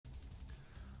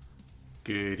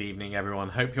Good evening, everyone.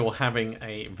 Hope you're having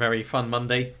a very fun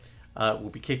Monday. We'll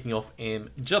be kicking off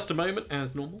in just a moment,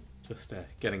 as normal. Just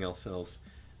getting ourselves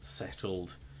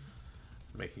settled,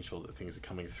 making sure that things are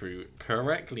coming through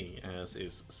correctly, as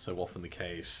is so often the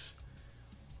case.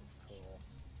 Of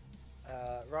course.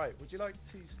 Right, would you like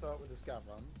to start with a scan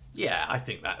run? Yeah, I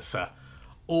think that's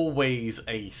always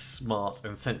a smart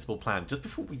and sensible plan. Just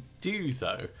before we do,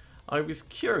 though, I was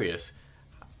curious,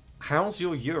 how's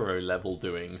your Euro level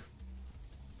doing?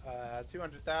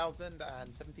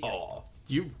 200,078. Oh,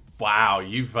 you've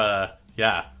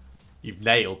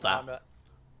nailed that. I'm at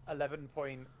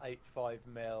 11.85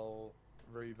 mil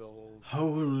rubles.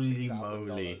 Holy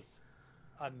moly.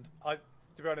 And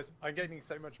to be honest, I'm gaining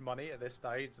so much money at this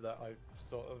stage that I've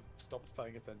sort of stopped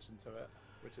paying attention to it,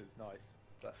 which is nice.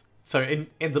 So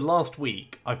in the last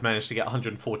week, I've managed to get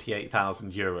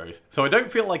 148,000 euros. So I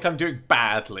don't feel like I'm doing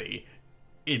badly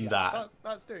in that.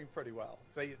 That's doing pretty well.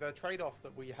 The trade-off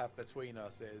that we have between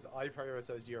us is I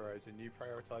prioritise euros and you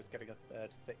prioritise getting a third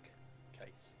thick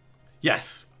case.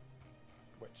 Yes.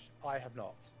 Which I have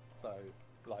not. So,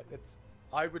 like,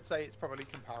 I would say it's probably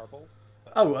comparable.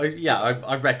 Oh, yeah,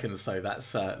 I reckon so.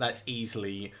 That's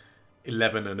easily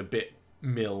 11 and a bit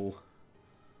mil.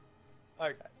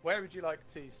 Okay, where would you like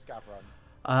to scav run?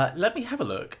 Let me have a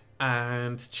look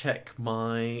and check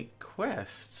my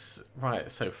quests.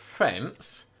 Right, so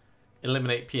fence,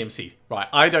 eliminate PMCs. Right,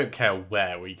 I don't care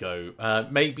where we go.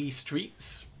 Maybe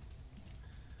streets?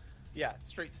 Yeah,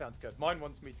 street sounds good. Mine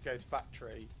wants me to go to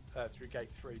factory through gate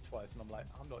 3 twice, and I'm like,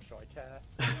 I'm not sure I care.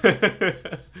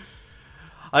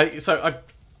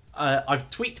 I've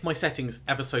tweaked my settings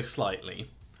ever so slightly.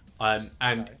 And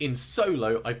okay. In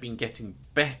solo, I've been getting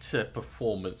better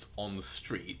performance on the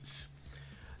streets.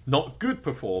 Not good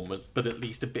performance, but at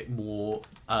least a bit more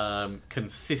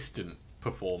consistent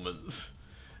performance.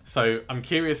 So I'm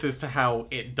curious as to how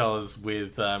it does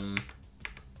with OBS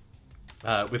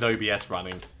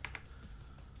running.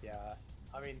 Yeah,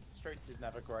 I mean, streets is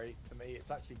never great for me.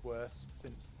 It's actually worse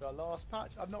since the last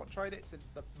patch. I've not tried it since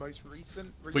the most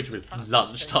recent which was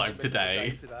lunchtime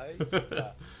today.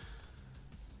 Yeah.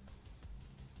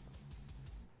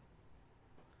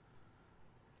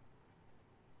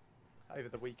 Over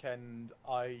the weekend,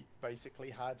 I basically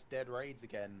had dead raids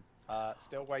again.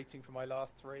 Still waiting for my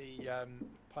last 3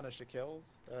 Punisher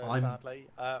kills, sadly.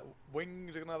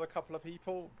 Winged another couple of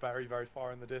people, very, very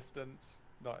far in the distance.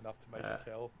 Not enough to make a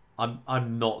kill.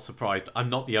 I'm not surprised. I'm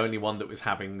not the only one that was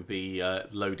having the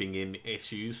loading in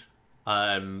issues.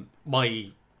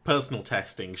 My personal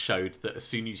testing showed that as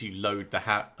soon as you load the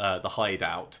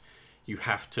hideout, you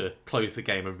have to close the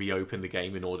game and reopen the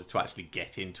game in order to actually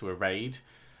get into a raid.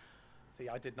 See,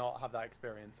 I did not have that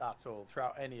experience at all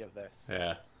throughout any of this.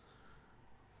 Yeah.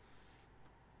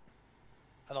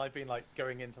 And I've been like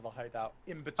going into the hideout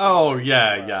in between. Oh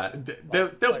yeah.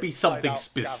 There'll be something hideout,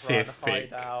 specific.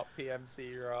 Hideout,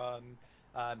 PMC run.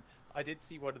 And I did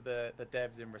see one of the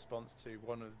devs in response to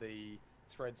one of the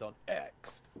threads on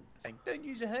X saying, "Don't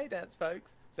use your hideouts,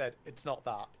 folks." Said it's not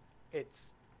that.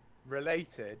 It's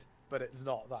related, but it's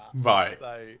not that. Right.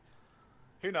 So.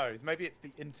 Who knows? Maybe it's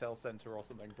the Intel Center or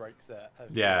something breaks it.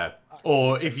 Yeah,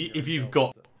 or if you've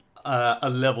got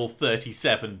a level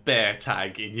 37 bear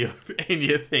tag in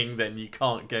your thing, then you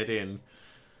can't get in.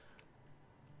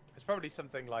 It's probably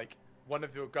something like one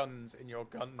of your guns in your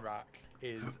gun rack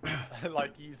is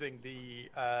like using the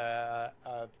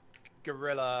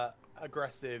guerrilla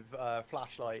aggressive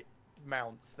flashlight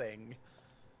mount thing,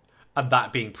 and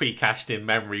that being pre-cached in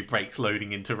memory breaks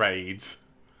loading into raids.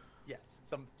 Yes,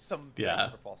 some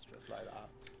preposterous like that.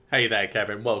 Hey there,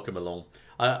 Kevin. Welcome along.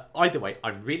 Either way,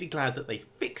 I'm really glad that they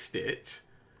fixed it,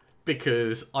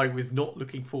 because I was not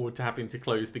looking forward to having to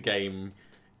close the game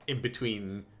in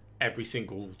between every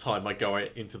single time I go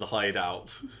into the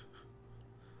hideout.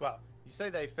 Well, you say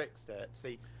they fixed it.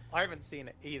 See, I haven't seen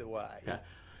it either way. Yeah.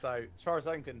 So, as far as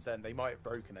I'm concerned, they might have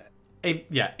broken it.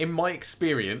 In my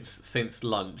experience since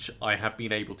lunch, I have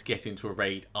been able to get into a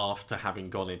raid after having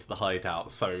gone into the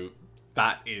hideout, so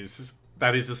that is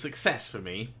a success for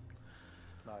me.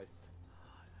 Nice.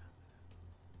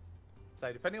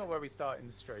 So depending on where we start in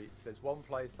the streets, there's one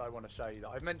place that I want to show you that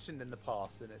I've mentioned in the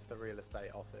past, and it's the real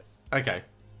estate office. Okay.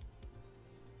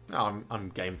 No, I'm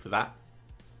game for that.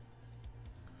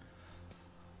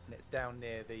 And it's down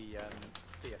near the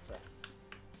theatre.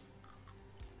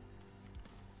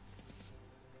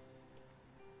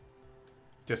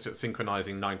 Just at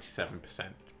synchronizing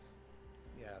 97%.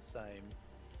 Yeah, same.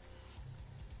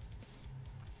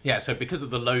 Yeah, so because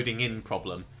of the loading in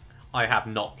problem, I have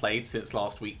not played since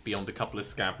last week beyond a couple of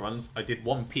scav runs. I did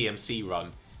one PMC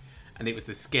run, and it was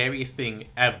the scariest thing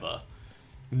ever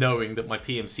knowing that my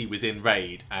PMC was in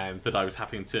raid and that I was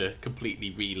having to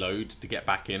completely reload to get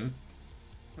back in.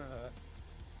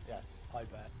 Yes, I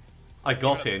bet. I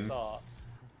got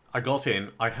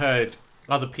in. I heard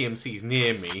other PMCs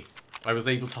near me. I was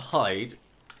able to hide,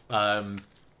 and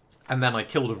then I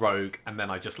killed a rogue, and then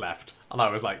I just left. And I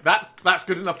was like, that's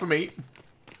good enough for me.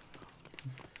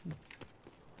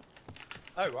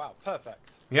 Oh wow,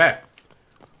 perfect. Yeah.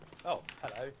 Oh,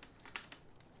 hello.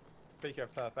 Speaking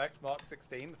of perfect, Mark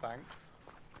 16, thanks.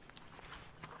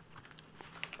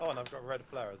 Oh, and I've got a red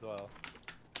flare as well.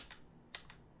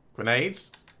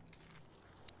 Grenades?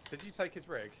 Did you take his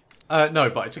rig? No,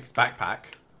 but I took his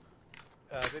backpack.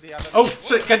 Did he have Oh,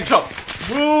 shit, getting shot!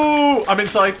 Woo! I'm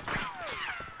inside.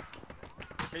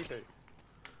 Me too.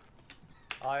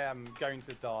 I am going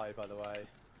to die, by the way.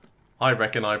 I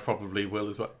reckon I probably will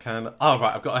as well. Oh,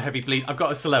 right, I've got a heavy bleed. I've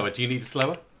got a slower. Do you need a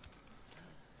slower?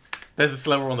 There's a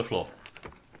slower on the floor.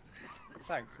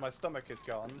 Thanks. My stomach is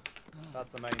gone. That's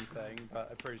the main thing, but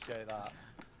I appreciate that.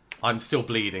 I'm still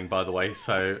bleeding, by the way.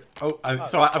 So, so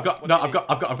I've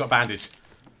got a bandage.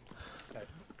 Okay.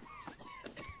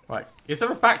 Right, is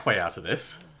there a back way out of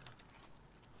this?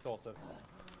 Sort of.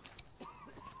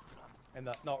 In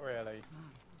that, not really.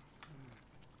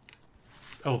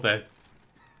 Oh, there.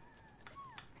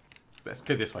 Let's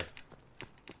go this way.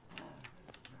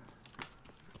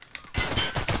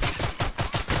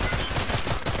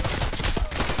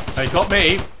 They got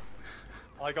me.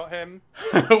 I got him.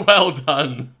 Well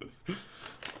done.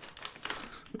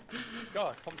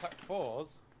 God, contact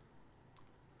fours.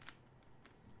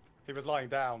 He was lying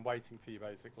down, waiting for you,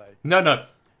 basically. No.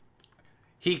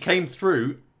 He came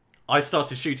through. I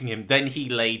started shooting him. Then he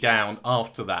lay down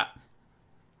after that.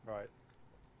 Right.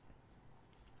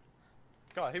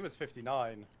 God, he was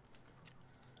 59.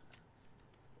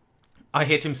 I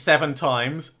hit him 7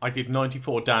 times. I did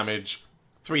 94 damage.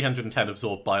 310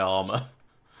 absorbed by armor.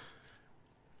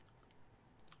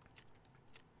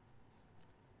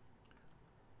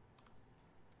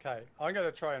 Okay, I'm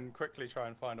going to quickly try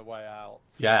and find a way out.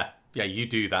 Yeah, you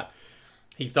do that.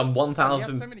 He's done He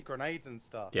 1,000... had so many grenades and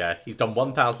stuff. Yeah, he's done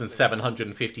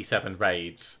 1,757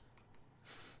 raids.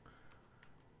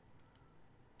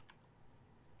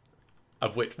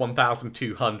 Of which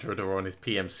 1,200 are on his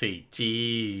PMC.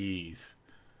 Jeez.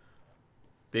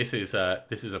 This is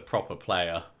a proper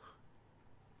player.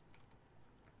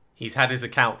 He's had his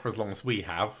account for as long as we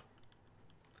have.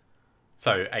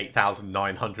 So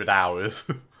 8,900 hours.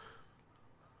 I'm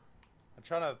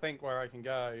trying to think where I can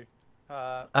go.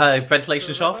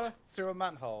 Ventilation shaft? Sewer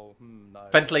manhole? No.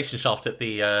 Ventilation shaft at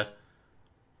the...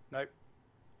 Nope.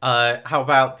 How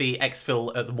about the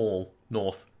exfil at the mall,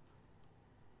 north?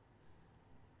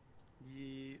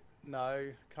 No,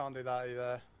 can't do that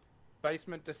either.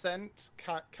 Basement descent?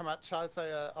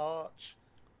 Kamachase Arch?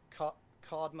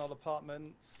 Cardinal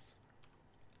Apartments?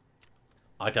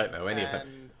 I don't know any of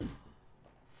them.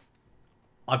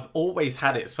 I've always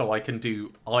had it so I can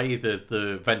do either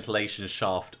the ventilation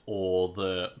shaft or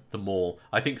the mall.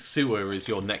 I think sewer is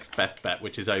your next best bet,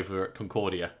 which is over at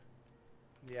Concordia.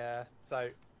 Yeah, so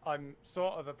I'm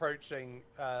sort of approaching...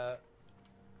 yeah,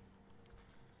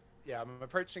 I'm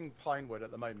approaching Pinewood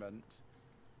at the moment.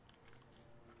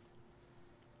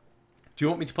 Do you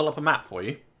want me to pull up a map for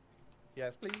you?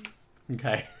 Yes, please.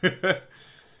 Okay.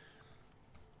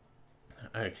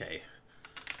 Okay.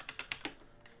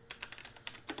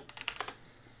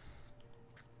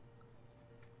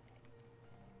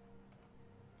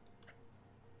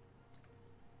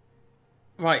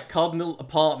 Right, Cardinal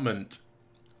Apartment.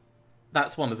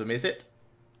 That's one of them, is it?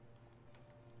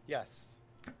 Yes.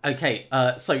 Okay,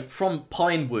 so from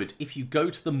Pinewood, if you go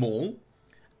to the mall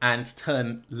and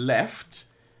turn left,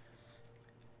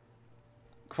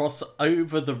 cross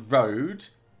over the road.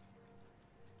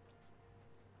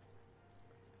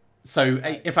 So,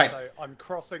 Okay, in fact... So I'm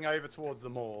crossing over towards the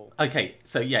mall. Okay,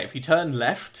 so yeah, if you turn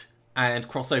left and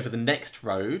cross over the next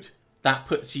road, that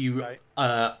puts you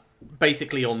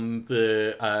basically on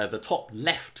the top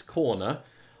left corner,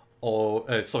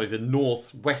 or sorry, the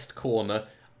northwest corner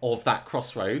of that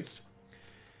crossroads.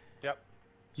 Yep.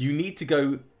 You need to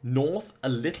go north a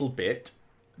little bit.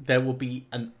 There will be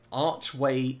an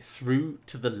archway through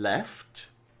to the left.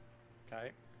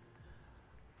 Okay.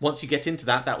 Once you get into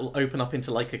that, that will open up into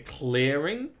like a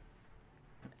clearing.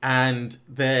 And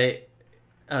the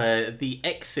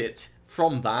exit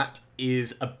from that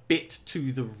is a bit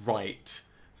to the right.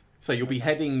 So you'll be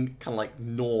heading kind of like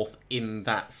north in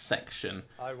that section.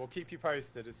 I will keep you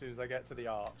posted as soon as I get to the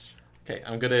arch. Okay,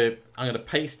 I'm gonna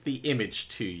paste the image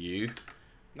to you.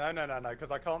 No,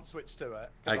 because I can't switch to it.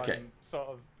 Okay. I'm sort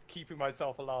of keeping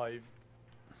myself alive.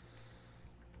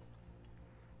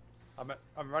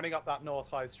 I'm running up that North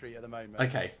High Street at the moment.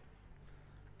 Okay.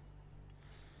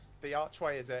 The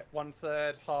archway, is it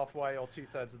 1/3, halfway, or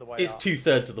 2/3 of the way It's up?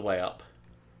 2/3 of the way up.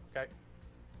 Okay.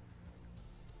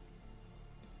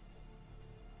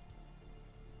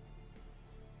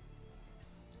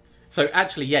 So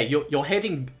actually, yeah, you're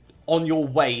heading on your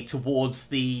way towards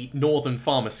the northern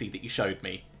pharmacy that you showed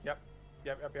me. Yep.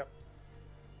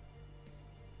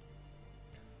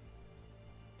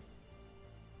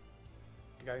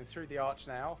 I'm going through the arch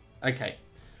now. Okay.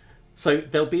 So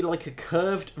there'll be like a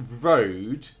curved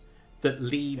road that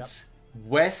leads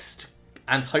west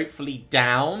and hopefully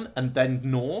down and then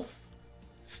north.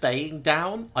 Staying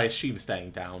down? I assume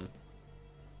staying down.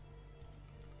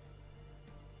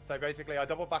 So basically, I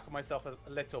double back on myself a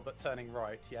little, but turning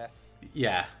right, yes?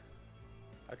 Yeah.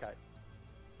 Okay.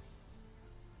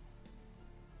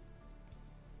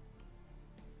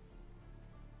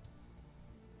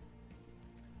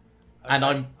 And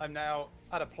I'm now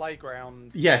at a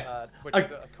playground. Yeah. Which is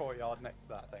a courtyard next to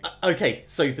that thing. Okay,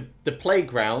 so the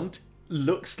playground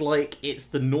looks like it's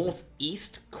the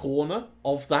northeast corner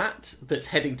of that that's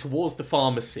heading towards the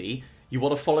pharmacy. You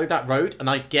want to follow that road, and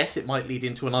I guess it might lead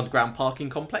into an underground parking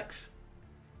complex.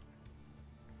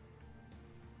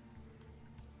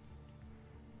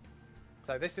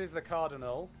 So this is the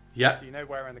Cardinal. Yep. Do you know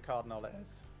where in the Cardinal it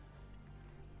is?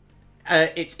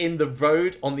 It's in the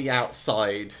road on the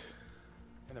outside.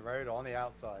 In the road on the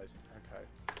outside. Okay.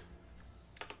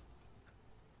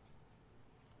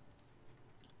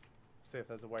 See if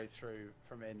there's a way through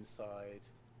from inside.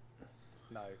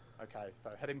 No. Okay,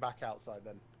 so heading back outside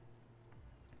then.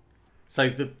 So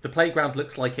the playground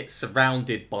looks like it's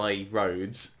surrounded by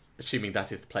roads, assuming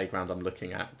that is the playground I'm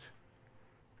looking at.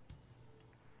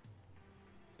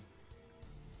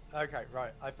 Okay,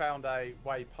 right. I found a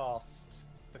way past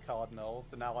the Cardinal,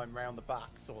 so now I'm round the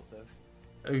back, sort of.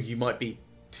 Oh, you might be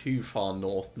too far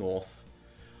north.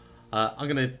 I'm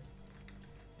gonna...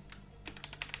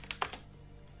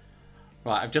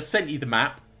 Right, I've just sent you the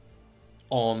map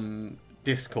on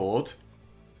Discord.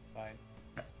 Fine.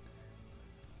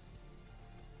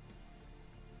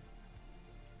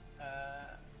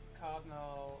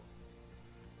 Cardinal...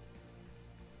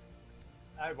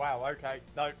 Oh, wow, okay.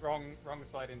 No, wrong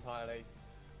side entirely.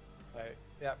 So,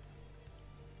 yep.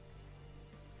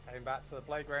 Heading back to the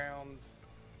playground.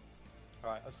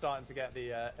 Alright, I'm starting to get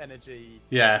the energy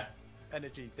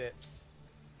dips.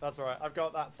 That's alright, I've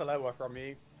got that Saloa from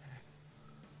you.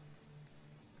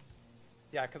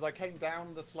 Yeah, because I came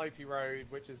down the slopey road,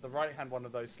 which is the right-hand one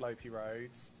of those slopey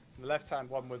roads. And the left-hand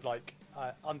one was like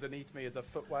underneath me as a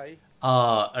footway.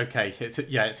 Ah, okay.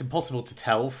 It's impossible to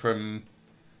tell from...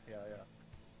 Yeah.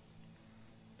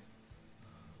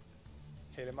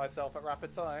 Healing myself at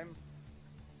rapid time.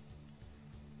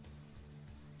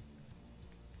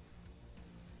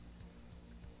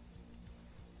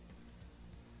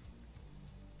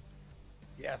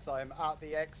 Yes, I am at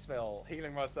the Xville,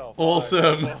 healing myself.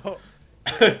 Awesome. 5, 4,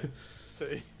 3,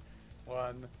 2,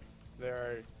 1,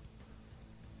 0.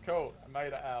 Cool, I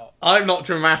made it out. I'm not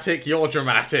dramatic, you're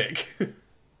dramatic.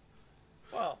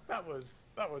 Well, that was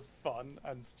fun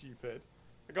and stupid.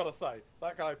 I gotta say,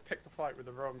 that guy picked a fight with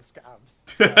the wrong scabs.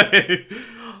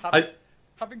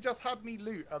 Having just had me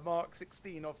loot a Mark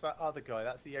 16 off that other guy,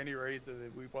 that's the only reason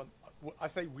that we won. I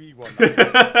say we won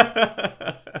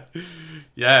that.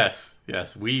 Yes,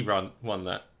 we won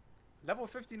that. Level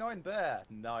 59 bear,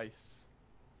 nice.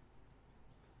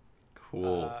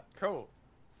 Cool. Cool.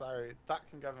 So that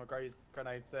can go in my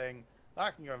grenades thing.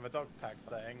 That can go in my dog tags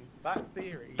thing. That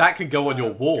theory. That can go on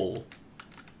your wall.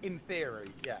 In theory,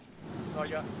 yes. So I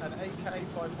got an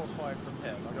AK-545 from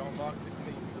him. I got a Mark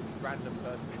 16 from a random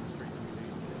person in the street who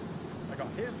looted. I got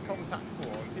his contact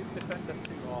force, his defender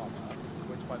 2 armor,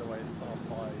 which by the way is class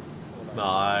 5.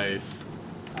 Nice.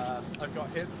 I've got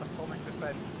his atomic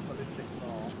defense ballistic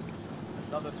mask,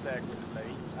 another spare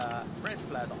grizzly, red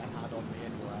flare that I had on me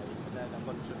anyway, and then a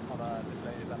bunch of other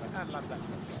miscellaneous ammo and land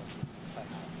action stuff.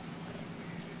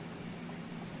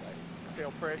 I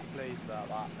feel pretty pleased about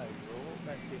that overall.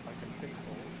 Let's see if I can think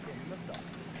all in the stuff.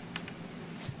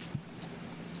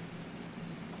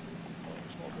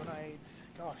 More grenades.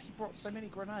 God, he brought so many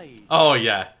grenades. Oh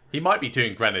yeah, he might be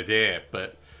doing grenadier,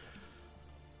 but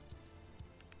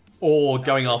or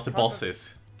going after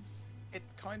bosses.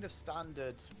 It's kind of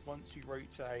standard once you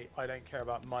reach a I don't care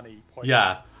about money point.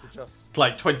 Yeah, to just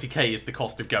like 20k is the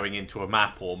cost of going into a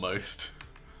map almost.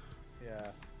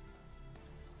 Yeah.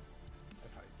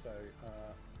 Okay, so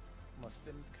my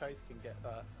stims case can get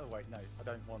that. Oh wait, no, I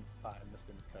don't want that in the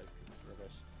stims case because it's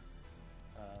rubbish.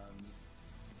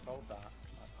 Fold that.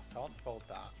 I can't fold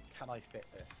that. Can I fit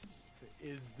this? So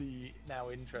is the now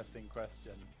interesting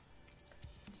question.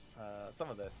 Some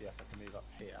of this, yes, I can move up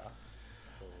here.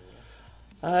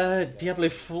 Cool. Diablo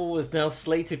 4 is now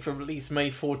slated for release May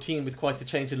 14 with quite a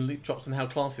change in loot drops and how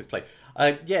classes play.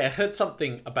 Yeah, I heard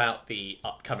something about the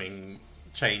upcoming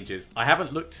changes. I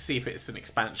haven't looked to see if it's an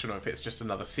expansion or if it's just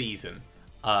another season.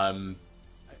 But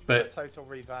a total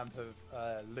revamp of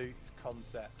loot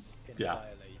concepts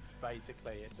entirely.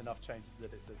 Basically, it's enough changes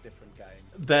that it's a different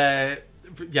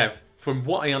game. From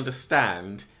what I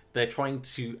understand, they're trying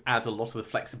to add a lot of the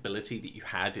flexibility that you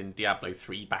had in Diablo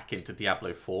 3 back into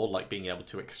Diablo 4, like being able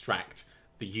to extract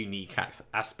the unique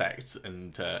aspects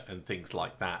and things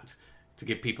like that, to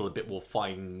give people a bit more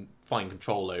fine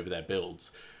control over their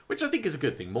builds, which I think is a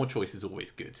good thing. More choice is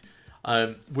always good.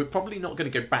 We're probably not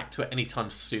going to go back to it anytime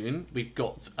soon. We've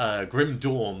got Grim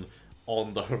Dawn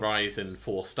on the horizon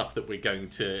for stuff that we're going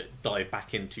to dive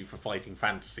back into for fighting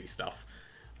fantasy stuff.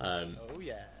 Oh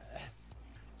yeah.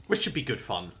 Which should be good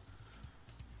fun.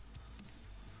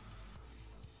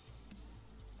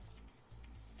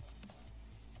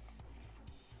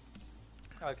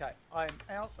 Okay, I'm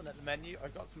out and at the menu.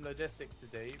 I've got some logistics to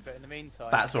do, but in the meantime,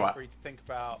 that's all right. Feel free to think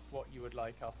about what you would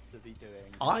like us to be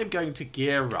doing. I'm going to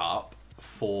gear up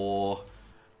for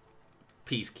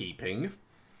peacekeeping.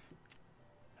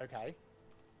 Okay.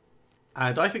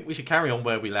 And I think we should carry on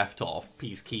where we left off,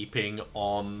 peacekeeping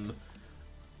on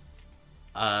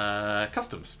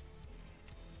customs.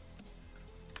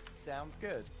 Sounds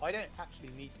good. I don't actually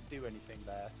need to do anything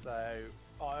there, so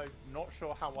I'm not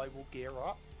sure how I will gear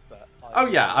up. But I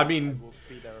will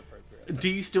be there appropriately. Do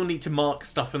you still need to mark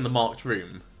stuff in the marked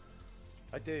room?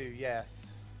 I do, yes.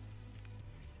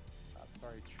 That's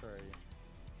very true.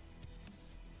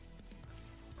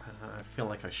 I feel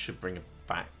like I should bring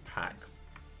a backpack.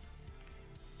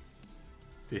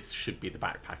 This should be the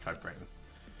backpack I bring.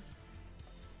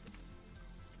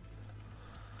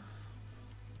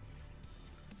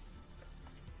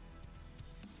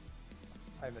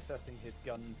 I'm assessing his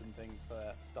guns and things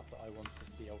for stuff that I want to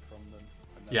steal from them.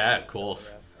 Yeah, of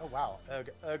course. Oh wow,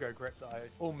 ergo grip that I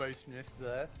almost missed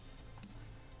there.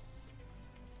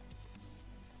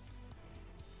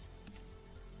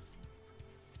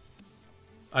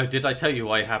 Oh, did I tell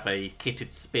you I have a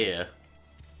kitted spear?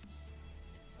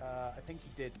 I think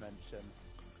you did mention.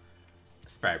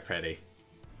 It's very pretty.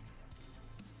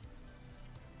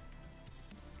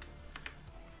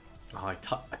 Oh, I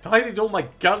tidied all my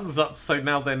guns up so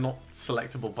now they're not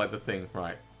selectable by the thing.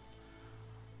 Right.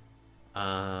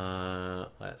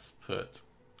 Let's put...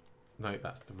 No,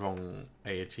 that's the wrong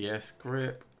AGS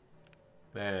grip.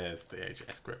 There's the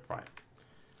AGS grip, right.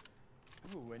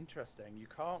 Ooh, interesting. You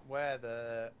can't wear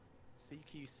the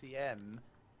CQCM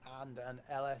and an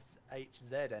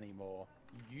LSHZ anymore.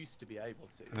 You used to be able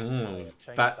to.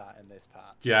 Change that in this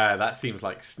patch. Yeah, that seems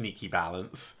like sneaky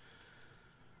balance.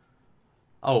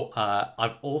 Oh,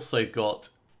 I've also got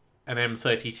an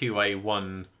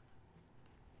M32A1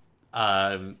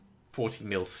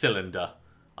 40mm cylinder.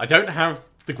 I don't have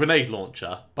the grenade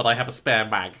launcher, but I have a spare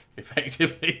mag,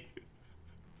 effectively.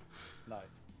 Nice.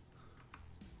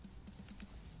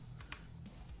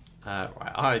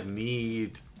 Right, I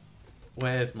need...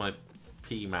 Where's my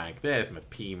P-mag? There's my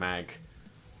P-mag.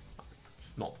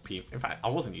 It's not the P... In fact, I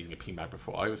wasn't using a P-mag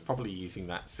before. I was probably using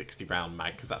that 60-round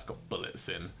mag because that's got bullets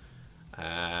in.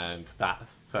 And that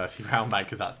 30-round mag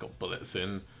because that's got bullets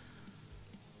in.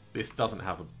 This doesn't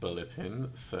have a bullet in,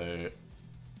 so...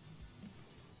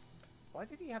 Why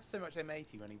did he have so much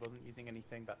M80 when he wasn't using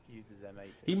anything that uses M80?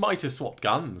 He might have swapped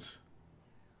guns.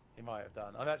 He might have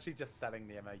done. I'm actually just selling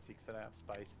the M80 because I don't have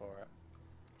space for it.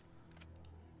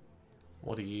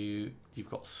 What do you... You've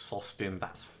got Sostin,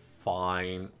 that's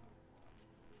fine.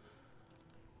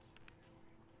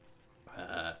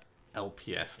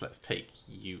 LPS, let's take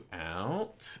you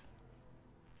out.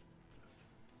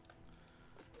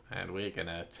 And we're going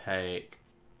to take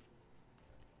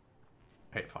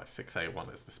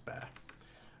 856A1 as the spare.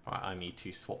 Alright, I need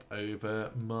to swap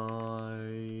over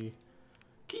my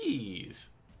keys.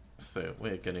 So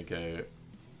we're going to go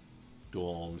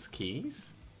Dorm's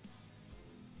keys.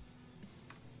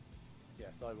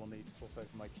 Yes, I will need to swap over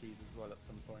my keys as well at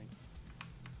some point.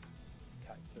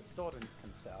 Okay, so Swordens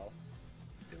can sell.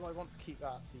 Do I want to keep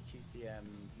that CQCM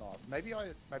mask? Maybe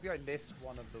I list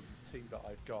one of the two that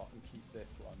I've got and keep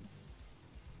this one.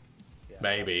 Yeah,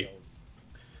 maybe.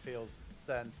 Feels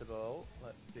sensible.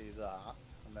 Let's do that,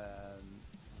 and then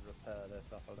repair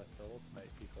this up a little to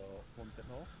make people want it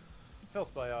more.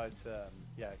 Filter by item.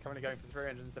 Yeah, currently going for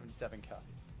 377k.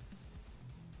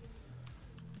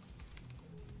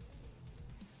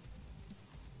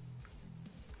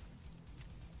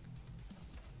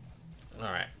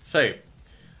 Alright, so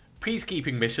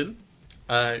peacekeeping mission.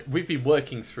 We've been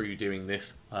working through doing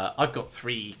this I've got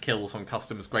 3 kills on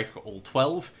customs. Greg's got all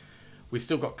 12. We've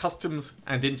still got customs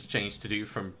and interchange to do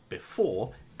from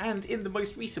before. And in the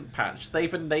most recent patch,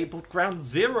 they've enabled ground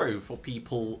 0 for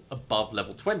people above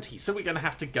level 20. So we're going to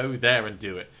have to go there and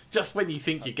do it. Just when you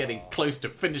think you're getting close to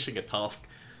finishing a task,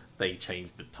 they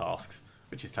change the tasks,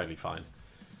 which is totally fine.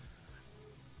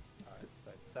 Alright,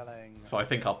 so selling... So I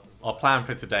think our plan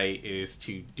for today is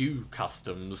to do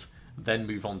customs, then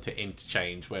move on to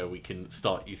interchange, where we can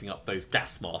start using up those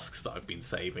gas masks that I've been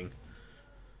saving.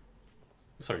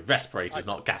 Sorry, respirators,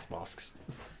 not gas masks.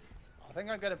 I think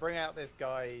I'm going to bring out this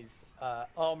guy's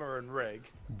armor and rig.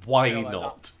 Why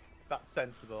not? That's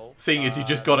sensible. Seeing as you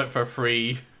just got it for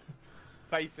free.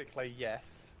 Basically,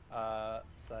 yes. So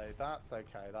that's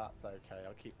okay. That's okay.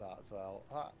 I'll keep that as well.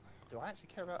 Do I actually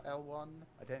care about L1?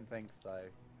 I don't think so.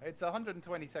 It's a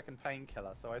 120-second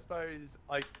painkiller, so I suppose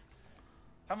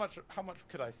How much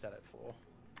could I sell it for?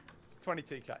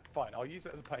 22k. Fine. I'll use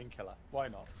it as a painkiller. Why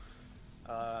not?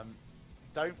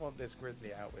 Don't want this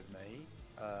grizzly out with me.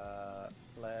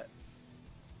 Let's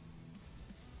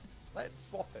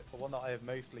swap it for one that I have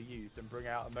mostly used and bring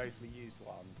out a mostly used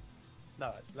one.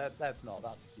 No, let's not.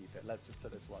 That's stupid. Let's just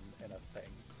put this one in a thing.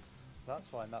 That's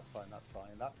fine. That's fine. That's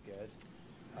fine. That's good.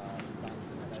 That's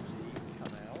energy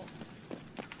come out.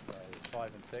 So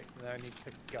 5 and 6, and then I need to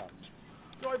pick a gun.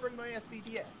 Do I bring my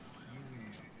SVDS?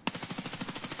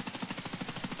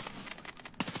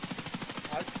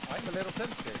 I'm a little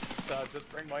sensitive, so I'll just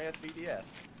bring my SVDS.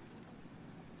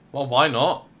 Well, why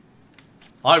not?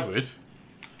 I would.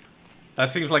 That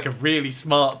seems like a really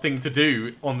smart thing to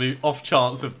do on the off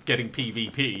chance of getting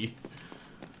PvP.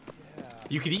 Yeah.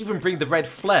 You could even bring the red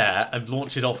flare and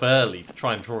launch it off early to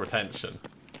try and draw attention.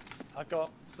 I've got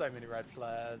so many red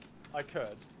flares. I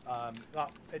could.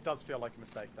 It does feel like a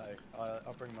mistake though.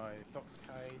 I'll bring my docs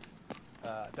case.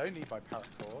 Don't need my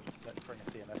paracord. Let's bring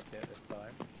a CMS kit this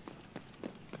time.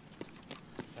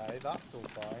 Okay, that's all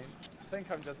fine. I think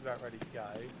I'm just about ready to go.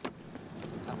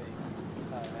 Just having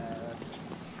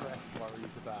stress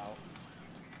worries about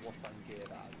what I'm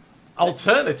geared as.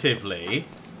 Alternatively,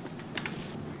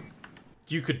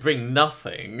 you could bring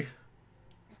nothing.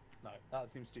 No, that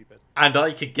seems stupid. And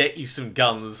I could get you some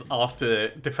guns after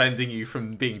defending you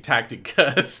from being tagged and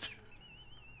cursed.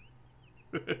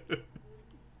 Right,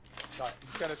 I'm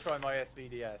just going to try my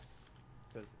SVDS,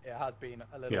 because it has been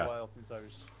a little while since I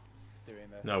was doing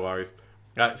this. No worries.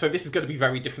 So this is going to be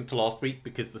very different to last week,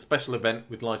 because the special event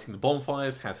with lighting the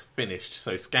bonfires has finished,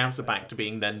 so scavs are back to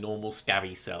being their normal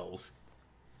scavvy selves.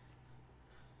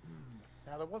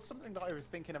 Now there was something that I was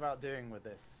thinking about doing with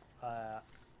this.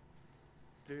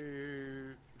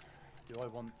 Do I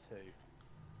want to?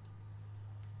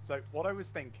 So what I was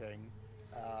thinking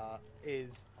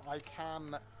is I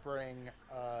can bring,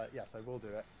 yes, I will do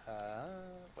it.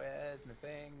 Where's my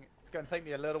thing? It's going to take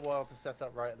me a little while to set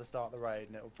up right at the start of the raid,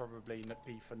 and it will probably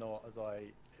be for naught as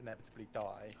I inevitably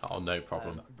die. Oh, no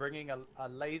problem. I'm bringing a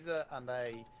laser and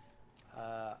a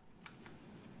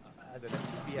as an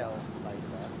TBL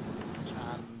laser,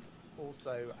 and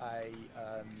also a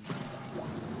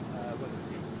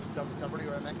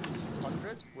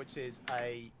WMX200, which is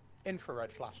a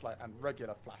infrared flashlight and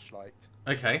regular flashlight.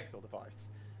 Okay. Device.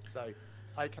 So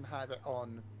I can have it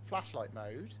on flashlight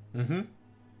mode. Mm-hmm.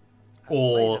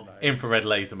 Or mode, infrared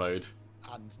laser mode.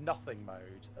 And nothing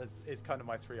mode is kind of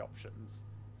my 3 options.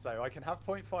 So I can have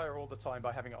point fire all the time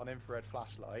by having it on infrared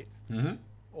flashlight. Mm-hmm.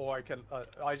 Or I can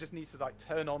I just need to like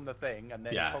turn on the thing and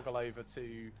then toggle over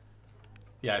to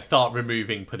start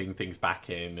removing, putting things back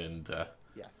in, and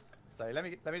yes. So let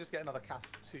me just get another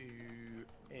CASP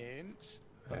 2-inch.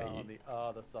 Put it on the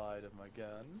other side of my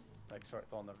gun. Make sure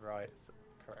it's on the correct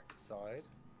side.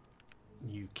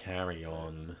 You carry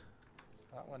on.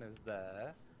 That one is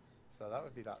there. So that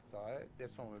would be that side.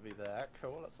 This one would be there.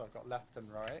 Cool. So I've got left and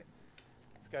right.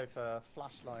 Let's go for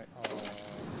flashlight on this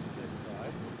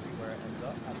side. We'll see where it ends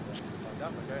up. And then find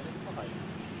out we're going inside.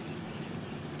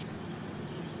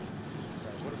 So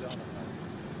what is it on the front?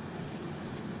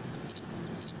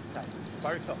 Okay,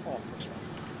 both are off.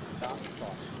 That's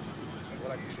fine. So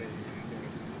what I can do is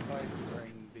if I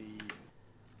bring the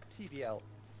TBL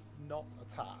not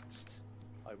attached,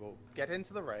 I will get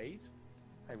into the raid.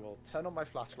 I will turn on my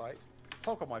flashlight,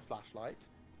 toggle my flashlight,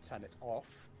 turn it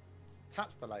off,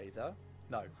 attach the laser.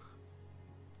 No.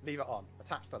 Leave it on.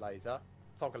 Attach the laser.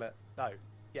 Toggle it. No.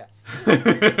 Yes.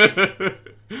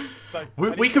 So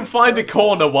we can find a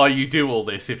corner while you do all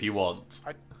this if you want.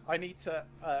 I need to...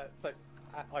 so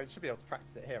I should be able to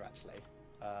practice it here, actually.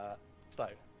 So,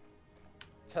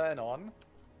 turn on,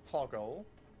 toggle,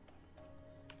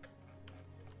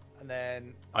 and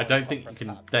then... I don't think you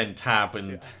can then tab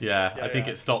and... I think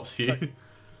it stops you.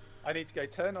 I need to go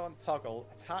turn on toggle,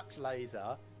 attach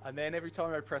laser, and then every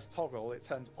time I press toggle, it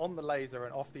turns on the laser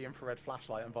and off the infrared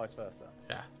flashlight, and vice versa.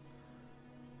 Yeah.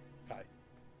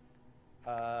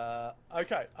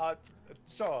 Okay.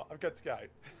 Sure, I'm good to go.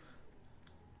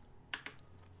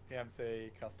 PMC,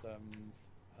 customs,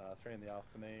 3 in the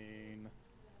afternoon,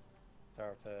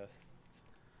 therapist.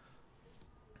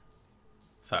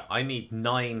 So I need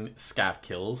 9 scav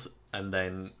kills and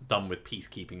then done with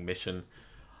peacekeeping mission.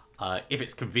 If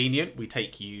it's convenient, we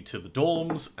take you to the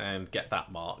dorms and get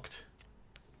that marked.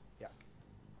 Yeah.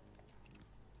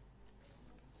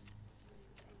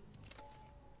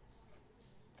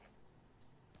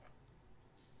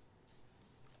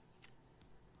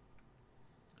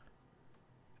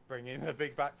 Bring in a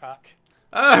big backpack.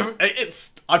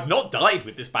 I've not died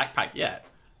with this backpack yet.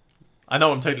 I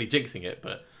know I'm totally jinxing it,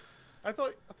 but I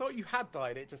thought you had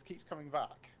died. It just keeps coming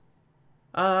back.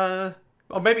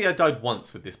 or maybe I died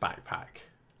once with this backpack.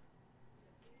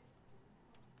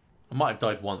 I might have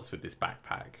died once with this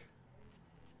backpack.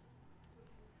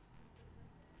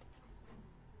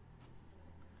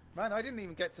 Man, I didn't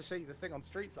even get to show you the thing on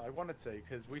streets that I wanted to,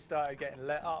 because we started getting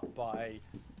lit up by...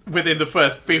 Within the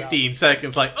first 15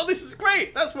 seconds, like, oh, this is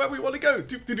great! That's where we want to go!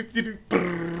 Doop, doop, doop,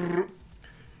 doop.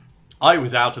 I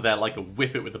was out of there like a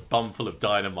whippet with a bum full of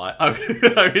dynamite.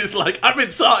 I was like, I'm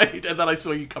inside! And then I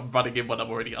saw you come running in when I'm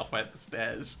already halfway up the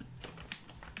stairs.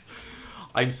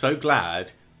 I'm so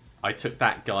glad I took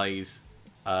that guy's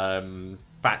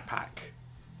backpack.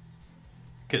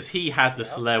 Because he had the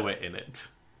slower in it.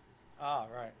 Ah,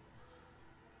 right.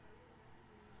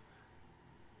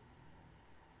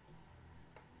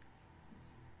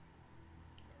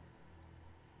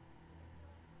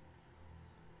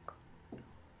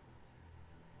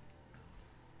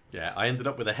 Yeah, I ended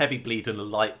up with a heavy bleed and a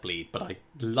light bleed, but I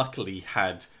luckily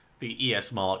had the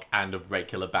ES mark and a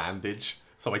regular bandage,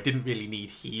 so I didn't really need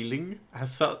healing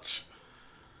as such.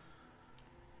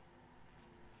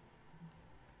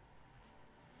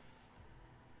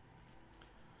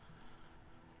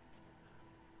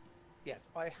 Yes,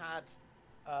 I had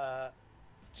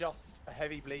just a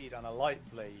heavy bleed and a light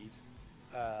bleed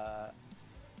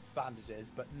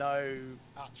bandages, but no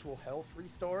actual health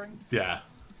restoring. Yeah.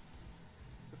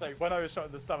 So when I was shot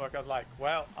in the stomach, I was like,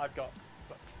 well, I've got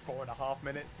 4.5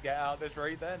 minutes to get out of this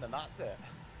raid then, and that's it.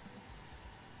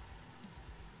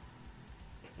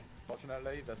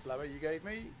 Fortunately, the slower you gave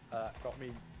me got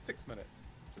me 6 minutes,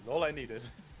 which is all I needed.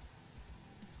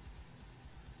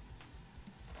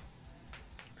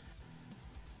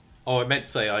 Oh, I meant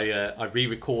to say I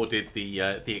re-recorded the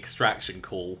extraction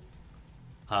call.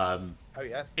 Oh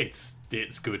yes.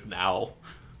 It's good now.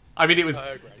 I mean, it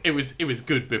was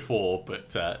good before,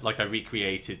 but like I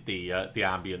recreated the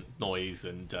ambient noise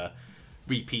and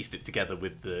re-pieced it together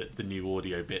with the new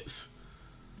audio bits.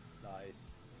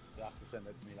 Nice. You'll have to send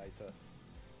it to me later.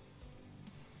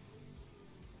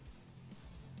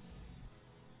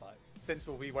 Like, since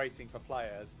we'll be waiting for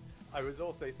players, I was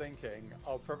also thinking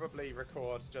I'll probably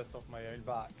record just off my own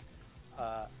back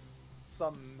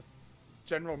some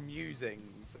general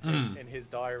musings in his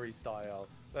diary style.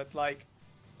 That's like,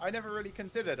 I never really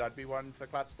considered I'd be one for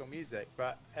classical music,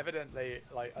 but evidently,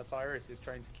 like, Osiris is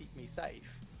trying to keep me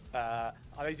safe. And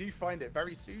I do find it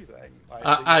very soothing.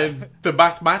 And the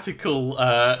mathematical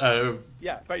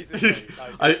yeah, basically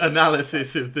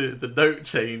analysis of the note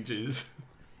changes.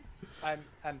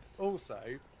 And also,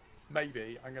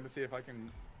 maybe I'm going to see if I can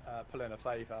pull in a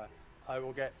favour. I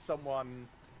will get someone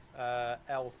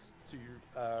else to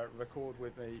record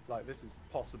with me. Like, this is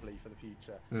possibly for the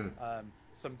future.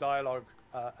 Some dialogue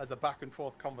as a back and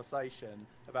forth conversation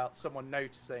about someone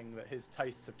noticing that his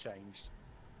tastes have changed.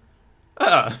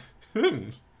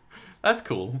 That's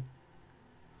cool.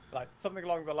 Like something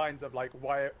along the lines of like,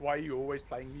 why are you always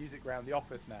playing music around the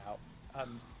office now?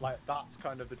 And like that's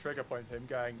kind of the trigger point for him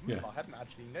going, I hadn't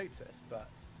actually noticed, but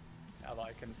now that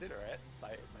I consider it,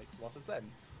 like, it makes a lot of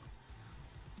sense.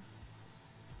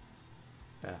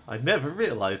 Yeah, I never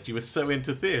realised you were so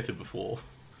into theatre before.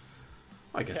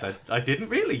 I guess I didn't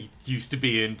really used to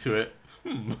be into it.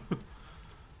 And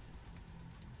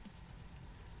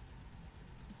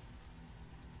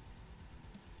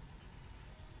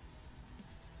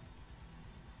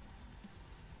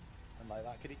like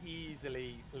that could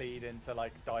easily lead into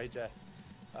like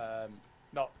digests,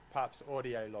 not perhaps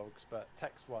audio logs, but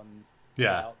text ones.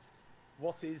 Yeah. About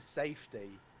what is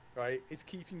safety, right? Is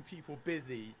keeping people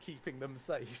busy, keeping them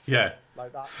safe. Yeah.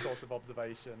 Like that sort of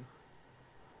observation.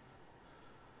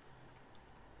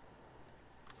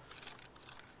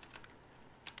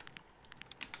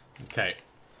 Okay.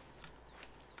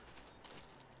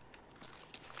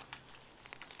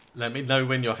 Let me know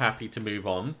when you're happy to move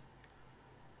on.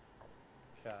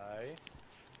 Okay.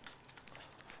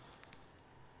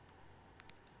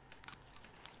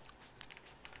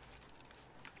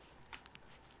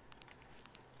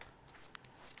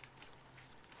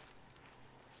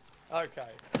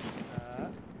 Okay.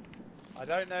 I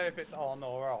don't know if it's on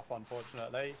or off,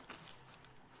 unfortunately.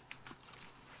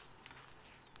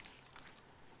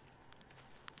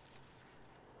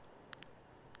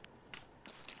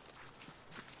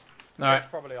 Alright.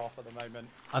 It's probably off at the moment.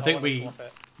 I think we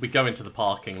go into the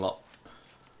parking lot.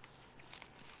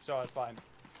 Sure, it's fine.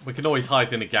 We can always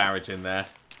hide in a garage in there.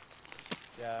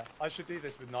 Yeah, I should do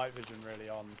this with night vision really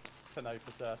on to know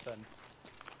for certain.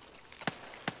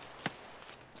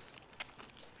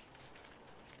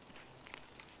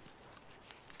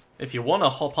 If you want to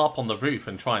hop up on the roof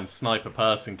and try and snipe a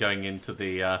person going into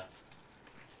the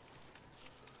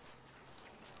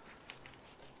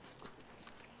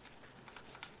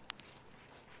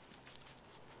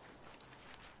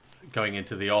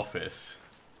office.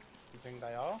 You think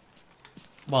they are?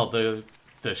 Well,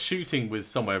 the shooting was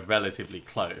somewhere relatively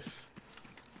close.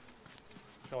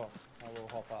 Sure, I will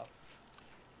hop up.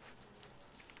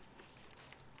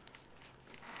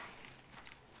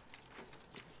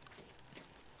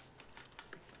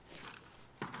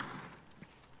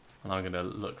 And I'm going to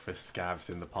look for scavs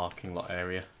in the parking lot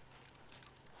area.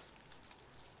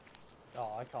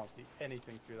 Oh, I can't see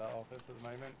anything through that office at the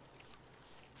moment.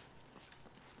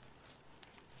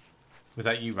 Was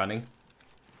that you running?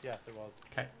 Yes, it was.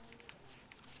 Okay.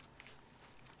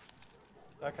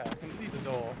 Okay, I can see the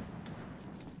door.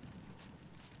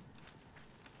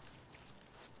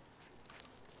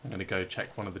 I'm going to go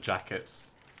check one of the jackets.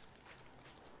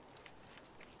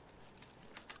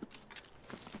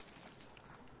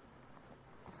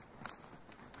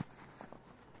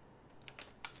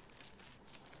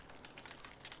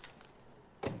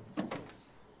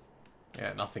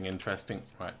 Yeah, nothing interesting.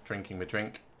 Right, drinking my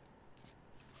drink.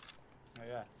 Oh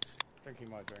yeah,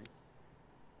 drinking my drink.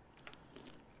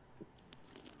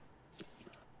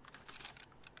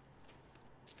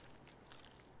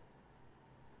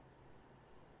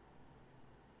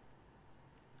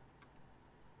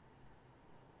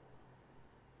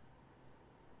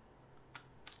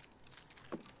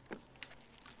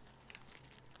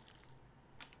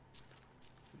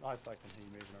 Nice, I can hear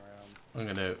you moving around. I'm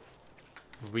going to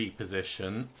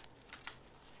reposition.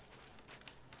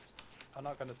 I'm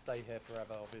not going to stay here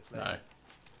forever, obviously. No. Right.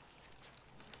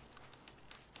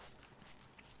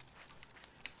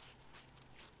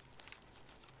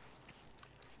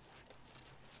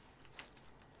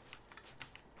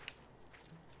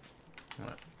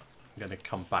 I'm going to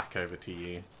come back over to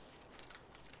you.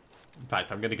 In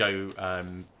fact, I'm going to go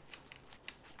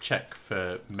check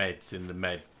for meds in the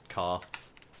med car.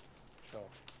 Sure.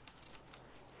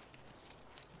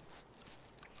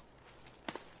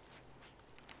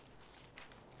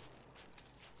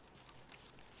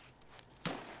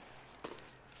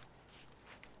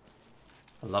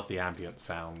 I love the ambient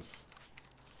sounds.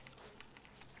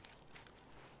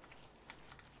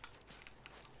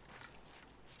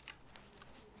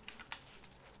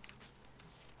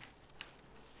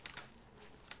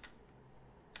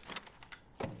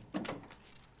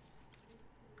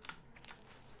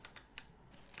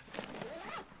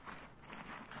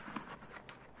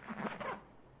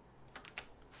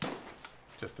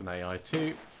 Just an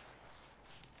AI2.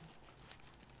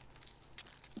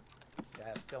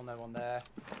 Yeah, still no one there.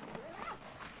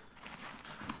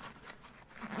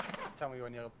 Tell me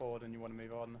when you're bored and you want to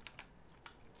move on.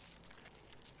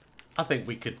 I think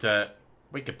we could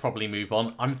probably move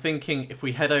on. I'm thinking if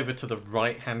we head over to the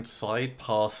right-hand side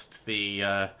past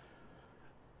the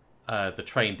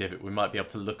train divot, we might be able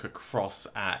to look across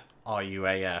at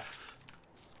RUAF.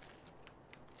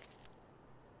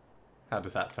 How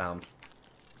does that sound?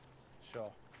 Sure.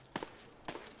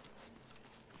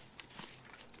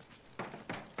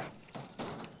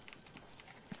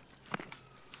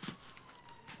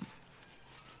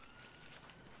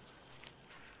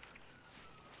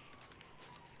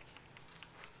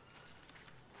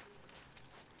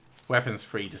 Weapons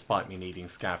free despite me needing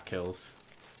scav kills.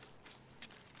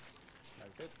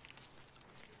 Noted.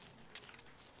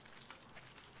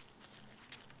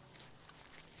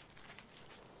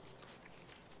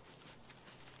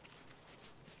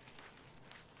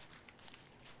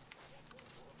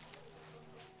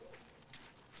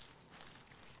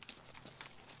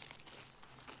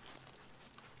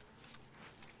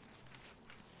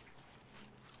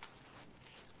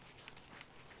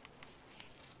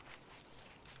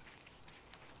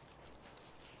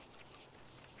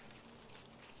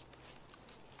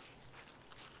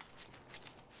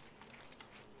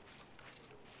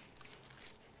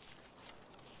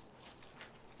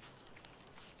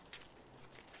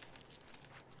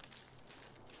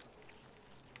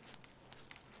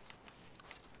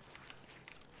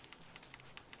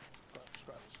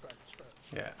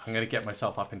 Yeah, I'm going to get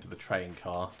myself up into the train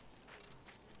car.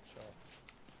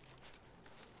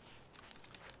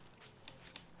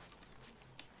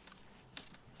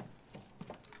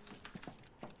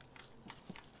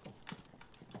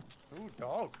 Ooh,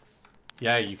 dogs.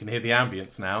 Yeah, you can hear the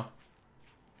ambience now.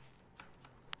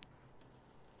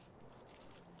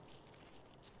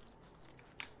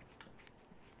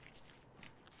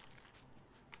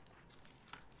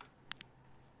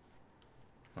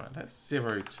 Right, let's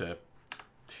 0 to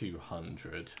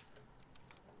 200.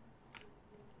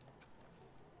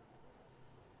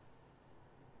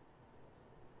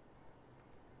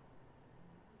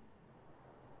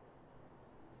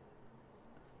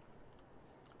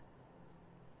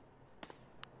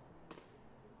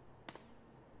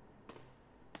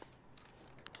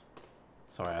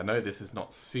 Sorry, I know this is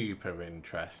not super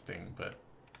interesting, but...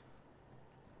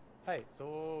 Hey, it's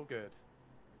all good.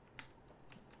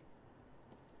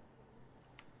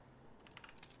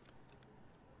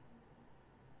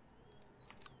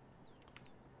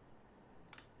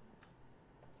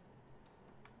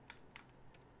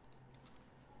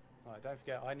 Right, don't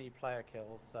forget, I need player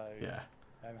kills, so yeah.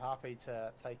 I'm happy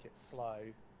to take it slow.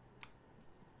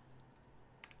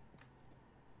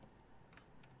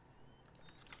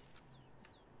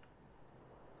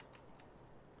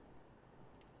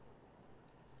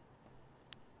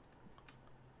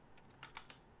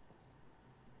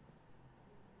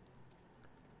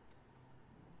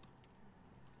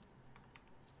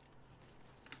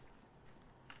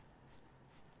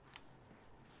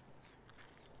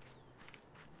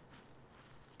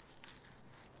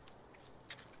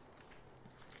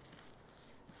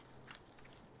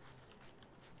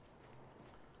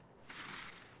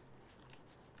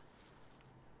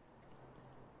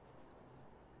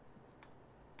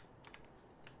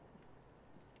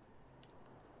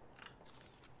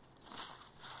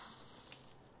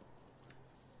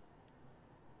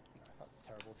 That's a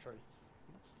terrible tree.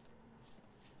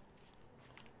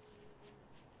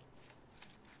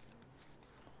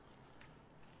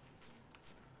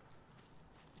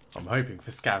 I'm hoping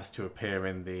for scavs to appear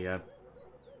in the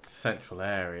central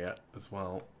area as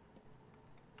well.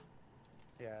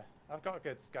 Yeah, I've got a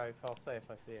good scope. I'll see if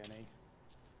I see any.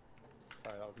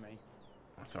 Sorry, that was me.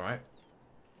 That's alright.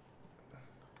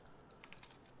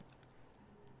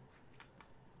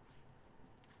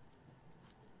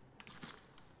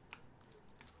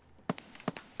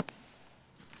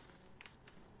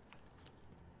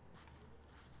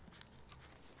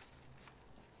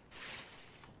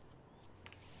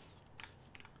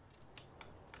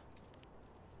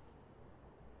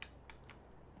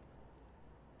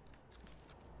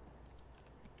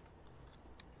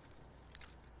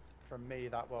 From me,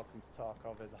 that welcome to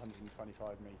Tarkov is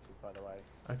 125 meters, by the way.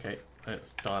 Okay,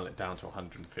 let's dial it down to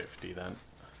 150 then.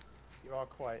 You are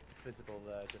quite visible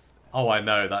there, just... Oh, I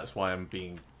know, that's why I'm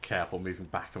being careful, moving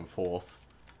back and forth.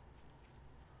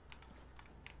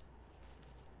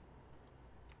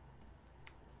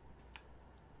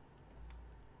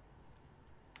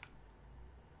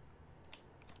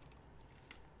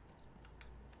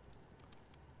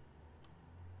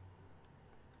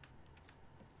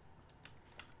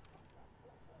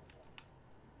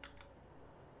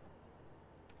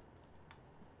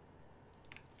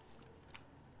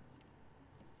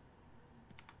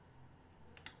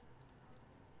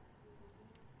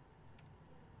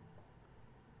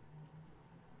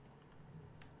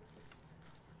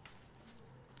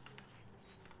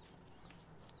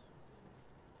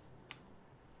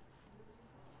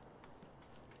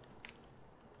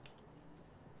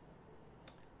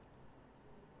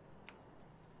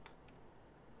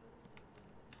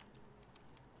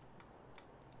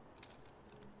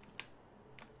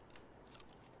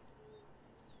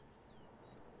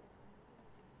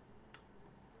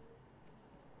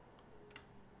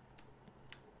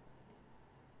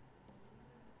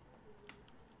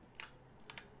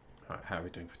 Right, how are we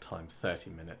doing for time?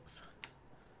 30 minutes.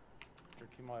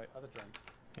 Drinking my other drink.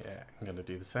 Yeah, I'm going to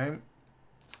do the same.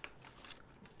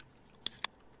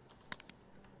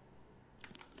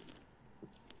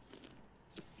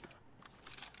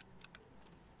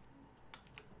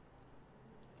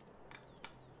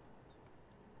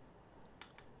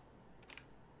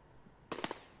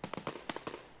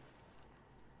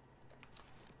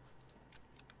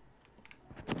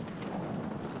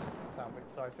 Sounds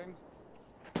exciting.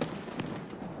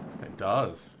 It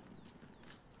does.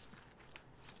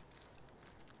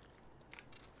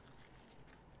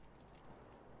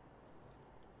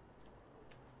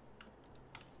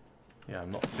 Yeah,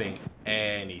 I'm not seeing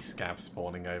any scavs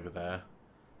spawning over there.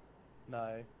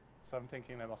 No. So I'm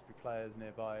thinking there must be players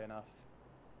nearby enough.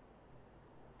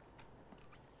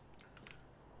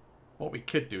 What we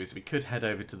could do is we could head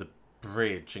over to the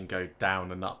bridge and go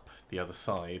down and up the other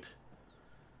side.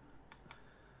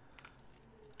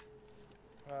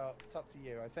 Well, it's up to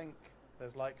you. I think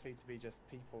there's likely to be just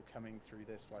people coming through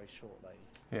this way shortly.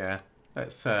 Yeah,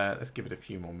 let's give it a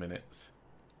few more minutes.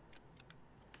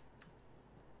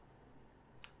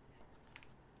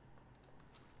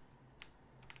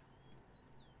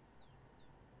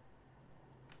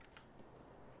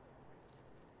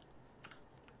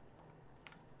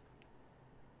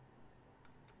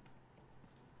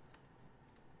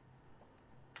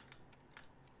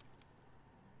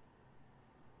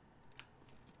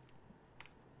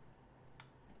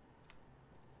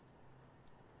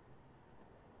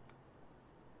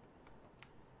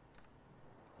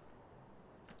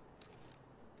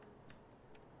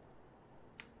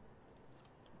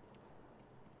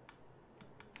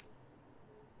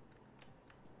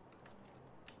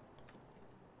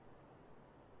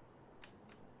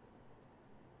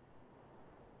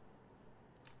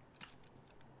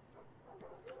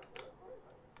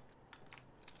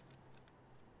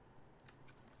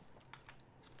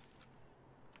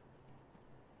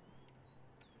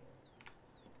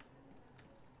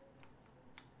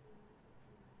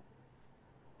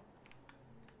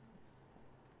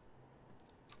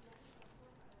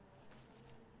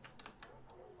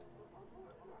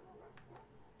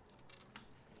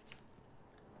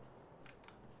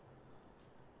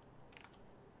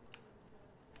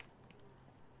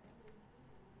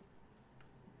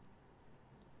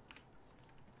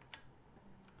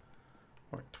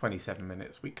 We're at 27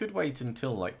 minutes. We could wait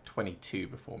until like 22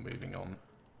 before moving on.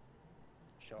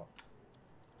 Sure.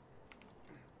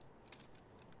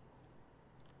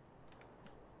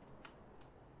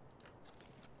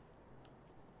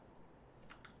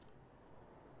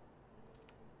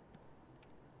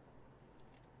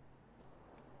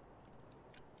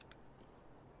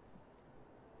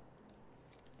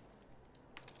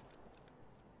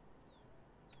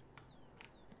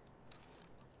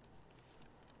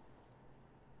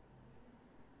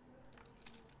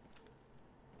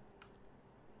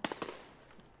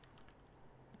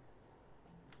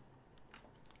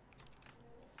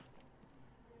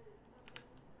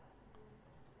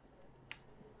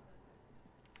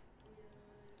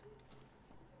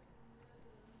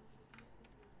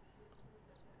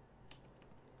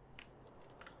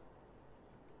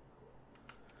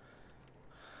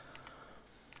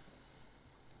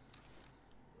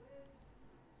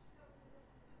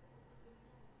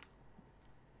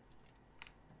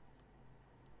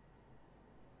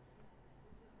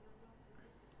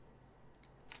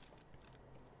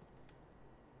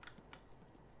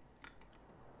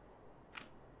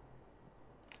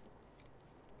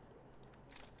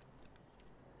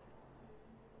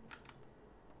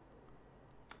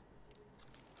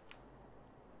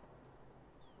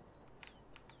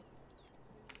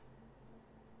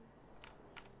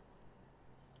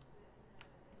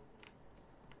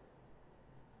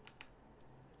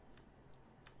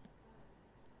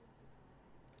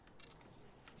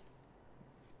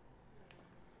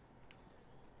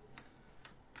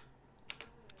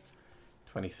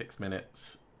 "26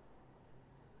 minutes.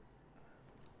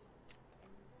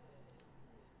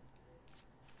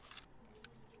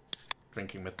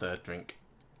 Drinking my third drink.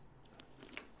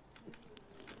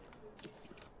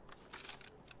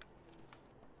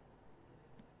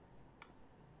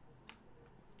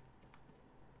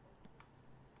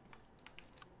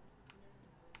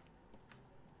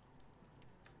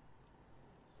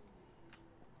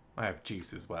 I have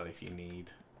juice as well if you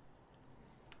need.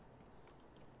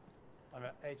 I'm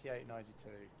at 88.92.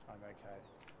 I'm okay.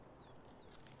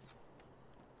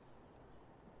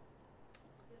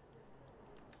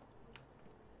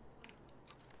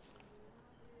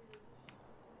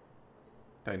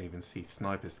 Don't even see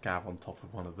Sniper Scav on top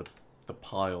of one of the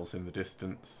piles in the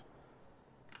distance.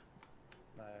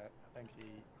 No, I think he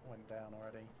went down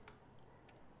already.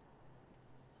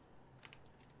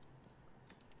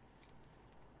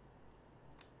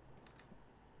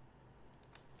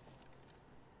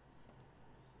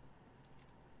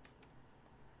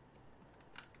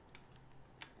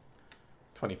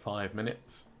 "25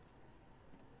 minutes.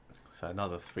 So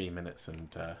another 3 minutes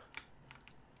and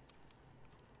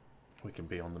we can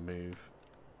be on the move.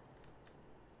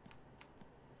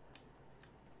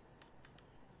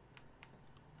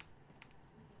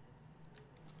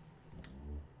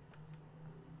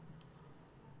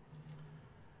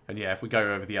 And yeah, if we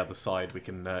go over the other side, we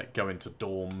can go into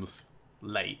dorms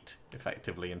late,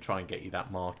 effectively, and try and get you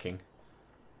that marking.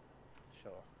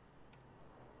 Sure.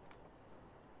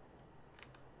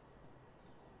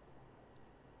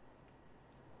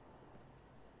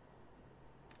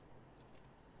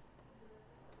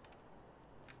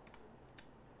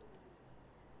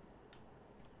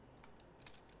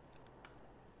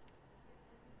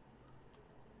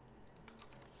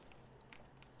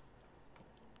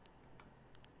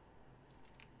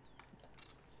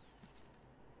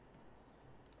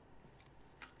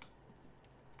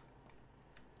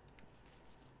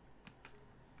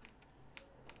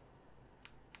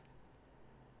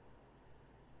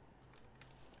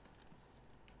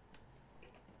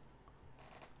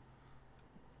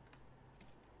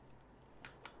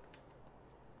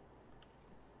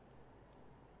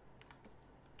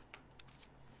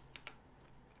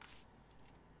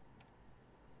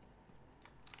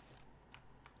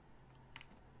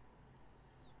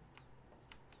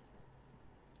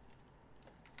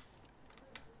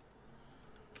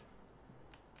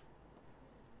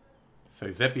 So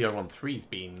Zebio on 3's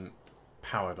been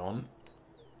powered on.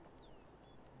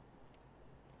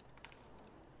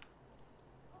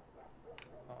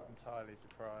 Not entirely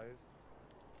surprised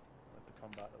with the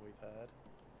combat that we've heard.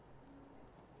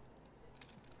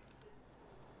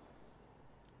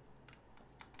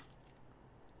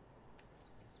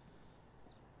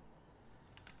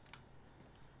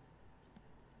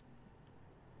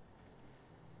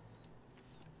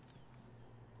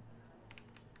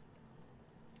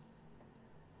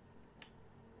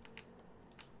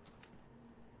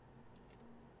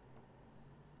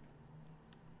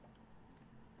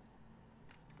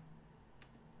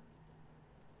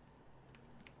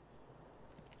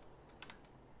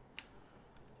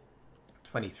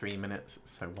 "23 minutes,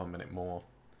 so 1 minute more."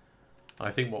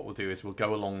 I think what we'll do is we'll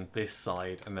go along this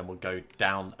side and then we'll go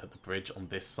down at the bridge on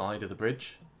this side of the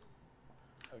bridge.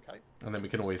 Okay. And then we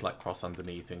can always like cross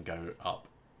underneath and go up.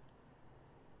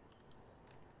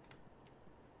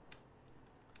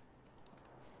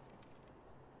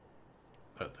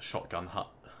 At the shotgun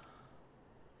hut.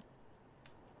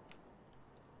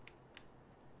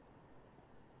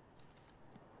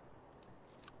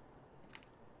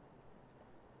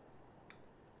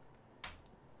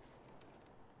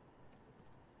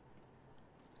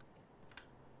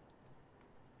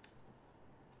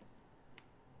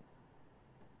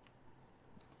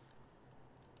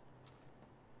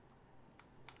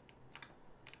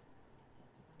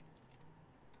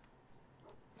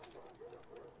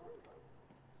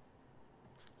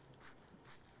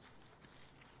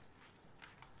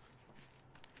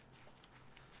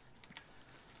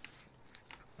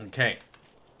 Okay.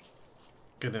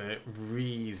 Gonna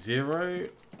re-zero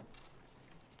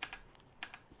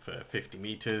for 50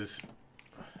 meters.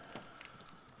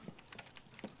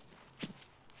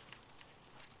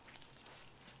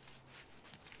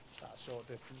 That short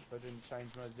distance, I didn't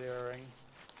change my zeroing.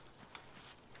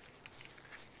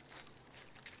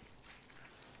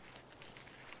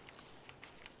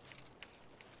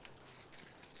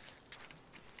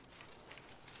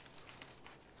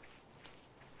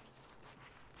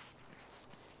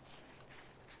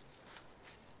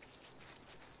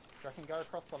 Do you reckon go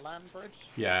across the land bridge?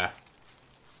 Yeah.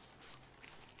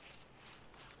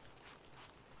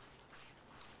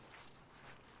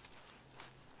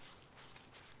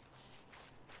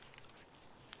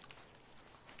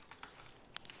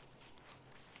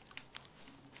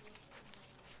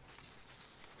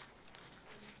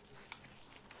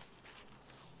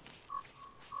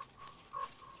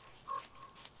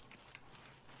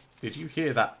 Did you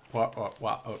hear that? What?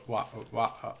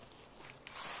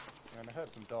 And I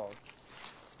heard some dogs.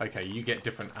 Okay, you get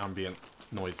different ambient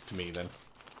noise to me then.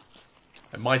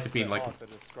 It might have been like a to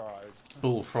describe.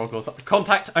 bullfrog or something.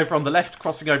 Contact over on the left,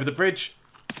 crossing over the bridge.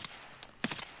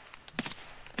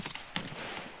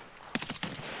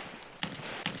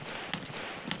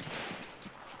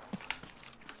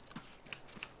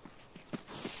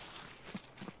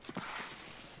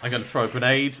 I'm going to throw a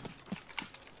grenade.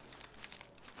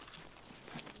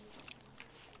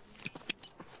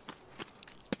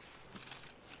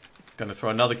 Going to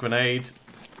throw another grenade.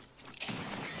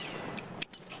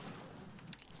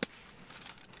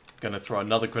 Going to throw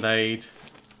another grenade.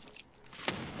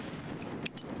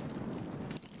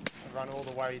 I run all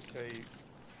the way to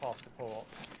past the port.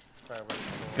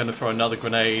 Going to throw another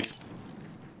grenade.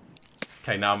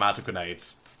 Okay, now I'm out of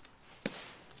grenades.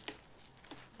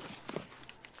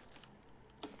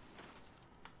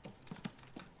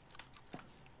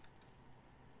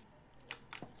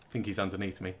 I think he's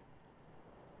underneath me.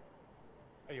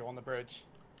 Are you on the bridge?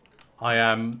 I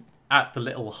am at the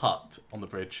little hut on the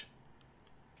bridge.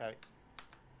 Okay.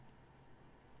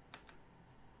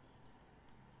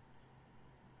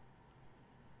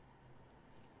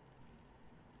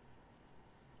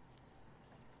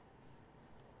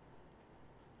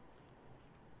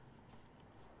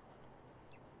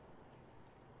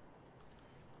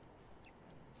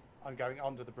 I'm going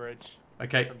under the bridge.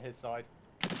 Okay. From his side.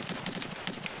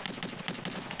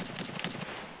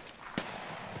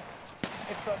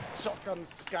 It's a shotgun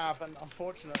scav, and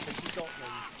unfortunately he got me.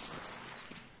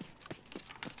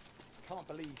 Can't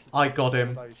believe he I got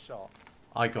him. those shots.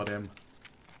 I got him.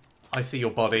 I see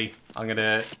your body. I'm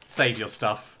gonna save your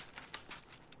stuff.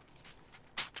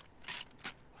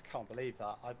 I can't believe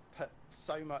that. I put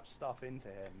so much stuff into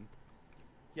him.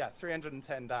 Yeah,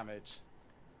 310 damage.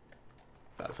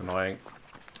 That's annoying.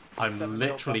 I'm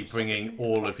literally bringing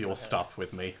all of your stuff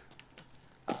with me.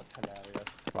 That's hilarious.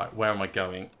 Right, where am I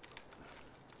going?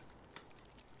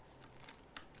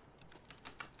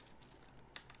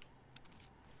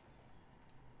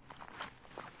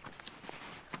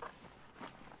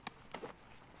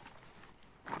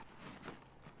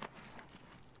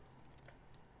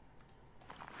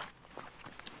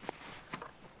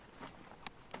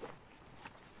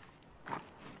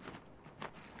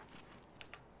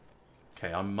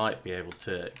 Okay, I might be able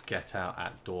to get out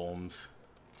at dorms.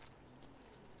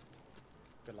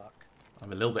 Good luck.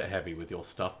 I'm a little bit heavy with your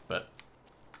stuff, but...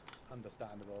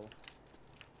 Understandable.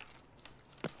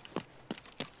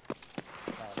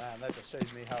 Oh man, that just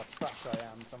shows me how trash I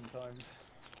am sometimes.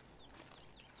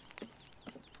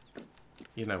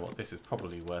 You know what, this is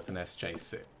probably worth an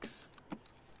SJ6.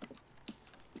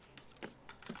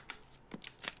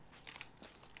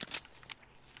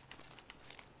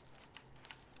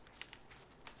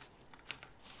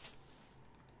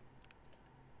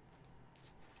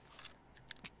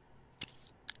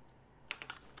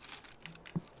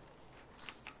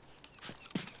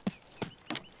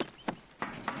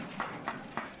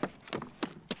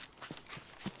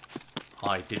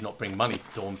 I did not bring money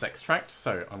for Dawn's extract,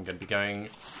 so I'm going to be going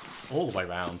all the way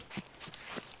round.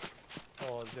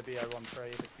 Or the BO13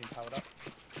 if it's been powered up.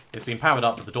 It's been powered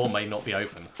up, but the door may not be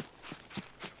open.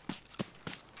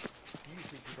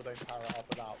 Usually people don't power it up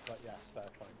without, but yes, fair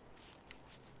point.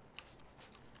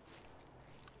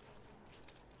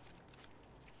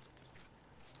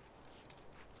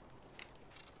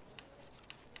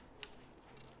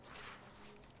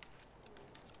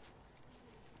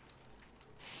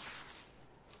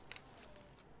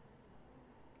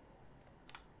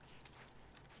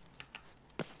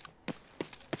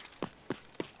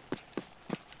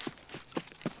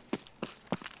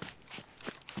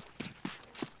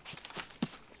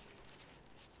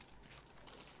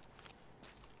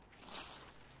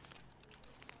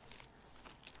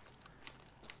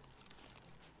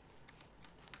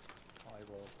 I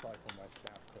will cycle my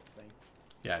scout quickly.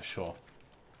 Yeah, sure.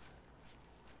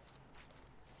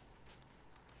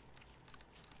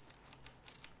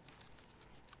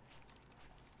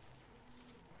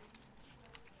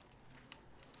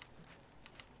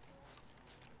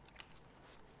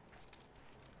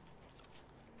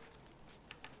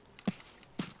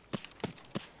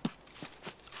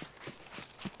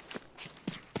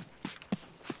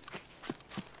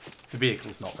 The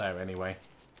vehicle's not there anyway.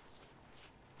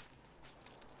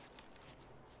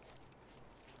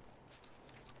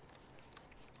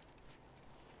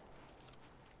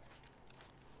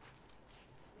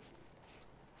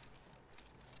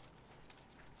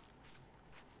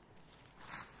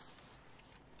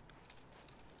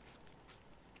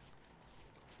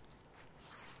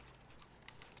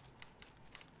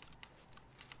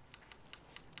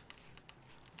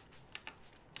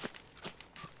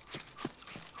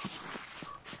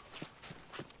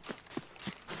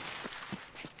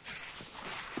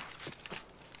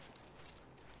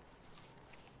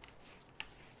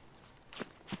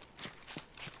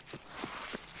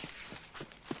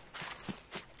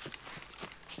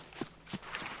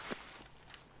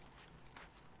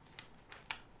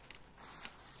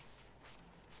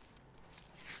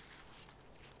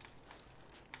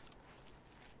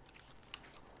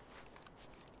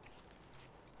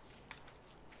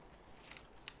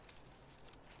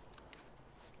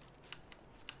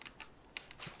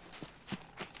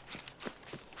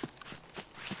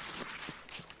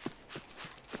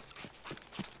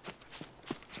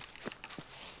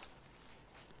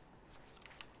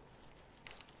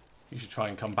 You should try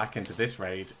and come back into this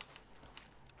raid.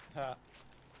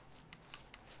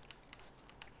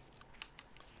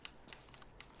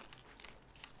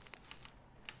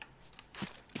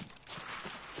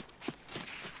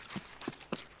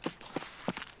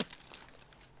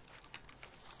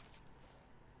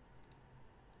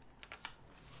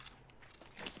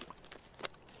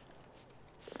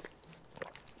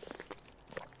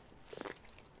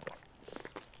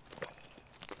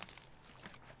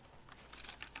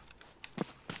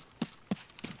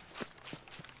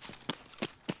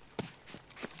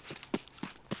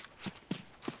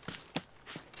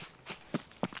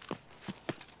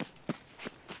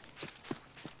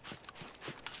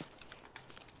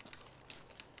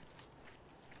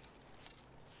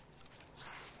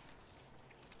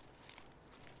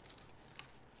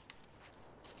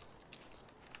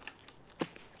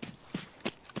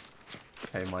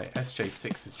 Okay, my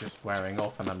SJ6 is just wearing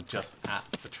off and I'm just at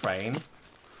the train.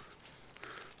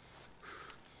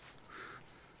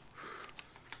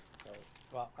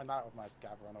 Well, I'm out of my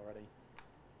scav run already.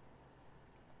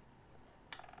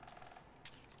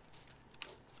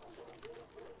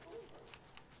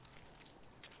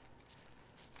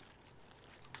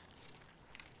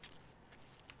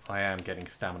 I am getting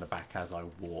stamina back as I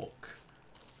walk.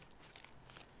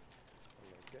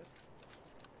 Always good.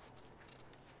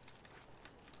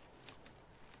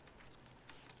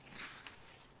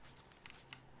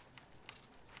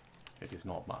 It is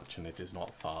not much and it is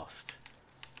not fast.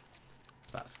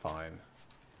 That's fine.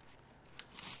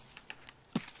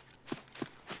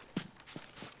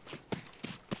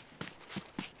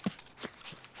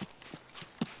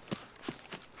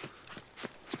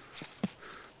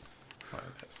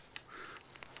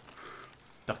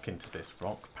 into this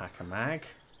rock, pack a mag.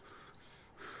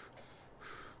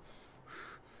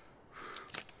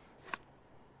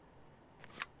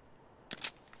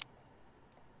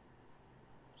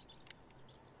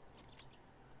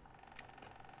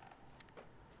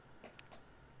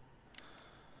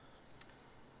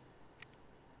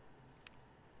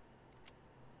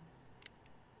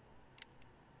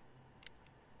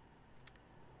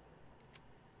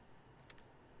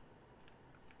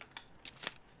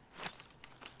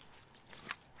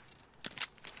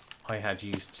 I had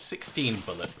used 16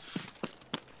 bullets.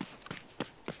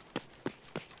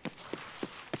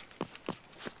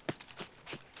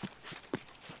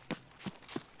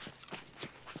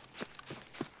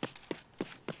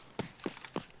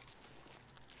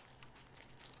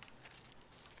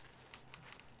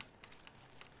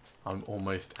 I'm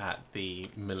almost at the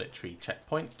military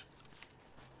checkpoint.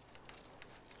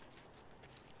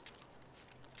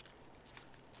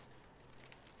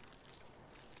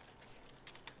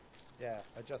 Yeah,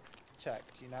 I just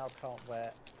checked. You now can't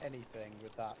wear anything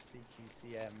with that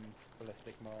CQCM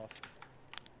ballistic mask.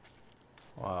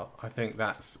 Well, I think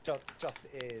that's... Just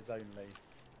ears only.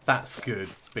 That's good,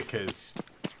 because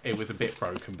it was a bit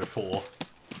broken before.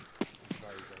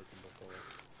 Very broken before.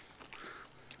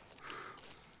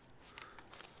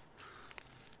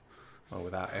 Well,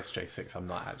 without SJ6, I'm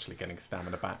not actually getting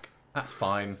stamina back. That's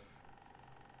fine.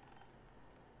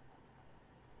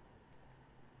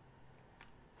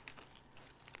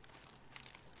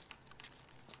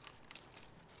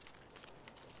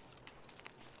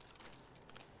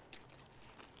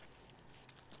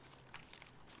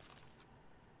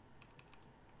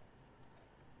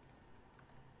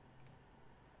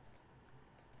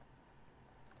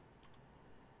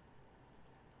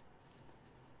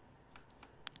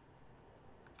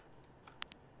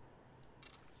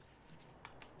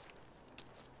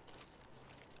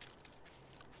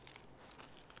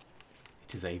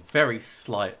 It is a very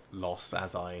slight loss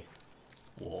as I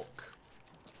walk.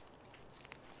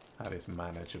 That is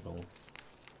manageable.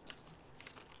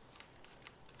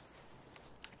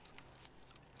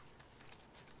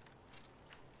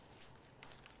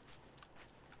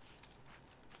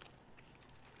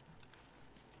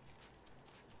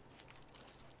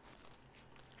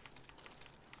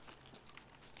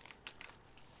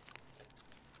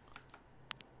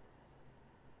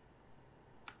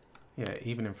 Yeah,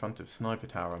 even in front of Sniper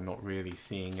Tower, I'm not really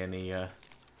seeing any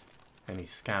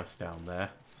scavs down there.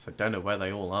 So don't know where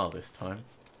they all are this time.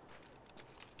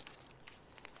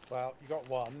 Well, you got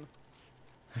one.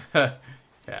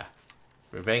 Yeah,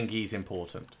 Revengi's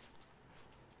important.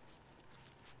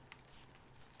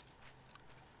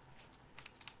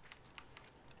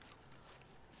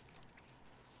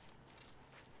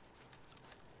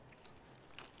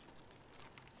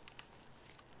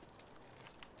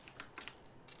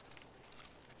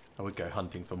 I would go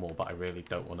hunting for more, but I really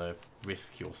don't want to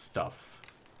risk your stuff.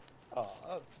 Oh,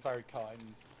 that's very kind.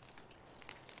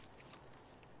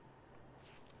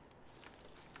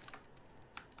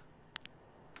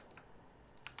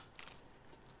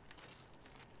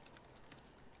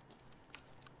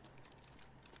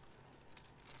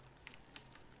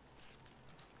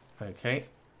 Okay.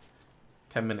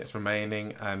 10 minutes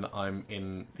remaining, and I'm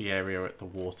in the area at the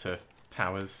water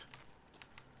towers.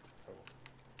 Cool.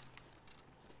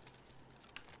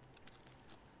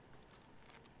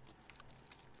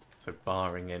 So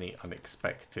barring any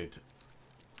unexpected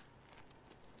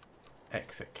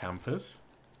exit campers,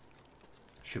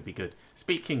 should be good.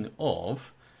 Speaking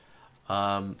of,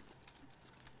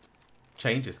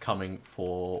 changes coming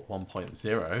for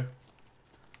 1.0.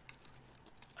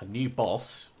 A new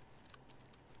boss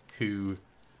who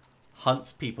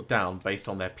hunts people down based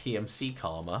on their PMC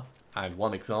karma, and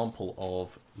one example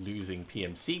of losing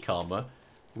PMC karma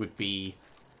would be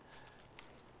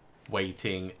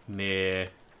waiting near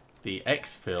the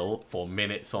exfil for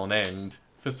minutes on end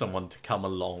for someone to come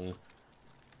along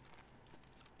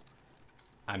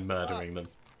and murdering them.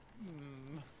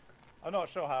 I'm not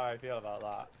sure how I feel about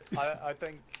that. I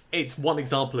think... It's one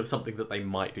example of something that they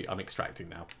might do. I'm extracting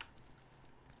now.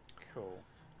 Cool.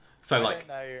 So, I like... don't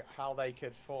know how they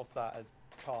could force that as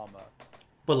karma.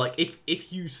 But, like,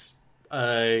 if you...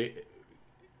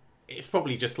 it's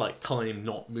probably just, like, time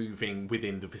not moving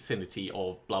within the vicinity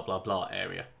of blah, blah, blah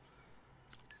area.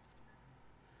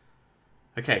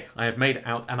 Okay, I have made it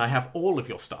out, and I have all of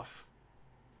your stuff.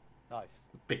 Nice.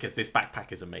 Because this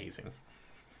backpack is amazing.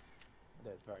 It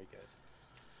is very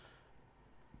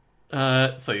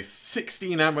good. So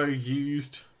 16 ammo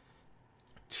used,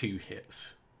 2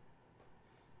 hits.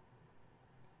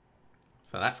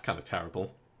 So that's kind of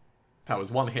terrible. That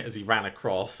was 1 hit as he ran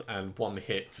across, and 1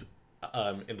 hit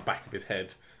in the back of his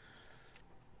head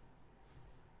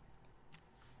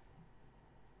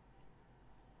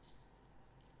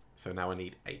So now I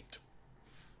need 8.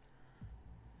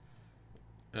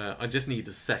 I just need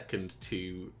a second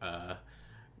to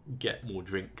get more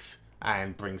drinks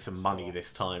and bring some money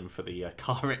this time for the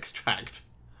car extract.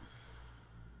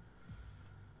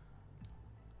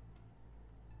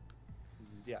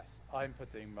 Yes, I'm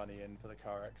putting money in for the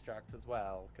car extract as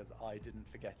well, because I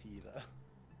didn't forget either.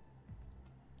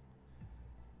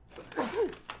 Excuse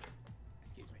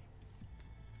me.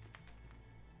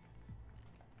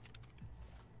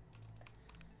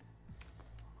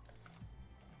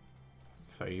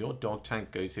 So your dog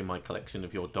tag goes in my collection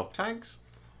of your dog tags.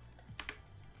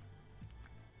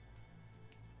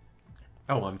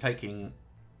 Oh, I'm taking...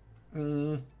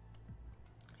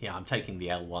 yeah, I'm taking the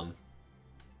L1.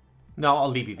 No, I'll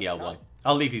leave you the L1.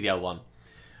 I'll leave you the L1.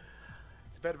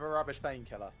 It's a bit of a rubbish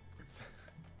painkiller.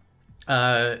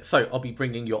 So I'll be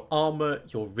bringing your armor,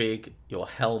 your rig, your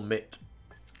helmet,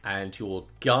 and your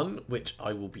gun, which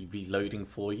I will be reloading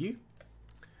for you.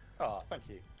 Oh, thank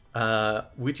you.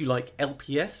 Would you like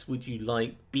LPS? Would you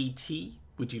like BT?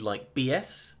 Would you like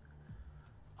BS?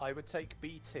 I would take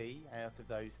BT out of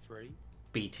those 3.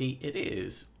 BT it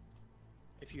is.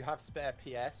 If you have spare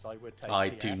PS, I would take I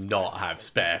PS, do not have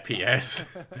spare PS.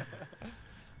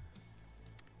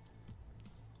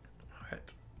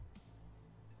 Right.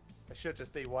 There should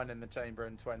just be 1 in the chamber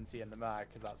and 20 in the mag,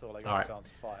 because that's all I got Alright. a chance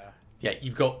to fire. Yeah,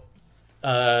 you've got...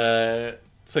 so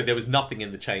there was nothing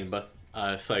in the chamber.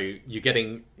 So you're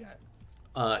getting...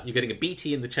 you're getting a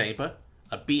BT in the chamber,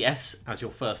 a BS as your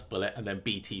first bullet, and then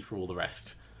BT for all the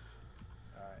rest.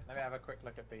 Alright, let me have a quick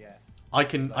look at BS. I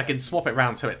can swap it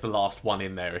around so it's the last one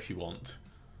in there if you want.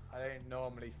 I don't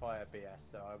normally fire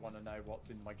BS, so I want to know what's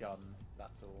in my gun,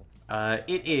 that's all.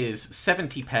 It is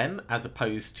 70 pen as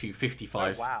opposed to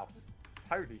 55. Oh, wow.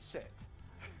 Holy shit.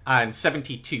 And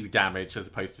 72 damage as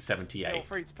opposed to 78. Feel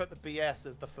free to put the BS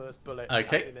as the first bullet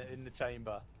in the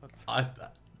chamber.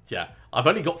 Yeah, I've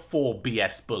only got 4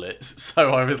 BS bullets,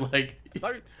 so I was like...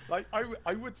 I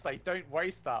would say don't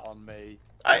waste that on me.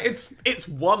 It's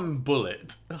 1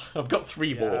 bullet. I've got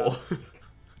 3 more.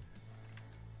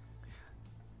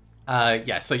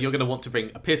 Yeah, so you're going to want to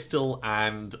bring a pistol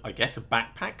and, I guess, a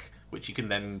backpack, which you can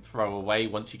then throw away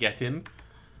once you get in.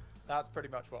 That's pretty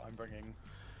much what I'm bringing.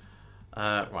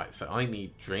 Right, so I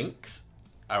need drinks.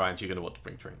 Oh, and you're going to want to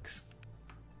bring drinks.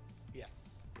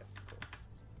 Yes, of course.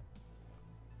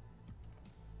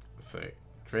 So,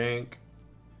 drink.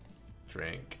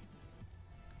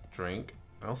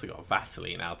 I also got a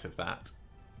Vaseline out of that.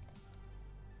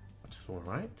 Which is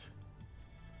alright.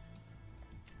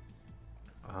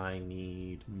 I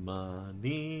need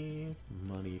money.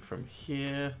 Money from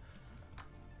here.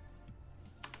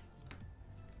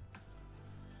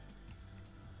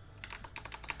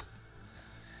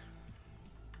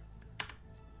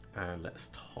 And let's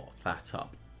top that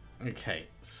up. Okay,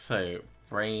 so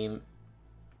brain.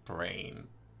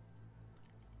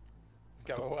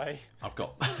 Go away. I've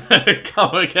got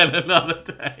come again another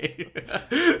day.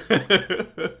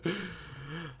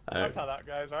 That's how that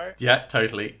goes, right? Yeah,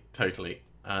 totally.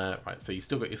 Right, so you've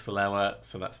still got your slower,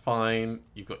 so that's fine.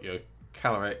 You've got your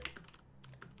caloric.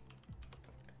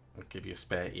 I'll give you a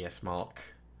spare ES mark.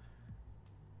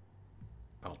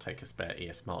 I'll take a spare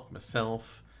ES mark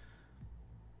myself.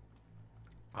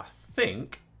 I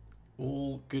think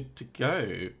all good to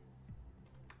go.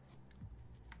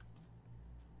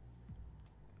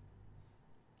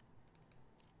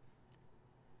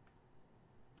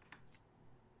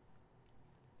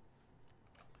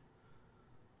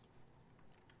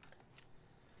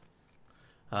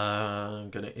 I'm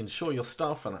going to insure your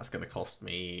stuff, and that's going to cost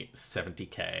me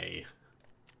 70k.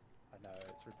 I know,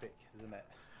 it's ridiculous, isn't it?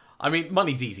 I mean,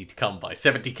 money's easy to come by.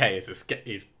 70k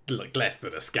is like less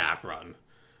than a scav run.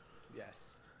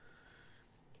 Yes.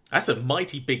 That's a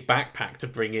mighty big backpack to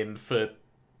bring in for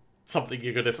something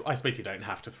you're going to... I suppose you don't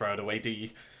have to throw it away, do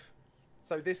you?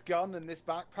 So this gun and this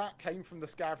backpack came from the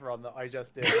scav run that I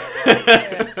just did.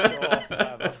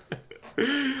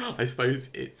 I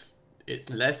suppose it's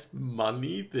less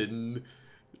money than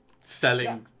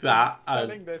selling that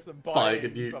selling this and buying a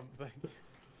new something.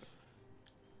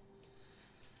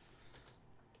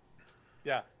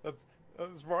 Yeah, that's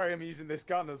why I'm using this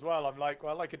gun as well. I'm like,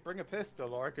 well, I could bring a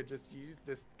pistol, or I could just use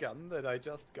this gun that I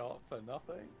just got for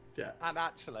nothing. Yeah. And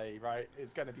actually, right,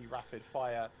 it's going to be rapid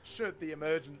fire. Should the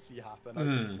emergency happen, I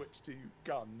can switch to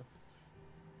gun.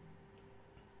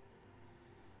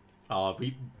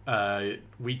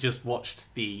 We just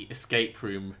watched the escape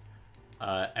room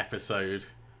episode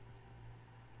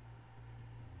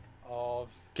of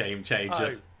Game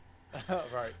Changer. Oh.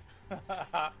 Right.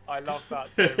 I love that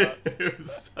so much. It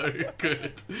was so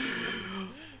good.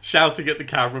 Shouting at the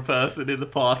camera person in the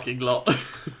parking lot.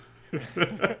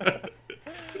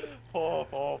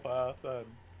 Poor person.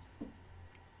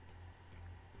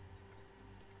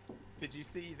 Did you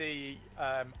see the?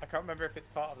 I can't remember if it's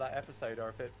part of that episode or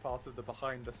if it's part of the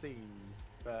behind the scenes,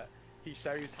 but he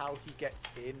shows how he gets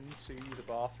into the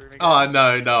bathroom again. Oh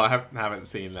no, I haven't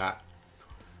seen that.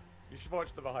 You should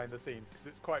watch the behind the scenes because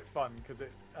it's quite fun because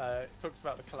it talks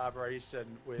about the collaboration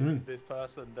with this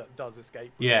person that does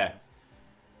escape rooms. Yeah.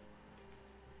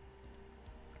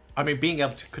 I mean, being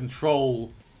able to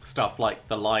control stuff like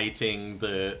the lighting,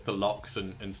 the locks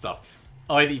and stuff.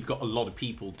 Either you've got a lot of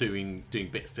people doing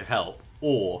bits to help,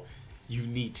 or you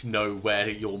need to know where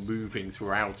you're moving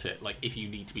throughout it. Like if you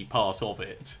need to be part of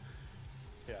it.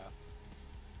 Yeah.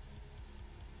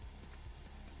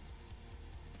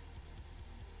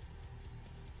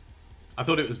 I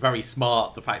thought it was very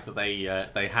smart the fact that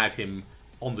they had him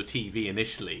on the TV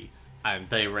initially, and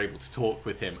they were able to talk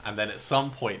with him, and then at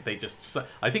some point they just...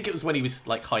 I think it was when he was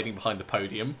like hiding behind the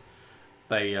podium.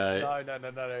 They No.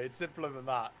 It's simpler than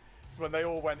that. It's when they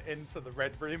all went into the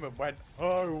red room and went,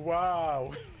 "Oh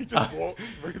wow!" He just walked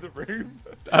through the room.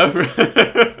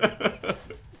 Oh.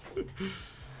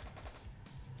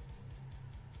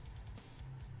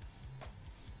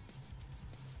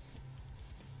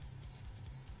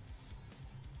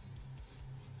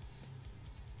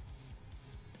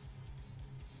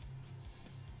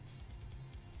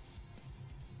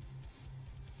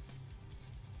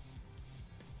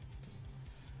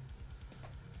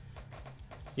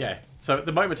 Yeah, so at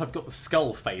the moment I've got the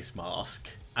skull face mask,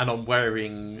 and I'm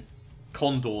wearing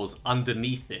condors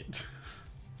underneath it.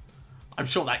 I'm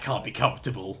sure that can't be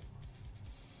comfortable.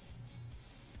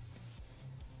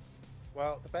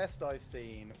 Well, the best I've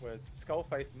seen was skull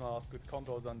face mask with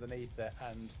condors underneath it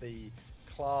and the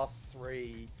class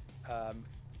 3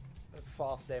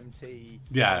 fast MT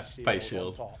face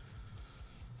shield. On top.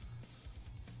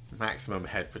 Maximum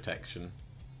head protection.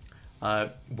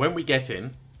 When we get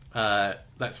in,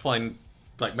 let's find,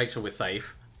 like, make sure we're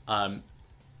safe.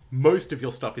 Most of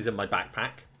your stuff is in my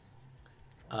backpack.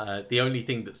 The only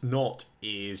thing that's not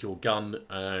is your gun,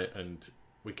 and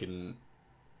we can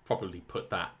probably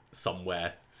put that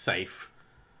somewhere safe.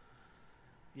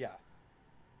 Yeah.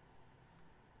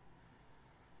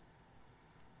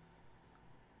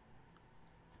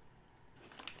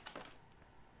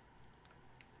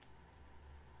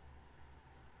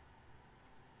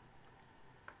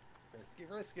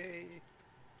 Risky.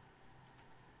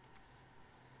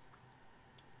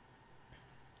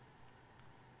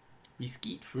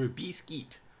 Biscuit for a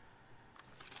biscuit.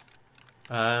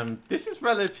 This is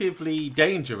relatively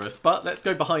dangerous, but let's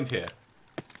go behind here.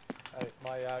 Oh,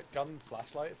 my gun's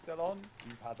flashlight is still on.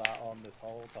 You've had that on this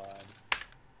whole time.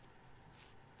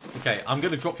 Okay, I'm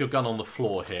going to drop your gun on the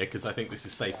floor here because I think this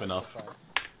is safe enough. Fine.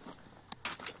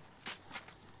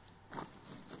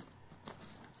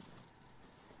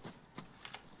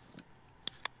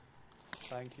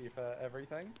 Thank you for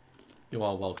everything. You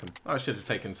are welcome. I should have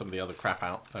taken some of the other crap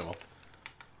out. Oh well.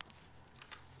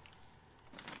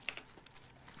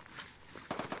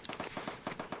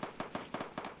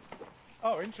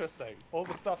 Oh, interesting. All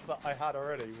the stuff that I had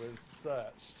already was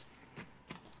searched.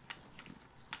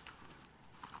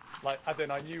 Like, as in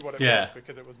I knew what it was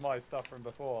because it was my stuff from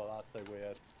before. That's so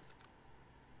weird.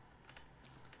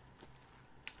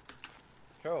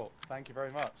 Cool. Thank you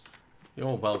very much.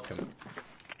 You're welcome.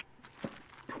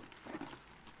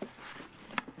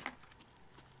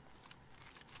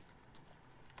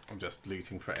 I'm just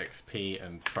looting for XP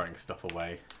and throwing stuff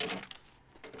away.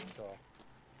 Sure.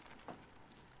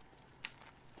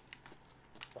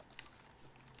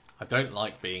 I don't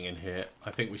like being in here.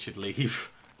 I think we should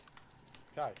leave.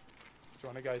 Okay. Do you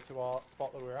want to go to our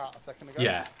spot that we were at a second ago?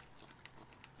 Yeah.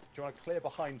 Do you want to clear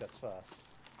behind us first?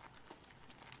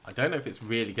 I don't know if it's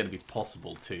really going to be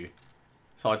possible to.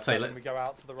 So I'd say Let me go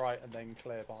out to the right and then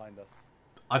clear behind us.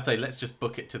 I'd say let's just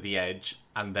book it to the edge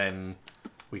and then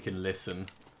we can listen.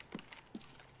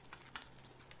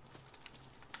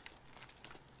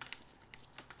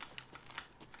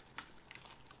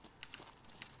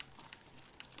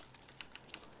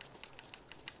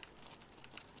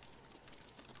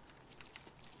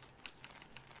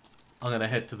 I'm going to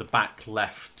head to the back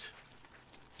left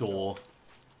door.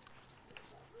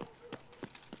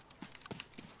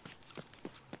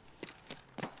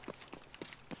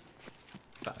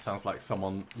 That sounds like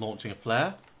someone launching a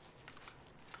flare.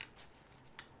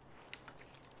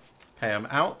 Okay, I'm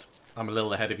out. I'm a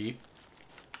little ahead of you.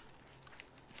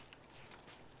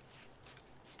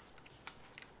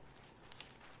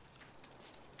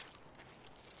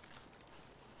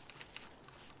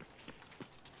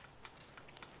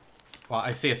 Well,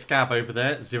 I see a scab over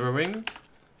there, zeroing.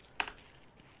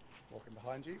 Walking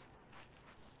behind you.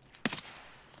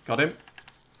 Got him.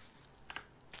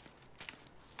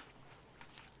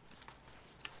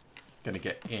 Gonna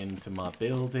get into my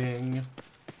building.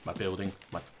 My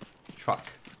truck.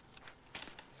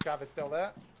 Scav is still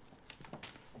there.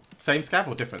 Same scav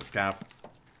or different scav?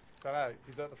 Don't know.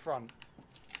 He's at the front.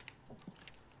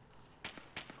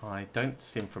 I don't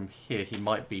see him from here. He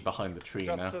might be behind the tree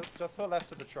now. Just to the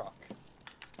left of the truck.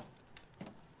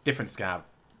 Different scav.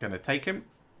 Gonna take him.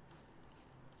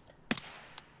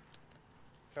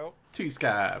 Cool. 2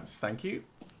 scavs. Thank you.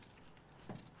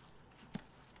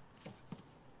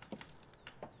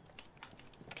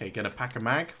 Okay, gonna pack a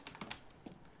mag.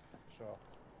 Sure.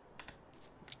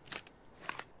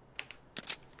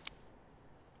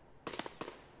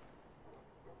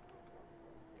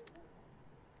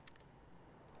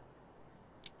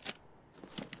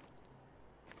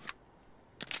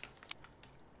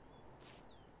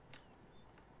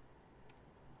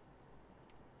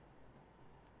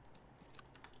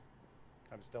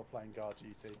 I'm still playing guard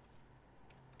duty.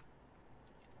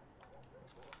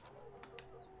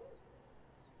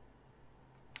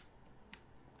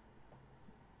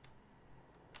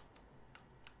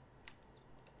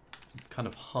 Kind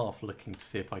of half looking to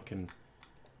see if I can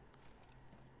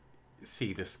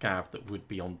see the scav that would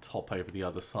be on top over the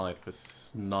other side for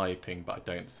sniping, but I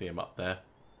don't see him up there.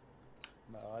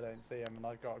 No, I don't see him, and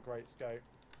I've got a great scope.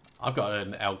 I've got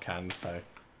an Elcan, so...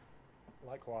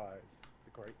 Likewise, it's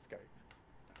a great scope.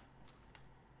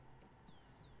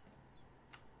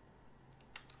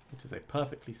 It is a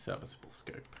perfectly serviceable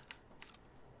scope.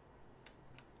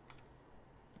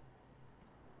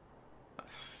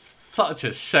 Such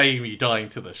a shame you dying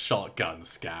to the shotgun,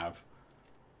 scav.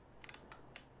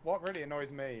 What really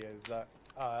annoys me is that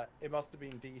it must have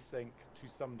been desync to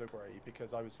some degree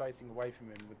because I was facing away from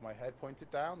him with my head pointed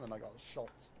down and I got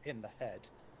shot in the head.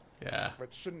 Yeah.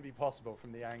 Which shouldn't be possible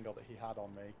from the angle that he had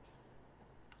on me.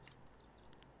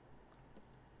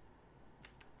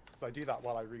 So I do that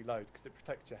while I reload because it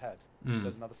protects your head.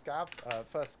 There's another scav.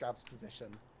 First scav's position.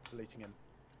 Deleting him.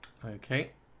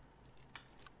 Okay.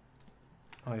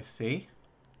 I see.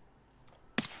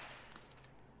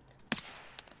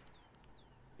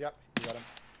 Yep, you got him.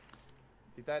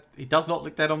 He's dead. He does not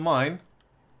look dead on mine.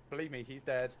 Believe me, he's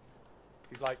dead.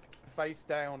 He's like face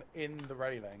down in the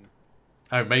railing.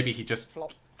 Oh, maybe he just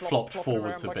flopped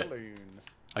forwards a like bit. A loon.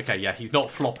 Okay, yeah, he's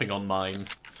not flopping on mine.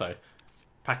 So,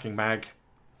 packing mag.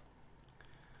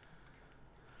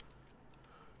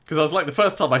 Because I was like, the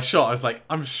first time I shot, I was like,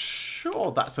 I'm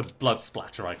sure that's a blood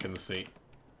splatter I can see.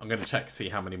 I'm going to check to see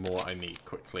how many more I need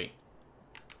quickly.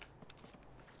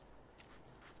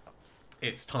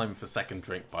 It's time for second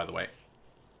drink, by the way.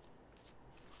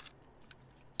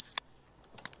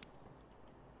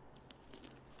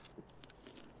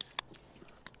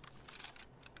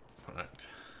 Alright.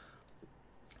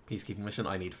 Peacekeeping mission,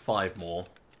 I need 5 more.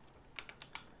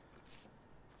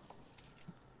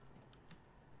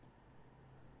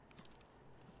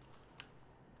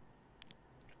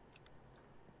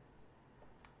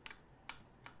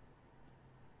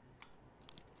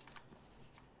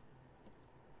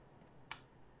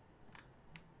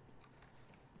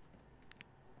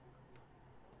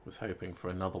 Was hoping for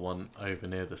another one over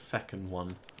near the second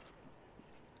one.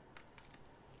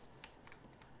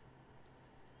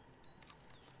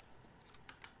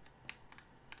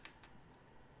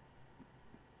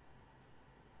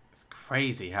 It's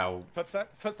crazy how...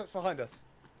 Footsteps behind us.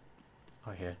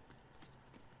 I hear.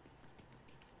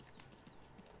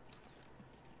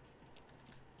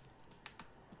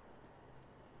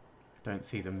 Don't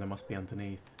see them, they must be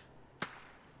underneath.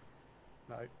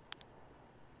 No.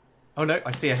 Oh no,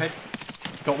 I see a head.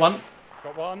 Got one.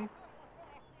 Got one.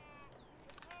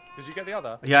 Did you get the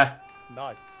other? Yeah.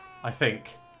 Nice. I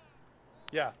think.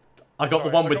 Yeah. I got the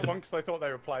one with I got one because I thought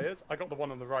they were players. I got the one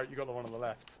on the right, you got the one on the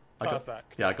left.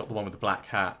 Perfect. Yeah, I got the one with the black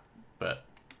hat, but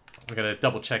I'm going to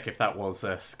double check if that was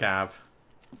a scav.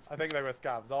 I think they were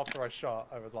scavs. After I shot,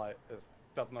 I was like, this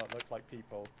does not look like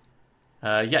people.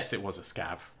 Yes, it was a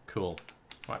scav. Cool.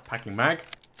 Right, packing mag.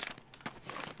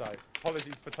 So,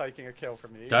 apologies for taking a kill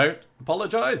from you. Don't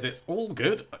apologise, it's all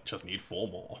good. I just need 4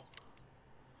 more.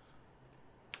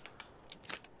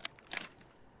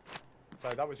 So,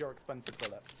 that was your expensive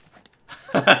bullet.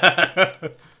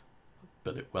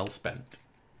 Bullet well spent.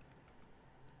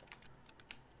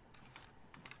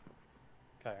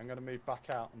 Okay, I'm going to move back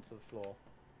out onto the floor.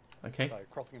 Okay. So,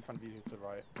 crossing in front of you to the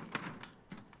right.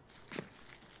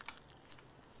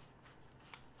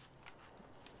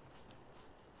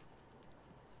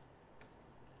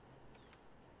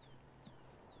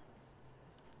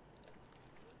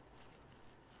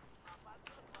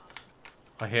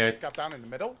 I hear... Scav down in the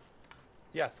middle.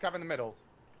 Yeah, scav in the middle.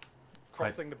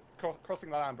 Crossing the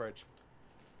land bridge.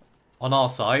 On our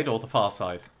side or the far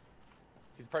side?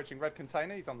 He's approaching red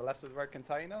container. He's on the left of the red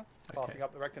container. Passing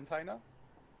up the red container.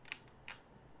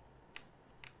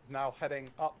 He's now heading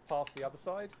up past the other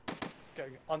side.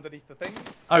 Going underneath the things.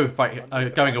 Oh,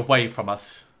 right. Going away from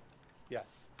us.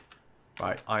 Yes.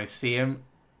 Right, I see him.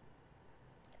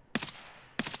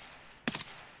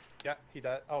 Yeah, he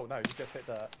dead. Oh no, he just hit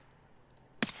dirt.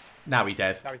 Now he's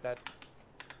dead. Now he's dead.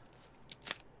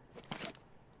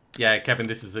 Yeah, Kevin,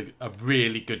 this is a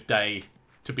really good day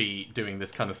to be doing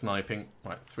this kind of sniping.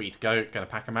 Right, 3 to go. Gonna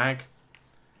pack a mag.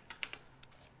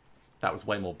 That was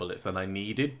way more bullets than I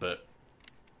needed, but...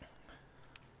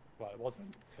 Well, it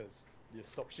wasn't, because you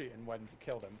stopped shooting when you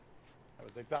killed him. That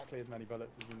was exactly as many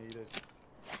bullets as you needed.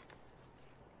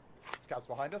 Scouts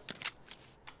behind us.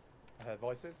 I heard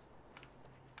voices.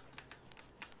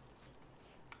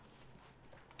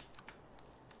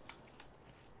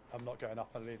 I'm not going up,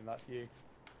 I'm leaving that to you.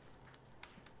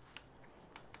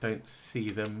 Don't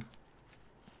see them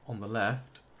on the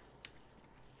left.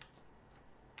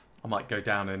 I might go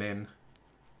down and in.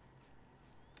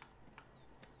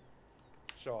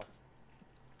 Sure.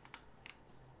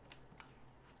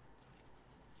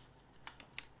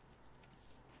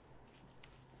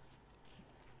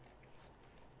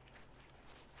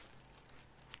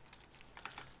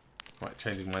 Right,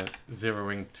 changing my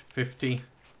zeroing to 50.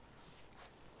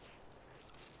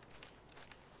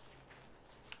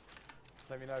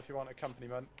 Let me know if you want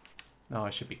accompaniment. No, I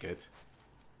should be good.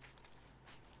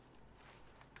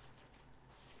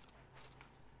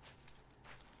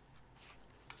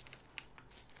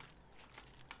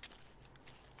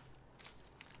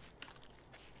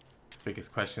 The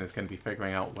biggest question is going to be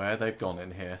figuring out where they've gone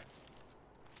in here.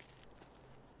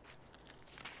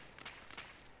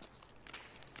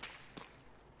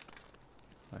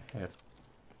 I hear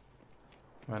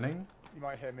running. You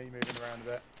might hear me moving around a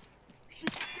bit.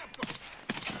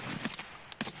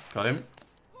 Got him.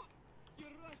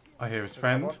 I hear his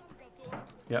friend.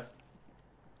 Yep.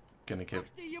 Gonna kill.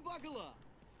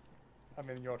 I'm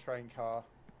in your train car.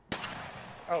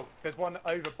 Oh, there's one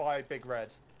over by Big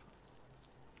Red.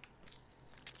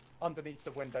 Underneath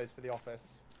the windows for the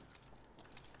office.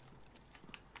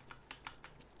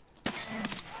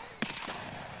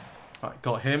 Right,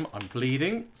 got him. I'm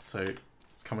bleeding, so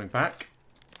coming back.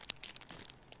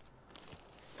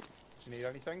 Do you need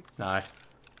anything? No.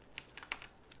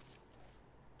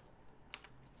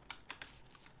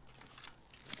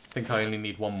 I think I only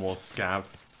need one more scav.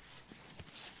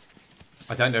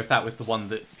 I don't know if that was the one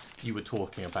that you were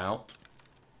talking about.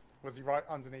 Was he right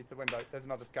underneath the window? There's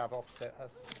another scav opposite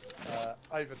us.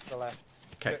 Over to the left.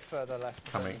 A bit further left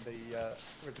Coming. than the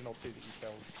original 2 that you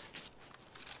killed.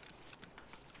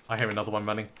 I hear another one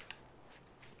running.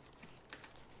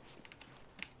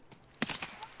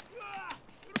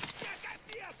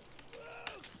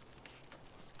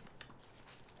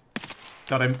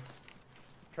 Got him.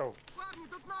 Cool.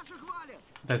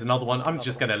 There's another one. I'm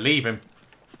just going to leave him.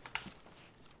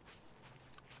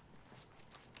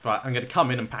 Right, I'm going to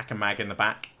come in and pack a mag in the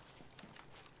back.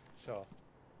 Sure.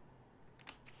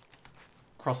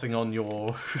 Crossing on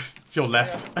your your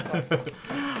left.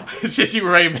 Yeah, It's just you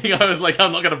were aiming. I was like,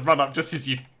 I'm not going to run up just as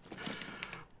you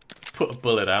put a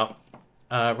bullet out.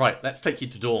 Right, let's take you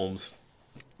to dorms.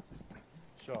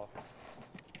 Sure.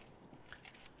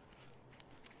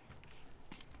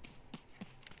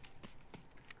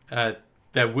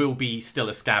 There will be still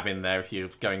a scav in there if you're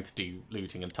going to do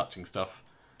looting and touching stuff.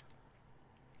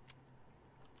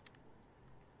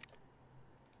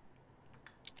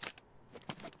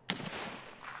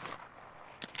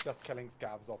 Just killing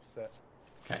scavs opposite.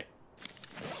 Okay.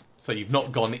 So you've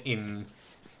not gone in...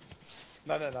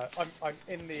 No. I'm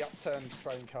in the upturned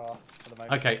train car at the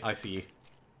moment. Okay, I see you.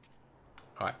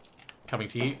 Alright. Coming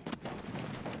to you.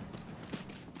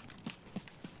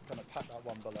 Gonna pack that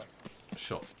one bullet.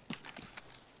 Sure.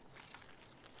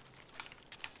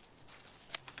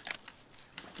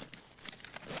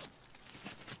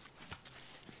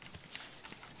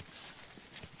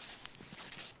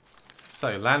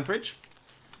 So, land bridge?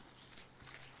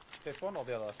 This one or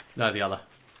the other? No, the other.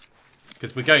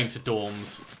 Because we're going to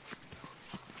dorms.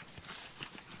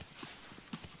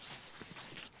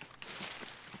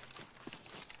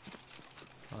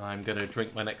 I'm going to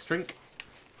drink my next drink.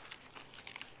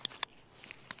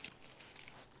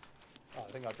 Oh,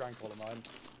 I think I drank all of mine.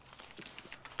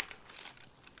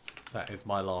 That is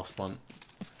my last one.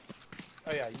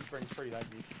 Oh yeah, you bring 3, don't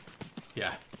you?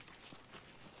 Yeah.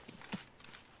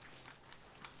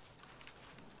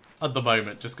 At the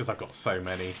moment, just because I've got so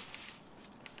many.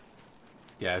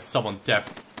 Yeah, someone I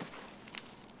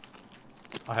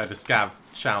heard a scav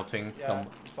shouting. Yeah,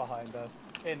 just behind us,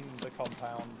 in the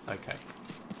compound. Okay.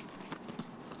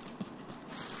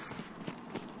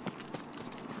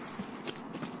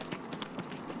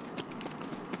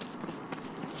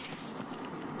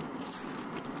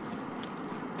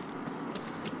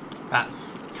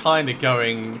 That's kind of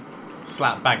going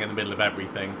slap bang in the middle of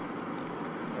everything.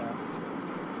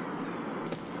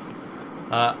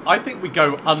 Yeah. I think we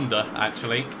go under,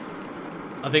 actually.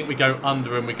 I think we go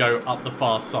under and we go up the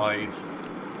far side.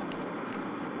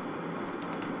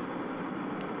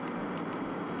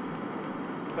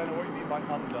 I don't know what you mean by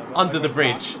under. Under the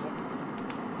bridge.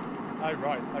 Oh,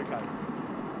 right, okay.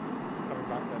 Coming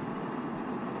back then.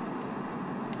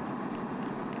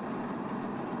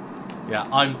 Yeah,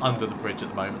 I'm under the bridge at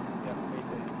the moment. Yeah, me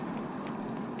too.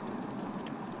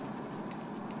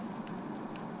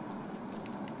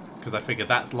 Because I figure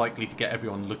that's likely to get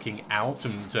everyone looking out,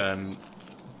 and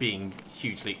being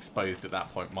hugely exposed at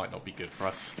that point might not be good for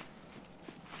us.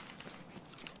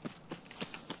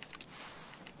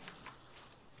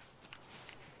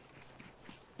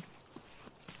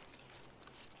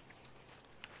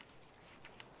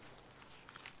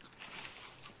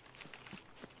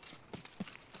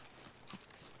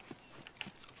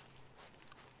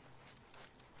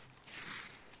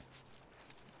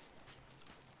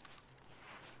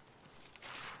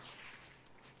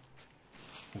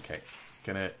 Okay,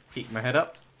 gonna peek my head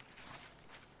up.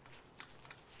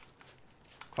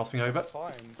 Crossing over.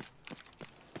 Fine.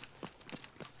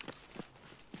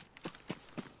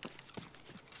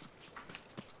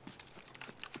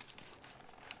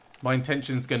 My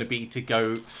intention's going to be to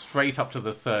go straight up to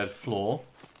the 3rd floor.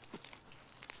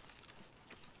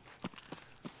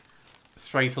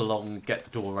 Straight along, get the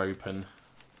door open.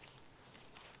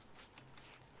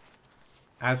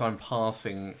 As I'm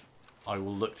passing, I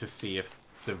will look to see if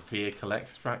the vehicle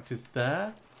extract is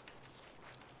there.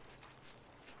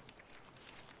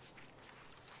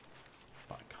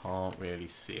 But I can't really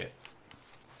see it.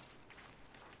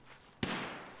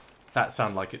 That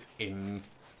sounds like it's in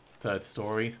 3rd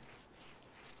story.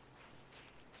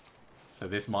 So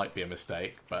this might be a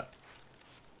mistake, but...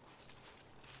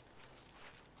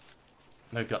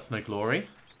 No guts, no glory.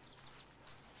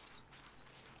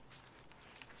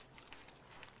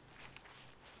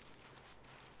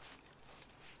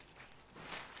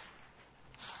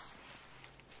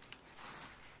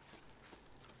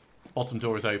 Bottom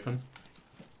door is open.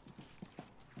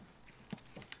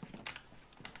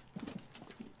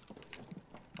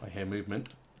 I hear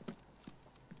movement.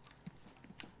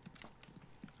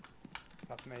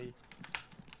 That's me.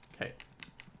 Okay.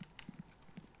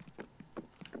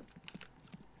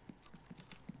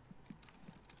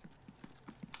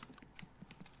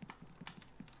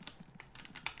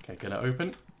 Okay, gonna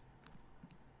open.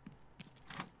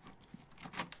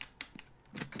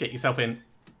 Get yourself in.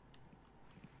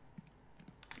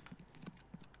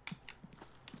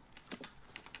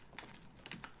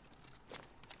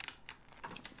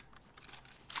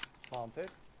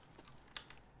 Planted.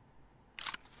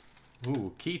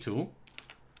 Ooh, key tool.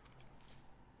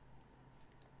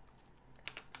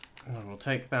 I will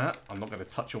take that. I'm not going to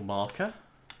touch your marker.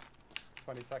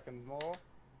 20 seconds more.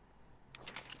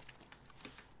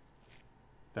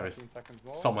 There is 15 seconds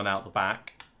more. someone out the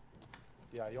back.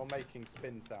 Yeah, you're making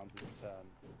spin sounds as you turn.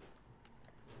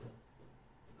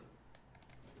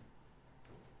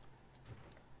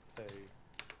 2,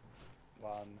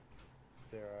 1,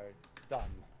 0. Done.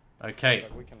 Okay,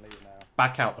 So we can leave now.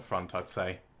 back out the front, I'd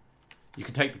say. You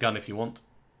can take the gun if you want.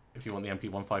 If you want the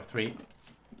MP153.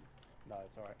 No,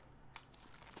 it's alright.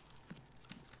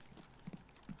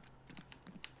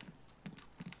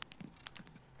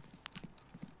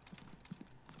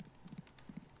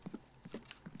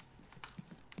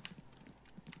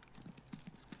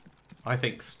 I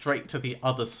think straight to the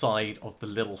other side of the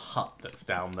little hut that's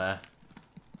down there.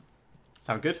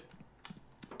 Sound good?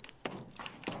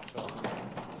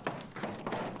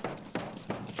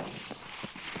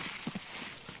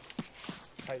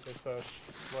 Take this bush.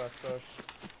 Worst bush.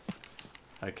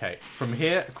 Okay, from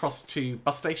here across to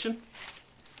bus station.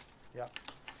 Yep.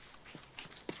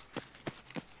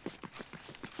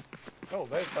 Oh,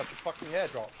 there's that fucking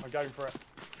airdrop. I'm going for it.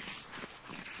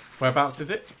 Whereabouts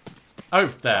is it? Oh,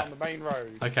 there. On the main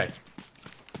road. Okay.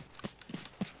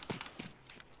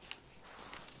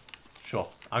 Sure.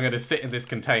 I'm going to sit in this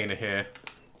container here.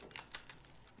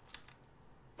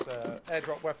 The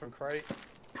airdrop weapon crate.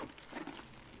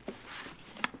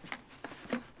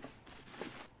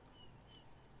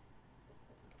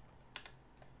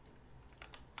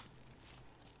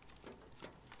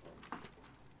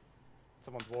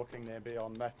 Someone's walking near me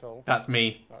on metal. That's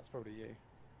me. That's probably you.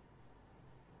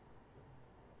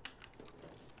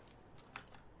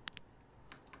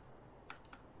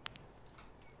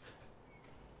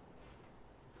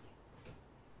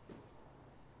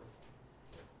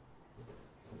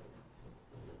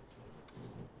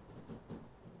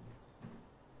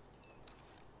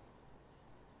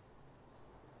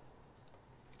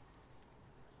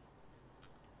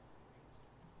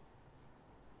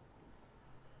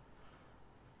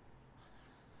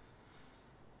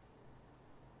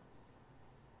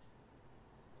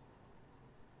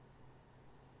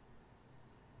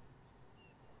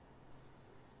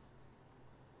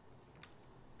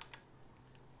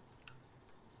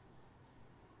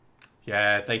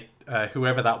 Yeah, they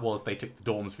whoever that was, they took the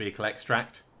Dorm's vehicle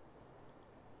extract.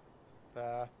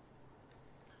 There.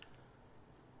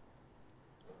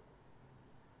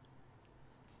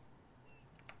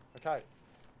 Okay.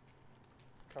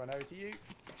 Coming over to you.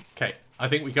 Okay, I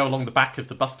think we go along the back of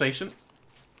the bus station.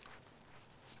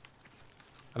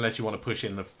 Unless you want to push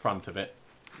in the front of it.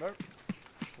 Nope.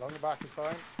 Along the back is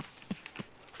fine.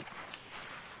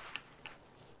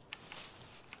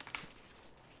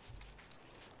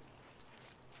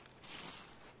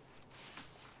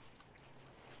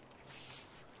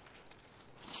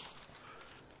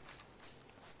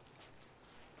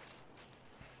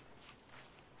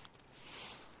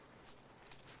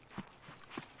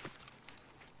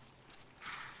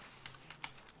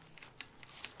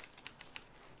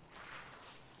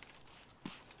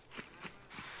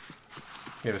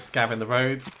 We have a scav in the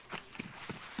road.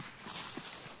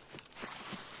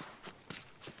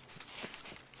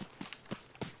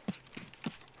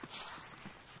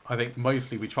 I think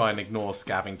mostly we try and ignore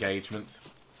scav engagements.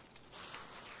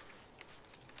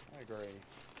 I agree.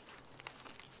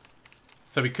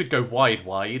 So we could go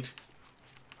wide.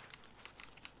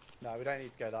 No, we don't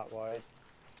need to go that way.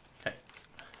 Okay.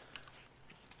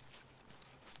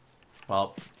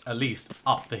 Well, at least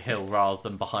up the hill rather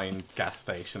than behind gas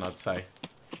station, I'd say.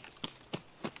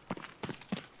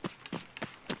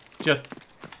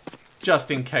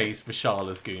 Just in case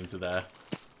Vishala's goons are there.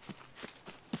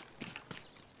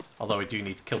 Although I do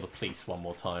need to kill the police one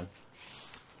more time.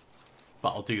 But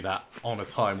I'll do that on a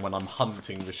time when I'm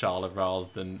hunting Vishala rather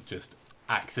than just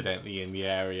accidentally in the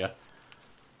area.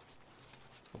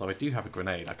 Although I do have a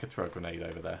grenade. I could throw a grenade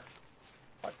over there.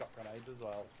 I've got grenades as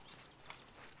well.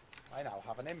 I now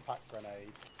have an impact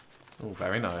grenade. Oh,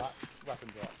 very nice. Weapon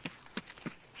drop.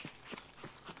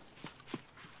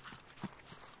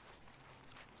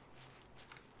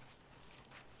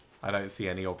 I don't see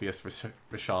any obvious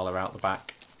Vishala out the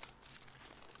back.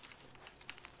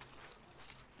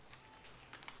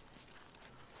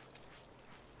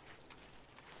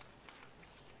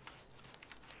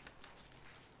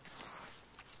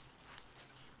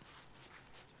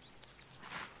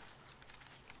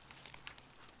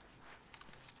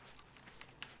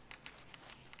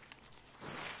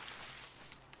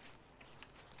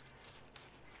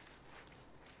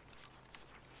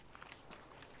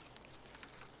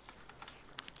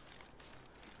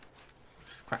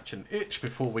 Scratch an itch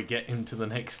before we get into the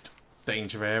next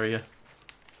danger area.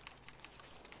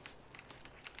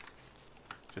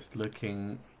 Just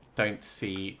looking, don't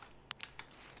see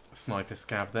a sniper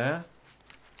scav there.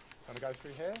 Want to go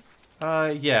through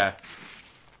here? Yeah.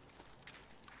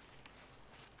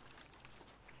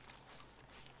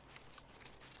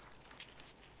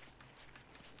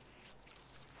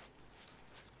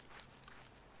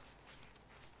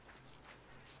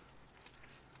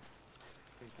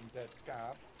 See some dead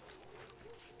scabs.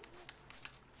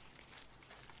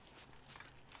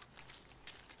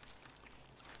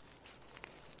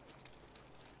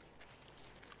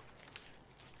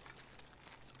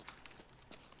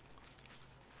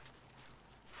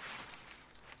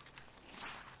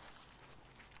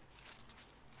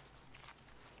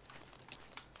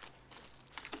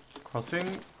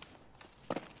 Crossing.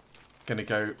 Gonna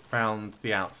go round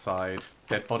the outside.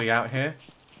 Dead body out here.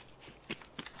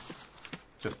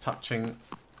 Just touching.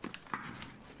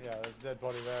 Yeah, there's a dead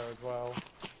body there as well.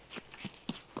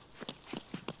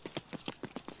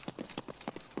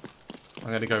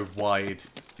 I'm gonna go wide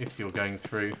if you're going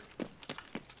through.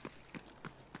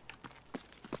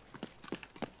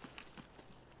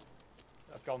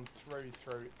 I've gone through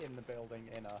in the building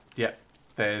inner. Yep.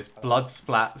 There's blood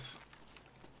splats.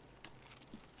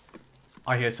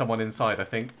 I hear someone inside, I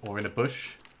think, or in a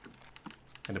bush.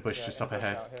 In a bush Yeah, just in up a bush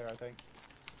ahead. out here, I think.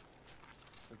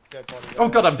 There's a dead body Oh there.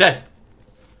 god, I'm dead!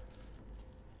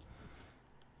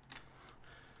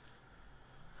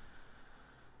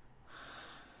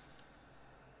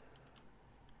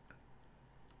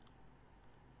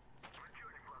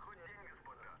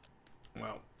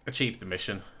 Well, achieved the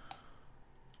mission.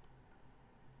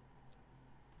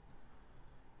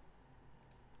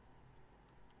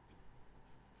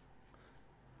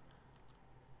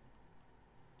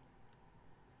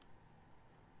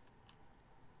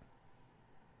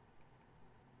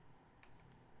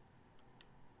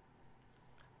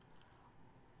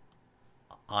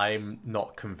 I'm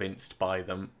not convinced by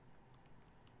them.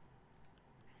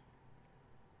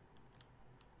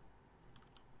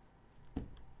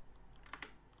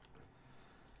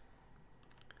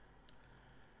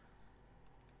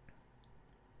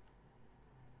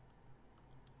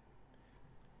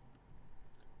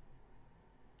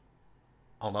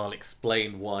 And I'll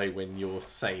explain why when you're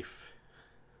safe.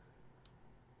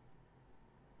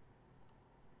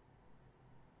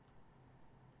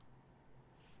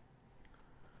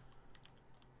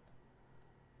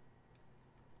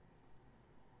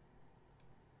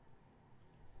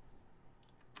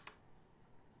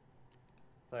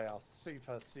 They are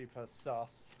super, super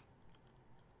sus.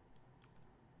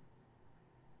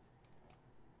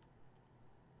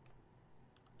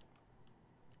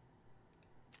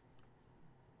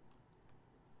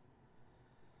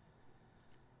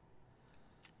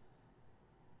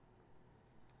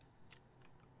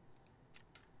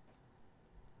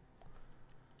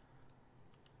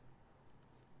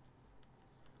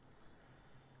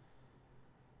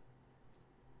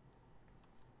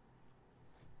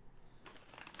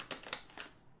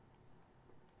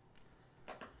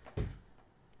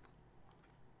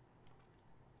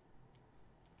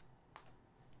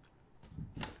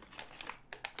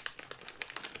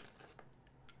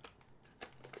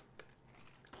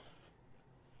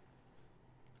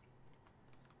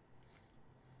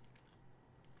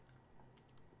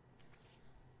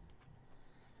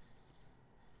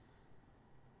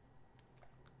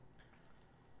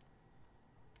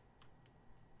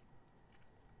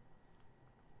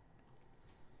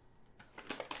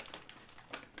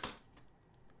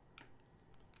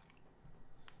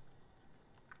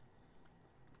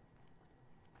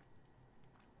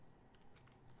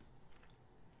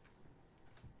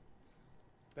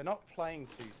 They're not playing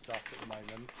too sus at the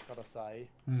moment, gotta say.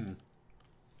 Hmm.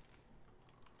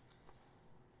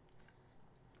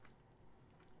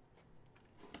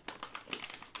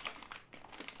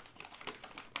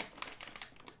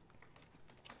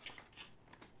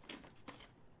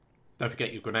 Don't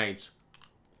forget your grenades.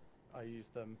 I use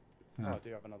them. Hmm. Oh, I do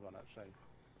have another one actually.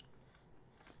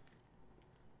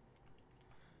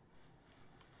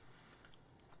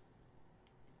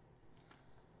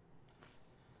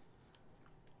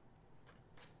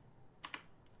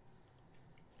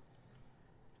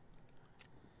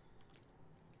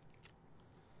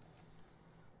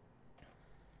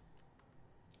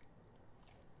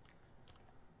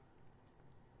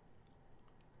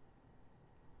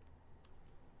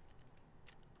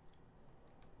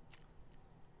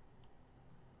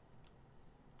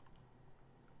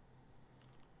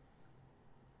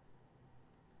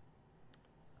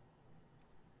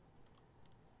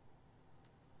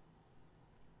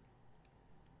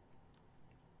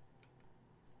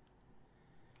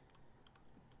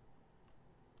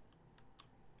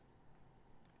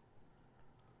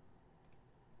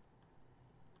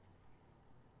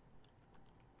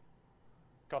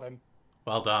 Got him.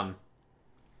 Well done.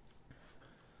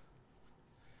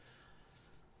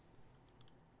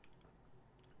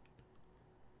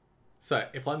 So,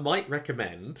 if I might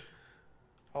recommend...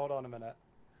 Hold on a minute.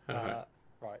 Alright.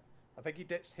 Right. I think he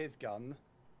ditched his gun.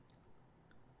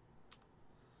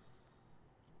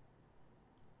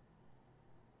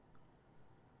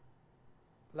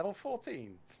 Level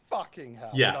 14? Fucking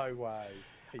hell. Yeah. No way.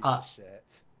 Piece of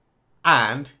shit.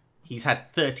 And he's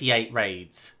had 38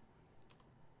 raids.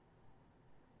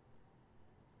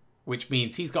 Which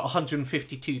means he's got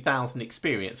 152,000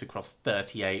 experience across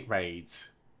 38 raids.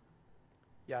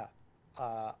 Yeah.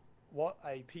 What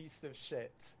a piece of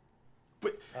shit.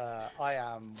 But I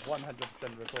am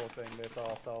 100% reporting this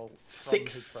arsehole from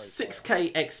his profile.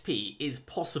 6k XP is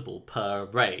possible per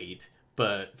raid,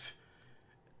 but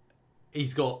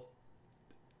he's got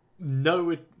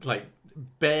no, like,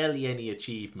 barely any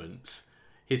achievements.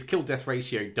 His kill-death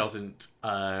ratio doesn't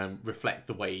reflect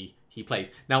the way he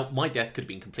plays. Now, my death could have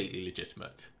been completely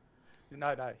legitimate.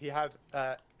 No, he had,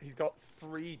 he's got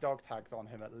 3 dog tags on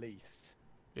him at least.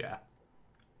 Yeah.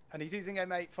 And he's using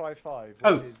M855, which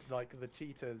Oh. is like the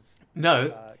cheaters.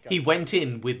 No, he gun. went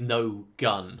in with no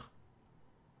gun.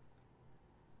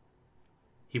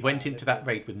 He went into that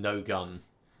raid with no gun.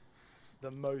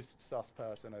 The most sus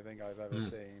person I think I've ever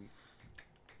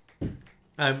seen.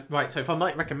 Right, so if I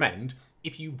might recommend,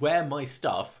 if you wear my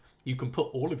stuff, you can put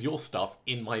all of your stuff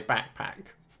in my backpack.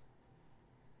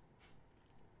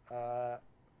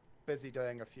 Busy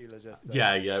doing a few logistics.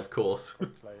 Yeah, of course.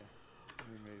 Quickly. Let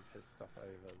me move his stuff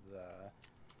over there.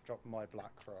 Drop my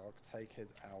Black Rock. Take his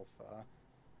Alpha.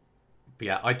 But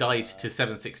yeah, I died to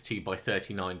 762 by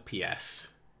 39 PS.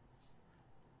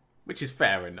 Which is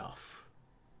fair enough.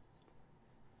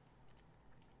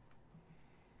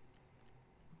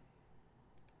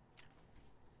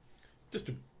 Just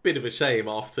a bit of a shame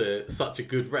after such a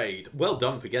good raid. Well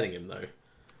done for getting him, though.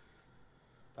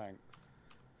 Thanks.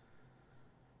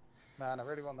 Man, I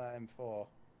really want that M4.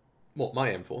 What, my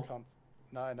M4? Can't...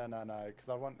 No, because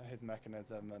I want his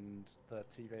mechanism and the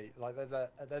TV. Like,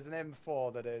 there's an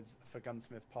M4 that is for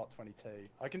Gunsmith Part 22.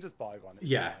 I can just buy one.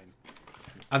 It's fine.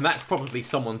 And that's probably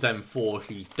someone's M4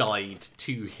 who's died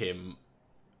to him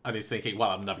and is thinking, well,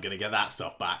 I'm never going to get that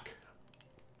stuff back.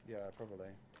 Yeah, probably.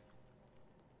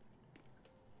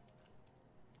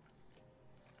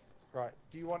 Right,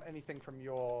 do you want anything from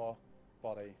your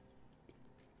body?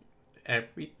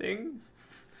 Everything?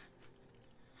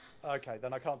 Okay,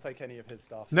 then I can't take any of his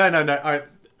stuff. No. I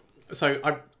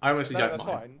honestly don't that's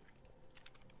mind. Fine.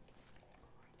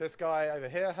 This guy over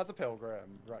here has a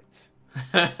pilgrim. Right.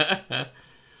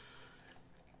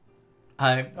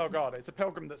 Oh god, it's a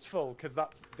pilgrim that's full, because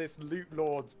that's this loot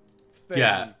lord's thing.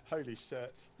 Yeah. Holy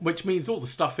shit. Which means all the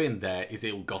stuff in there is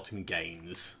ill-gotten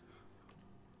gains.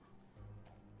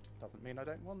 Doesn't mean I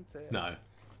don't want it. No.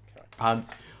 Okay.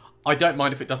 I don't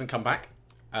mind if it doesn't come back.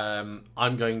 I'm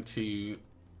going to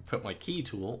put my key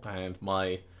tool and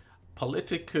my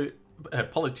politician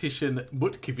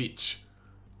Mutkiewicz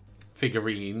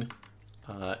figurine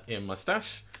in my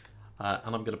stash.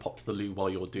 And I'm going to pop to the loo while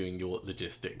you're doing your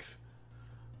logistics.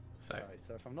 So, okay,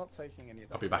 so if I'm not taking any of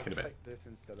that, I'll be back in a bit. Take this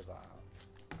instead of that.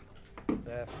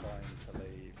 They're fine to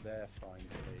leave. They're fine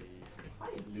to leave.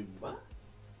 Hi, Lumba.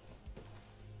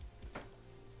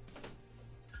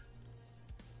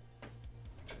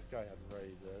 This guy had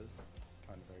razors. It's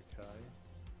kind of okay.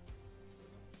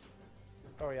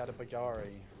 Oh, he had a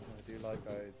Bagari. I do like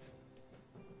those.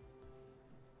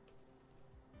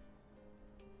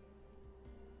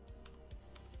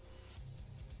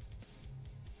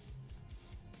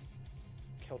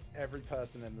 Killed every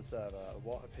person in the server.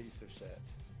 What a piece of shit.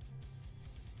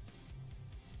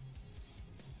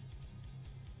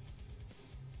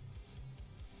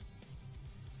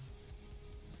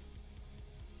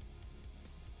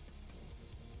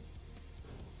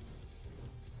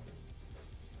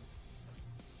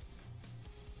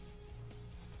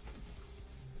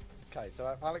 Okay,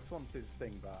 so Alex wants his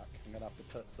thing back. I'm going to have to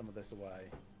put some of this away.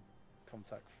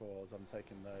 Contact 4s, I'm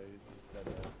taking those instead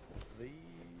of these.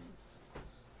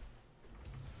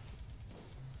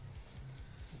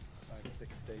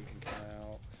 60 can come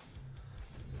out.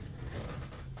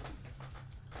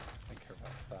 Think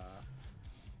about that.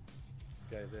 Let's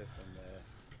go this and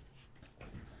this.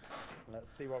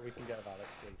 Let's see what we can get of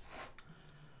Alex's.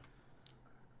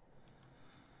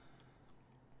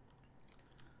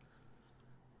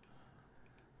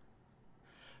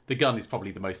 The gun is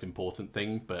probably the most important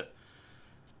thing, but...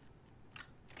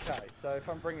 Okay, so if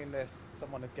I'm bringing this,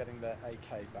 someone is getting their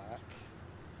AK back.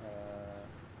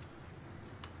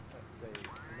 Let's see,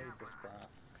 leave the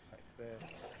sprats, take this.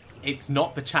 It's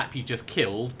not the chap you just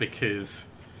killed, because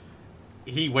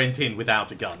he went in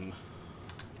without a gun.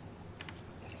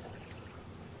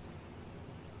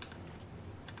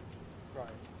 Right,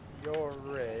 your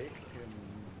rig.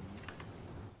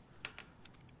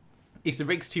 If the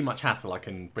rig's too much hassle, I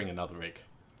can bring another rig.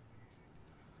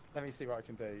 Let me see what I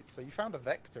can do. So you found a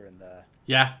vector in there?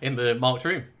 Yeah, in the marked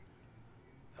room.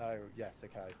 Oh, yes,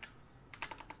 okay.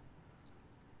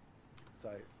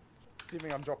 So,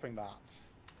 assuming I'm dropping that.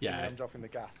 Yeah. I'm dropping the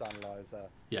gas analyzer.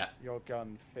 Yeah. Your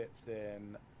gun fits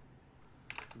in...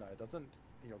 No, it doesn't.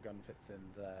 Your gun fits in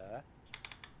there.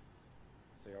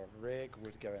 So your rig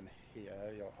would go in here.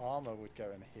 Your armor would go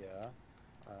in here.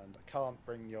 And I can't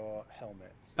bring your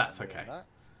helmet. So That's okay. That.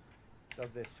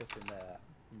 Does this fit in there?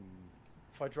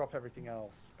 If I drop everything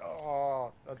else...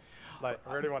 Oh, that's, like,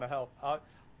 I really want to help.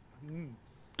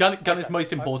 Gun okay. is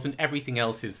most important. Everything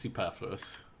else is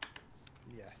superfluous.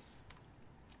 Yes.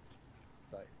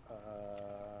 So,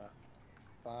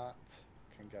 that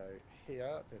can go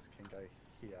here. This can go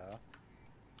here.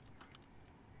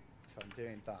 If I'm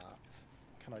doing that,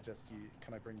 can I just use,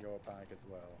 can I bring your bag as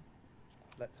well?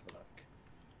 Let's have a look.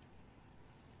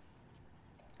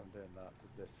 If I'm doing that,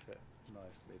 does this fit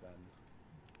nicely then?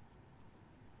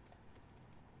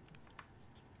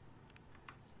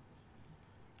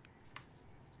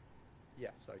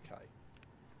 Yes, okay.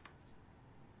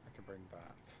 I can bring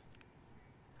that.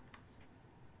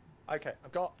 Okay,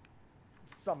 I've got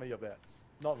some of your bits.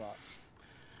 Not much.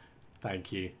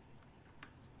 Thank you.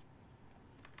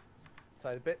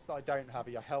 So the bits that I don't have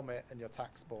are your helmet and your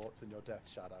tack sports and your death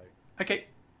shadow. Okay,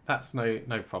 that's no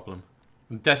problem.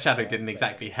 Death Shadow didn't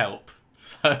exactly help,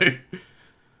 so...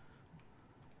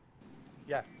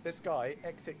 Yeah, this guy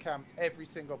exit camped every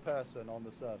single person on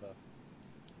the server.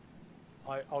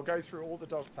 I'll go through all the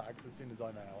dog tags as soon as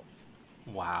I'm out.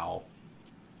 Wow.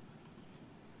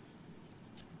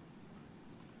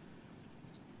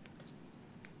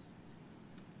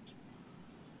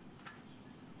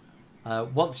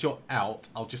 Once you're out,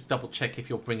 I'll just double check if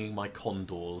you're bringing my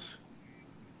condors.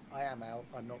 I am out.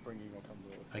 I'm not bringing your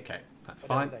condors. Okay, that's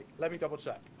fine. Let me double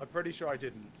check. I'm pretty sure I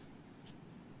didn't.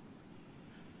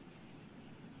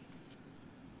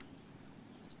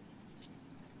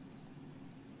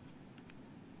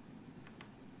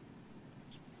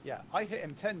 Yeah, I hit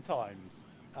him 10 times.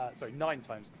 Sorry, 9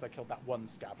 times because I killed that one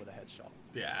scab with a headshot.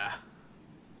 Yeah.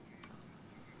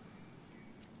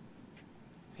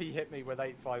 he hit me with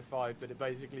 855, but it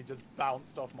basically just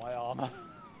bounced off my armor.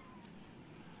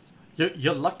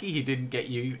 You're lucky he didn't get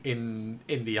you in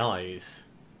the eyes.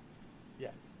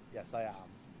 Yes, I am.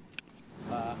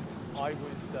 I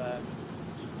was.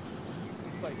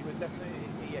 So he was definitely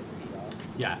an ESPer.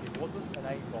 Yeah. It wasn't an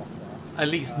aim-botter. At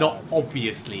least not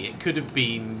obviously. It could have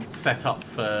been set up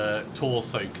for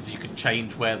torso because you could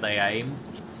change where they aim.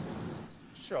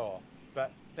 Sure,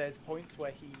 but there's points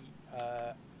where he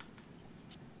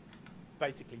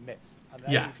basically missed, and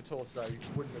aiming for torso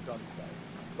wouldn't have done so.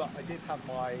 But I did have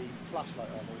my flashlight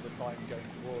on all the time going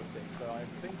towards him, so I'm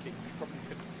thinking you probably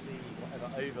couldn't see whatever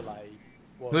overlay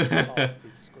was past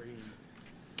his screen.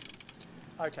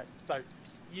 Okay, so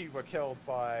you were killed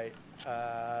by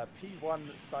P1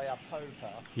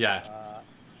 Sayapopa. Yeah.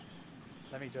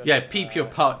 Let me just... Yeah, peep your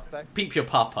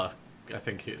papa. I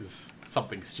think it was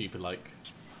something stupid like.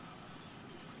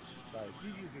 So, if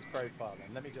you use this profile,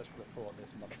 then let me just report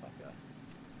this motherfucker.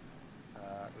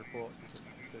 Report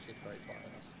suspicious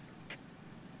profile.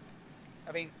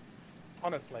 I mean,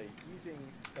 honestly, using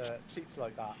cheats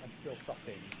like that and still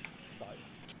sucking, it's like,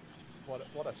 what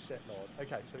a shitlord.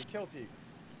 Okay, so he killed you.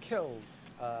 Killed.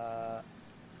 Ooh,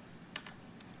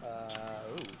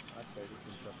 actually, this is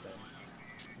interesting.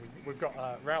 We've got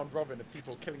a round robin of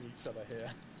people killing each other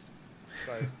here.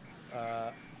 So,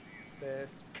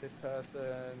 this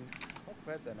person. Oh,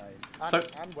 where's their name?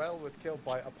 Anwell was killed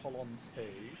by Apollon 2.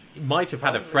 He might have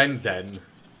had a friend then.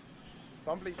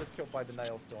 Bumbly was killed by the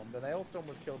Nailstorm. The Nailstorm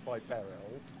was killed by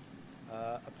Beryl.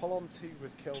 Apollon 2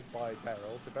 was killed by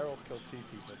Beryl. So Beryl's killed 2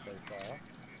 people so far.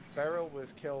 Beryl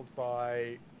was killed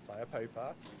by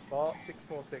Sayapopa. Bart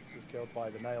 646 was killed by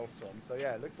the Nailstorm. So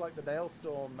yeah, it looks like the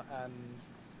Nailstorm and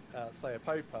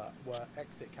Sayapopa were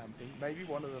exit camping. Maybe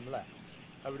one of them left.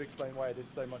 I would explain why I did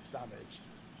so much damage.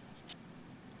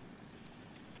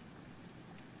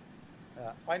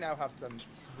 I now have some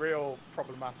real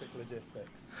problematic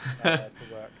logistics to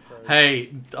work through.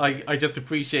 Hey, I just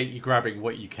appreciate you grabbing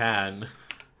what you can.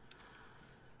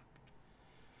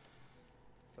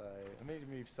 So I need to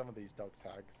move some of these dog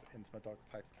tags into my dog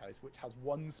tags case, which has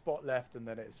 1 spot left and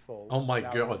then it's full. Oh my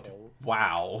god!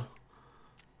 Wow.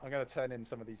 I'm going to turn in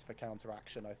some of these for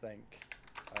counteraction, I think.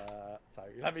 So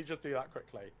let me just do that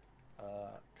quickly.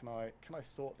 Can I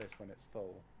sort this when it's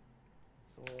full?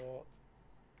 Sort.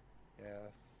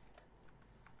 Yes.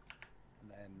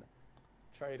 And then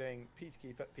trading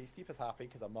Peacekeeper. Peacekeeper's happy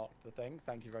because I marked the thing.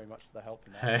 Thank you very much for the help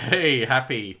in that. Hey,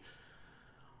 happy.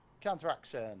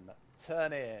 Counteraction.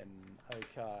 Turn in.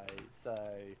 Okay, so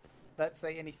let's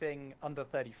say anything under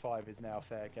 35 is now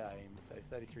fair game. So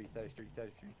 33, 33,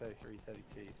 33, 33,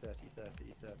 32, 30,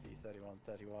 30, 30, 31,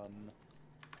 31.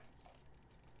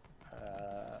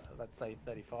 Let's say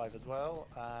 35 as well,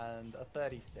 and a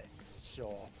 36,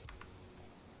 sure.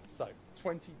 So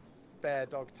 20 bear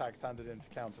dog tags handed in for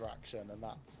counteraction, and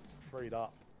that's freed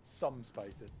up some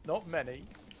spaces. Not many,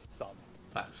 some.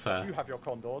 That's You have your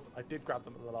condors. I did grab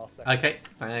them at the last second. Okay,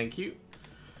 thank you.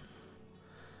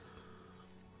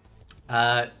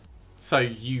 So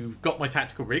you've got my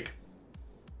tactical rig.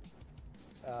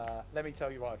 Let me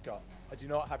tell you what I've got. I do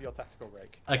not have your tactical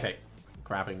rig. Okay,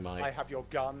 grabbing my... I have your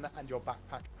gun and your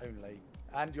backpack only,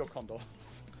 and your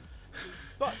condors.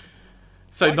 But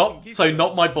so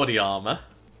not my body armor.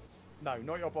 No,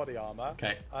 not your body armor.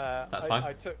 Okay, that's fine.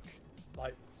 I took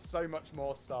like so much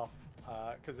more stuff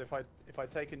because if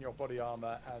I'd taken your body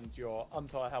armor and your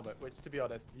untie helmet, which to be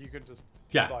honest you can just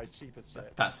buy cheap as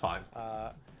shit. That's fine.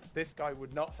 This guy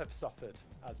would not have suffered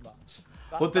as much.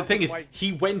 Well, the thing is,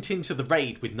 he went into the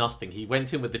raid with nothing. He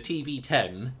went in with the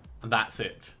TV-10, and that's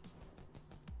it.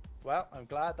 Well, I'm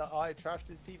glad that I trashed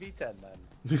his TV-10 then.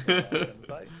 That's what I'm gonna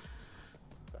say.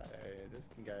 So this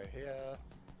can go here.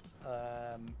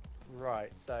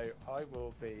 Right, so I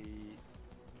will be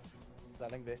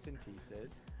selling this in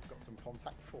pieces. Got some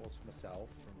contact force for myself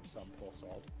from some poor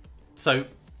sod. So,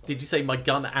 did you say my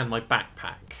gun and my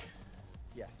backpack?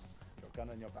 Yes, your gun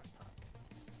and your backpack.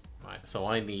 Right, so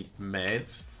I need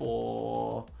meds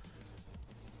for...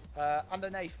 and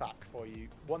an AFAC for you.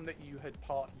 One that you had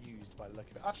part used by the look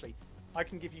of it. Actually, I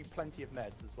can give you plenty of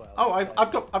meds as well. Oh,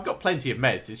 I've got plenty of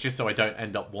meds. It's just so I don't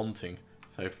end up wanting.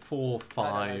 So 4,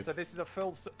 5... No. So this is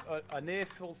a near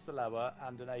full Salewa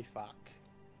and an AFAC.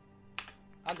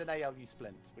 And an ALU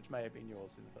splint, which may have been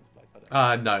yours in the first place.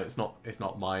 I don't know. No, it's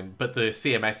not mine. But the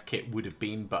CMS kit would have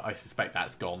been, but I suspect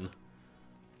that's gone.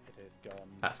 It is gone.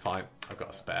 That's fine. I've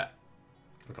got a spare.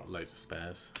 I've got loads of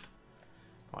spares.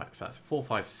 Right, so that's 4,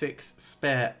 5, 6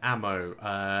 spare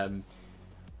ammo.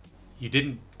 You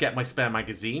didn't get my spare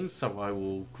magazine, so I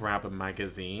will grab a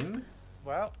magazine.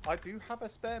 Well, I do have a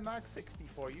spare Mag 60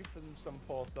 for you from some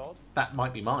poor sod. That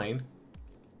might be mine.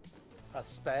 A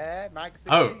spare Mag 60?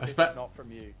 Oh, a spare... This is not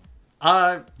from you.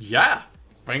 Yeah.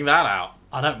 Bring that out.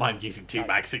 I don't mind using 2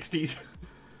 Mag 60s.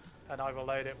 And I will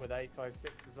load it with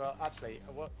 856 as well. Actually,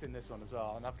 what's in this one as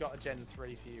well? And I've got a Gen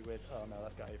 3 for you with... Oh no,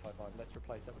 that's got 855. Let's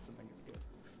replace that with something that's good.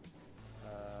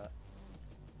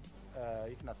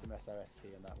 You can have some SOST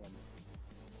in that one.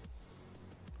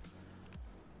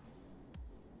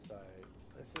 So,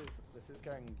 this is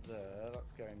going there,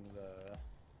 that's going there.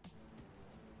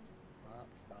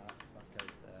 That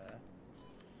goes there.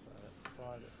 So let's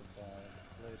apply. Let's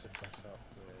load this back up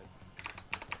with...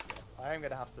 Yes, I am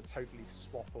going to have to totally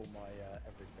swap all my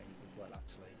everythings as well,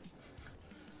 actually.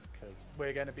 Because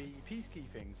we're going to be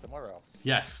peacekeeping somewhere else.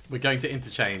 Yes, we're going to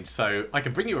interchange, so I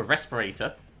can bring you a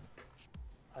respirator.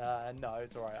 No,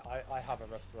 it's alright. I have a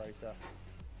respirator.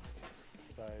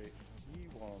 So, you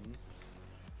want...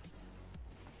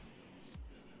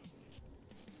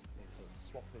 Need to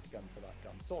swap this gun for that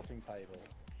gun. Sorting table.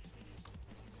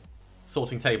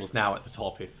 Sorting table's now at the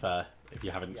top if you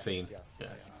haven't seen. Yes, yeah.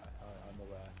 I'm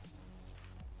aware.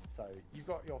 So, you've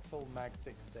got your full Mag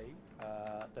 60.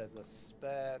 There's a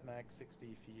spare Mag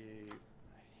 60 for you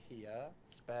here.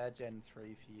 Spare Gen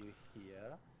 3 for you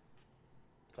here.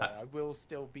 So I will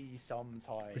still be some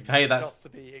time. Okay, that's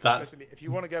if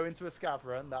you want to go into a scav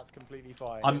run, that's completely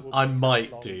fine. I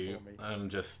might do. I'm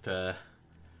just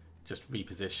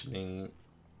repositioning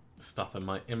stuff in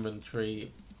my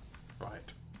inventory.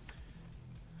 Right.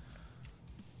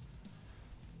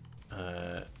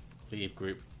 Leave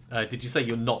group. Did you say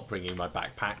you're not bringing my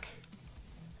backpack?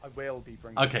 I will be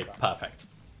bringing. Okay, perfect.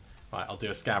 Right, I'll do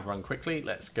a scav run quickly.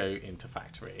 Let's go into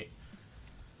factory.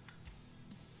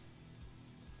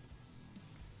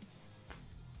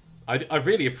 I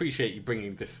really appreciate you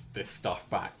bringing this stuff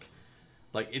back.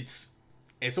 Like, it's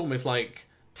almost like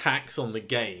tax on the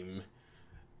game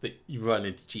that you run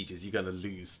into cheaters. You're going to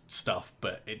lose stuff,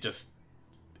 but it just...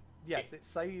 Yes, it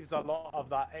saves a lot of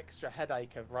that extra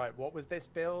headache of, right, what was this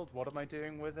build? What am I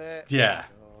doing with it? Yeah.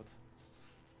 Oh, God.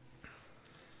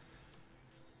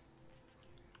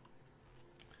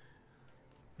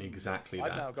 Exactly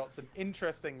that. I've now got some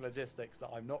interesting logistics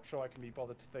that I'm not sure I can be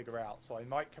bothered to figure out, so I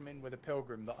might come in with a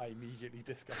pilgrim that I immediately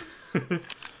discuss.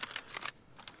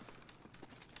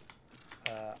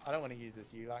 I don't want to use this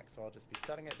ULAC, so I'll just be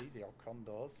selling it. These are your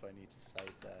condors, so I need to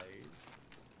save those.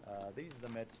 These are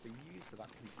the meds for you, so that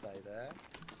can stay there.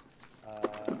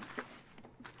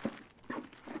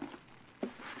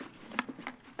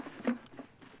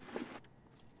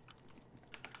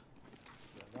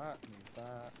 So that, move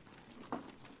that.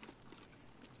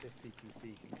 This CQC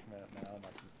can come out now, and I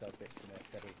can sell bits in it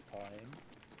at a time.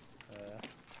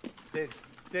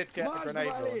 Did get a grenade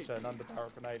launcher, an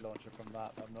underbarrel grenade launcher from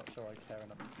that. I'm not sure I care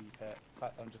enough to keep it. In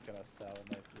fact, I'm just going to sell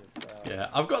most of this stuff. Yeah,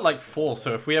 I've got like 4,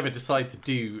 so if we ever decide to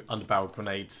do underbarrel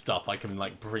grenade stuff, I can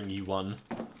like bring you one.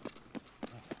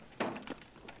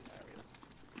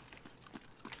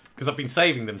 Because I've been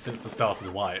saving them since the start of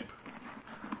the wipe.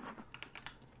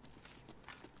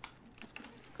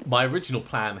 My original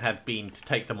plan had been to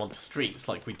take them onto streets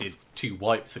like we did 2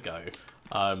 wipes ago.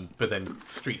 But then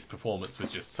Street's performance was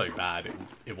just so bad,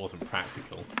 it wasn't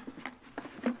practical.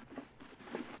 Oh,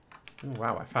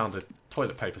 wow, I found a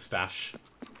toilet paper stash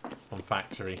on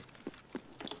factory.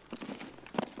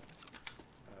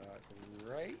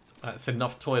 Great. That's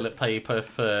enough toilet paper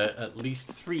for at least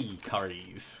 3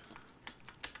 curries.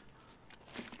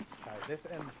 Okay, this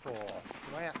M4,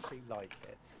 do I actually like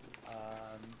it?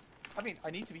 I mean,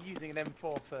 I need to be using an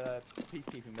M4 for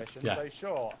peacekeeping missions, so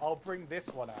sure, I'll bring this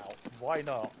one out. Why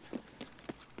not?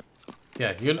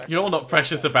 Yeah, you're not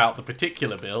precious about the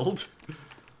particular build.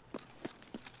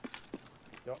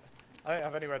 I don't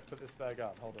have anywhere to put this spare gun.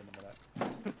 Hold on a minute.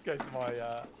 Let's go to my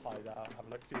hideout, have a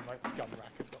look, see if my gun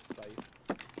rack has got space.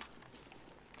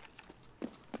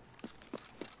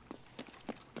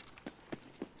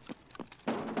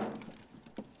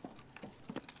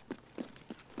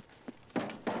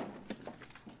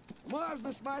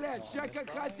 Можно шмалять, все как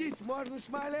хотите, можно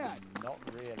шмалять. Not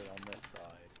really on this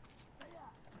side.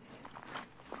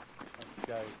 Let's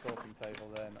go sorting table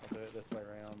then. I'll do it this way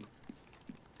around.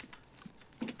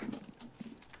 So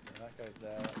that goes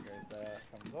there, that goes there,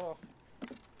 comes off.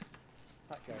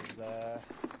 That goes there.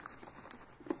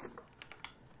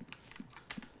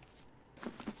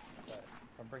 So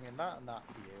if I'm bringing that and that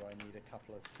for you, I need a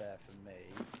couple of spare for me.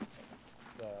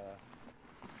 Let's,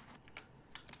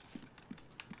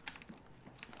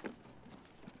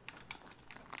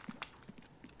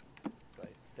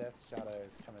 Death Shadow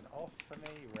is coming off for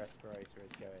me, Respirator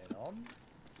is going on.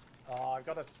 Oh, I've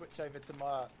got to switch over to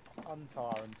my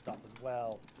Untar and stuff as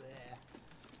well. Blech.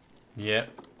 Yep.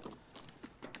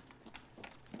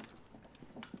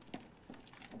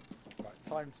 Right,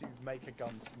 time to make a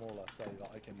gun smaller so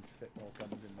that I can fit more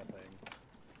guns in the thing.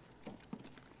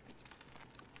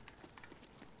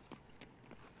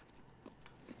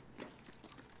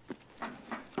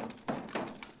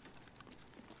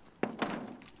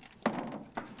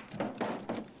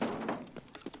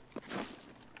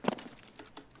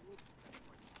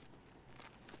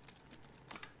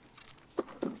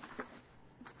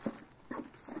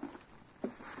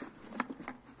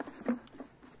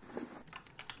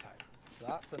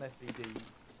 That's an SVD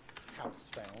house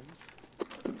found.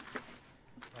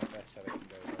 Right, best shadow can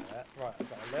go there. Right, I've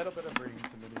got a little bit of room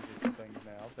to maneuver some things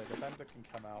now. So Defender can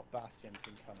come out, Bastion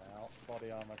can come out,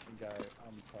 Body Armor can go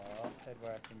Untar,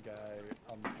 Headwear can go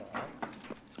Untar.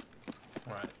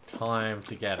 Right, time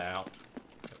to get out.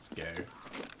 Let's go.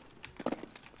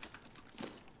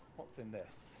 What's in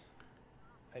this?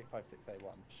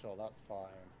 856A1. Sure, that's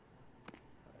fine.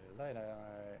 So, later,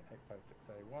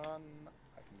 856A1.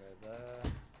 I can go there.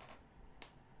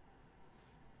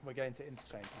 We're going to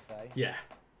interchange, you say? Yeah.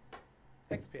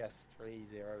 XPS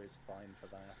 3.0 is fine for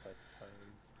that, I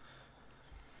suppose.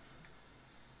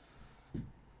 Let's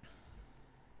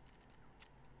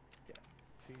get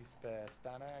 2 spare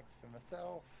Stanags for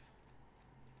myself.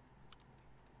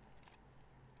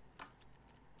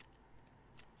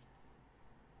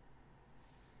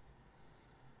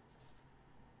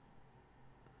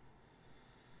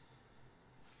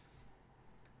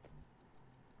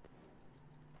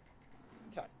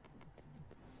 Okay.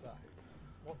 So,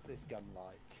 what's this gun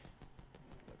like?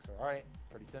 Looks alright,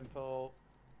 pretty simple.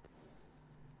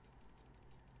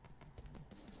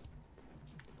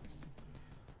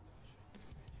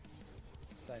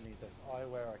 Don't need this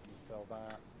eyewear, I can sell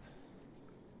that.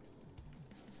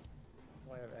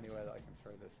 Do I have anywhere that I can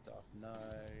throw this stuff? No,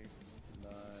 no.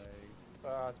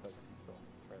 I suppose I can sort of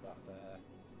throw that there,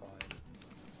 it's fine.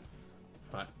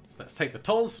 Right, let's take the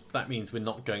TOS. That means we're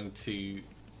not going to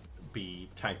be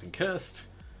tagged and cursed.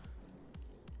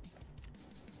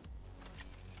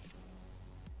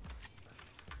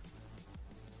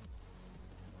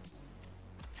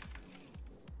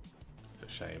 It's a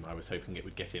shame, I was hoping it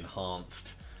would get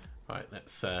enhanced. Right,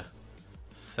 let's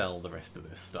sell the rest of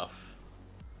this stuff.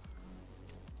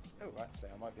 Oh,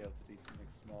 actually, I might be able to do something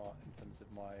smart in terms of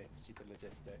my stupid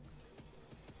logistics.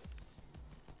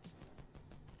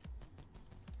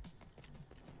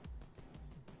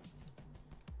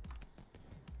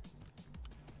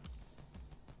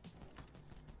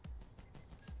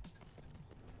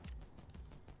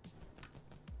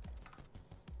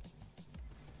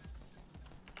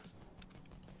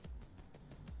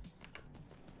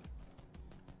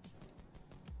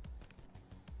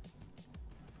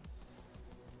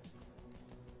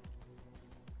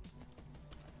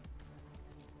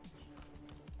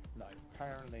 No,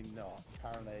 apparently not.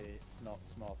 Apparently it's not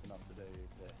smart enough to do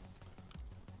this.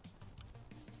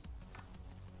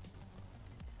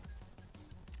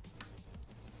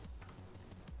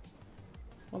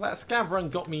 Well, that scav run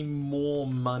got me more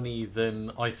money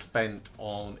than I spent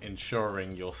on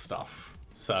insuring your stuff.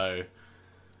 So,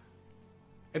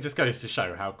 it just goes to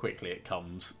show how quickly it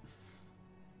comes.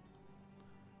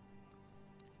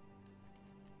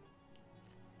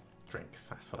 Drinks,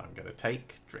 that's what I'm going to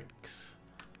take. Drinks.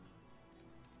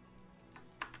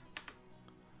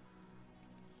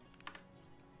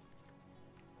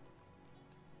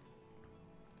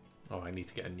 Oh, I need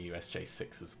to get a new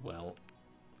SJ6 as well.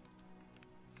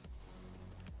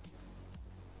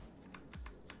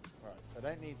 Right, so I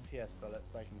don't need PS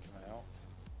bullets, they can come out.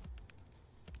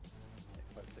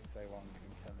 856A1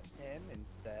 can come in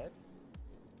instead.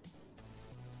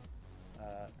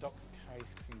 Doc's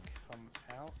case can come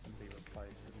out and be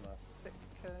replaced with my sick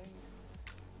case.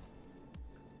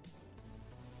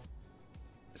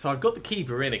 So I've got the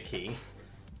Keybarina key,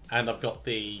 and I've got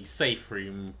the safe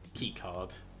room key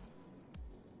card.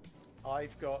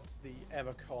 I've got the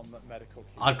Emicon medical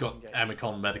key. I've got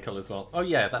Emicon medical as well. Oh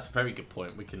yeah, that's a very good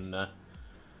point. We can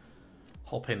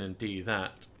hop in and do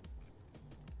that.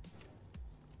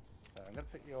 So I'm going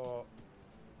to put your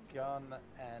gun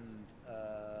and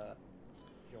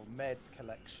your med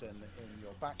collection in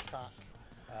your backpack.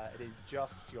 It is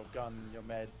just your gun, your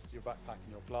meds, your backpack, and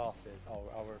your glasses.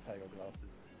 I'll repair your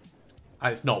glasses.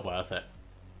 It's not worth it.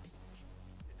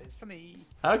 It's for me.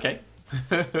 Okay.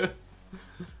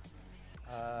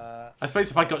 I suppose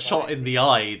if I got shot in the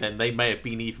eye, then they may have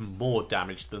been even more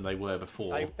damaged than they were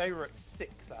before. They were at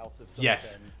 6 out of something.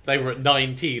 Yes, they were at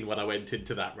 19 when I went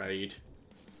into that raid.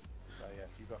 So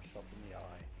yes, you got shot in the eye.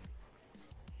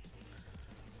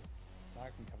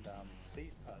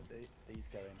 these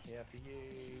go in here for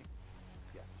you.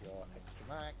 Yes, you're extra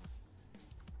max.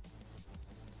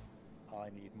 I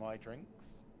need my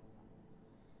drinks.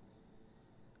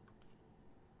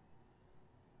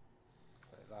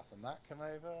 So that and that come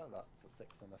over. That's a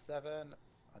 6 and a 7.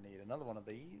 I need another one of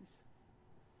these.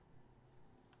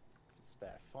 It's a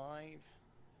spare 5.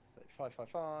 So 5, 5,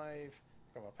 5.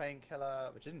 Got my painkiller,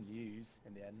 which I didn't use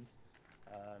in the end.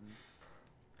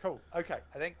 Cool. Okay,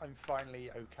 I think I'm finally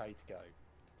okay to go.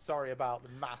 Sorry about the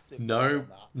massive.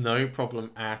 No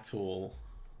problem at all.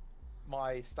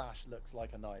 My stash looks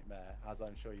like a nightmare, as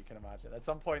I'm sure you can imagine. At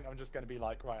some point, I'm just going to be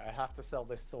like, right, I have to sell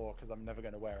this Thor because I'm never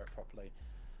going to wear it properly.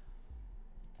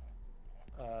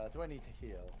 Do I need to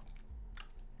heal?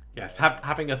 Yes,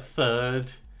 having a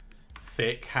third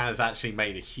thick has actually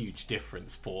made a huge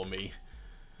difference for me.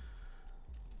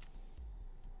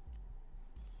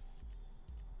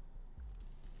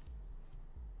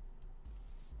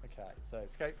 Okay, so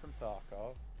escape from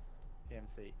Tarkov,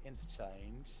 PMC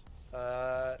interchange. Do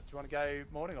you want to go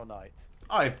morning or night?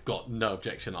 I've got no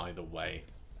objection either way.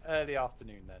 Early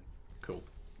afternoon then. Cool.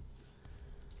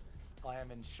 I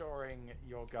am insuring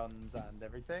your guns and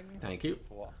everything. Thank you.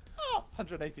 For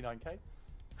 189k.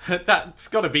 That's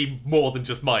got to be more than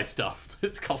just my stuff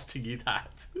that's costing you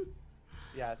that.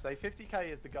 Yeah, so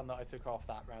 50k is the gun that I took off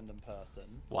that random person.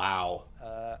 Wow.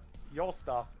 Your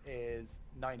stuff is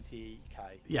 90k.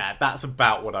 Yeah, that's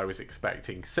about what I was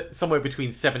expecting. Somewhere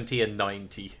between 70 and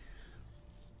 90.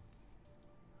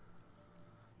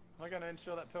 Am I going to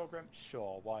insure that Pilgrim?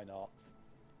 Sure, why not?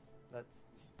 Let's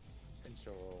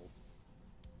insure all.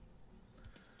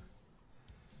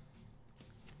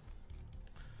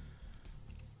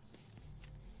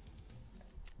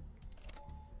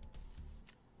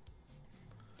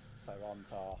 So on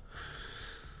tar.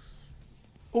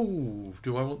 Oh,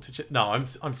 do I want to? No,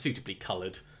 I'm suitably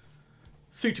coloured.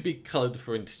 Suitably coloured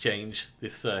for interchange.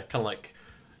 This kind of like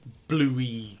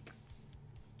bluey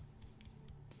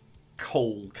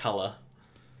coal colour.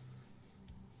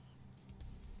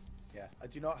 Yeah, I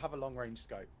do not have a long range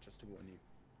scope, just to warn you.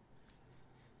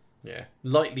 Yeah,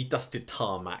 lightly dusted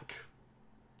tarmac.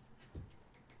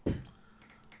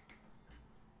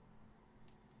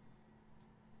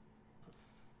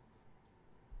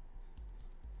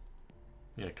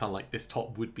 Yeah, kind of like this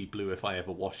top would be blue if I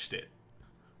ever washed it.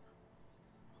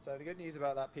 So the good news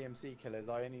about that PMC kill is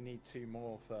I only need 2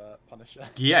 more for Punisher.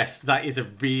 Yes, that is a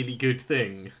really good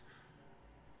thing.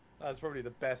 That's probably the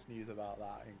best news about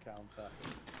that encounter.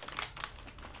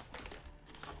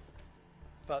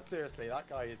 But seriously, that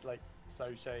guy is like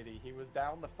so shady. He was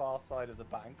down the far side of the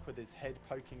bank with his head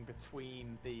poking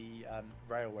between the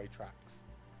railway tracks.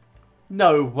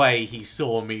 No way he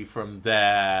saw me from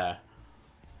there.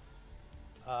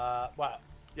 Well,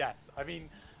 yes. I mean,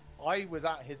 I was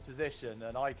at his position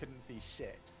and I couldn't see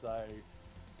shit, so...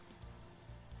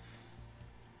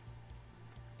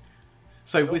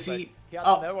 So was he... He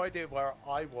had no idea where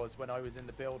I was when I was in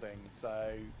the building,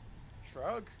 so...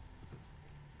 Shrug?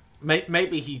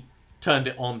 Maybe he turned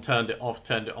it on, turned it off,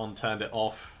 turned it on, turned it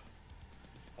off.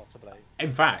 Possibly.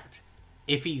 In fact,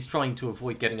 if he's trying to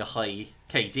avoid getting a high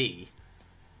KD,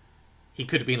 he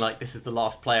could have been like, this is the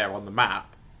last player on the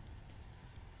map.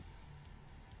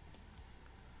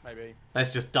 Maybe.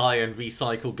 Let's just die and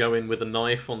recycle, go in with a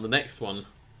knife on the next one.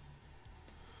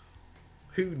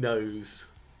 Who knows?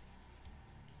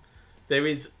 There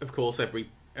is, of course, every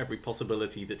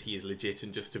possibility that he is legit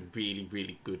and just a really,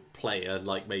 really good player,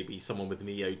 like maybe someone with an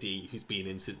EOD who's been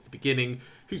in since the beginning,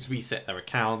 who's reset their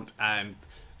account, and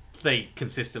they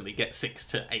consistently get 6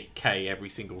 to 8k every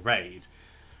single raid.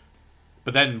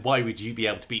 But then why would you be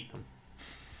able to beat them?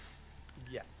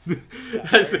 Yes.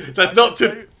 Yeah, that's not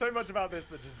to... So much about this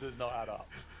that just does not add up.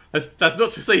 That's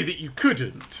not to say that you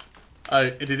couldn't.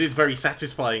 And it is very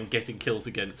satisfying getting kills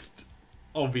against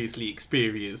obviously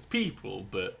experienced people,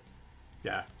 but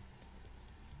yeah.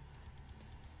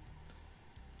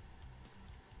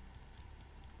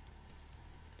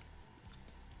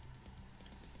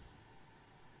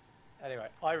 Anyway,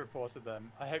 I reported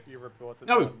them. I hope you reported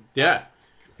them. Oh, yeah.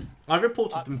 I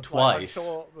reported them twice. I'm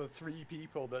sure the 3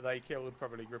 people that they killed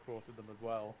probably reported them as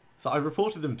well. So I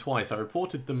reported them twice. I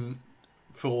reported them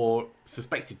for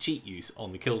suspected cheat use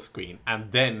on the kill screen,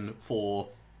 and then for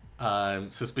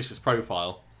suspicious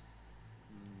profile.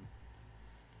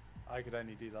 I could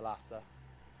only do the latter.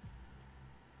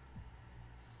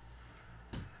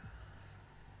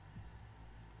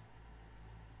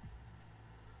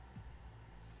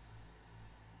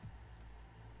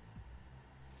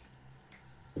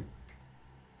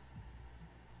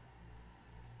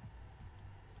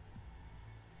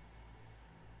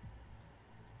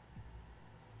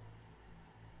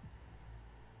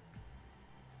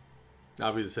 I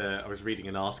was reading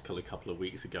an article a couple of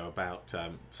weeks ago about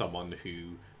someone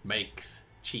who makes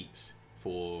cheats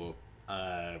for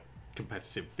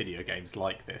competitive video games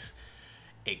like this,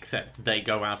 except they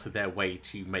go out of their way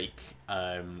to make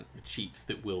cheats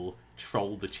that will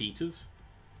troll the cheaters.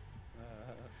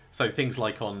 So things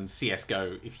like on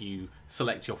CSGO, if you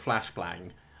select your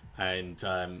flashbang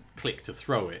and click to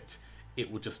throw it, it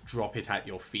will just drop it at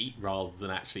your feet rather than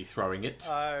actually throwing it.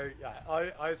 Oh,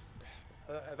 yeah.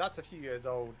 That's a few years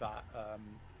old, that.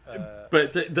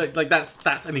 But like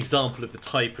that's an example of the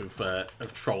type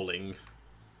of trolling.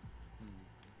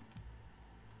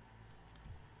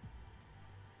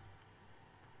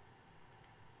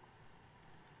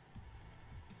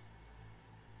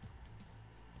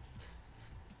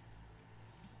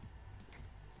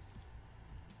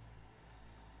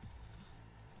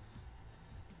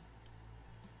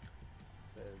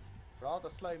 Rather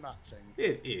slow matching.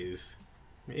 It is.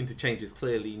 Interchange is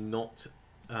clearly not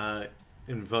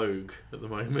in vogue at the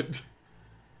moment.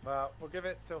 Well, we'll give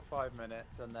it till 5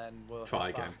 minutes and then we'll try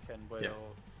head again. Back and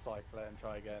we'll cycle it and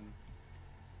try again.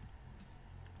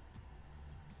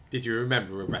 Did you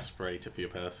remember a respirator for your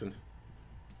person?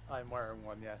 I'm wearing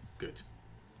one, yes. Good.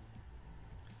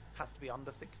 Has to be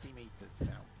under 60 meters to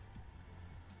count.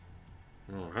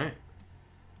 Alright.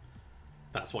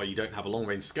 That's why you don't have a long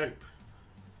range scope.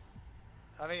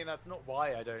 I mean, that's not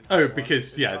why I don't have Oh, one.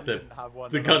 because, The yeah, gun didn't have one,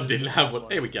 the and gun I didn't have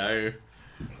one. Here we go.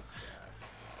 Yeah.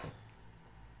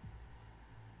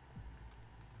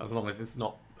 As long as it's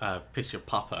not Piss Your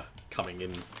Papa coming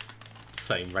in the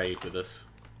same raid with us.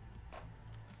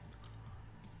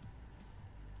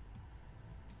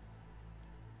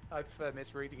 I prefer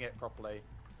misreading it properly.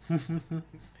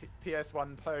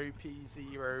 PS1 Po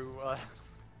P0.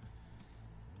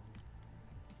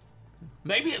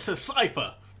 Maybe it's a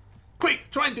cipher!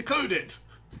 Quick, try and decode it!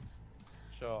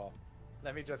 Sure.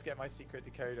 Let me just get my secret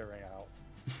decoder ring out.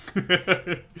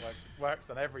 Works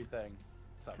on everything.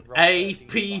 So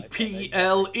A-P-P-L-E!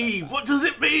 What does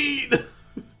it mean?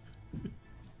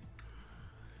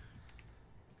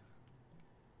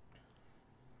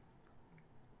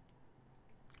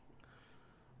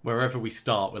 Wherever we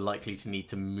start, we're likely to need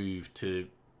to move to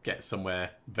get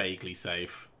somewhere vaguely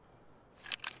safe.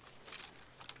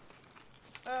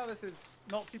 Oh, this is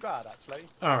not too bad, actually.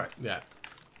 Alright, yeah.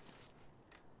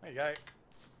 There you go.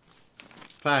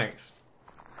 Thanks.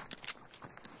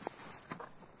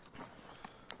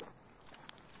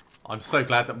 I'm so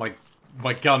glad that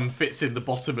my gun fits in the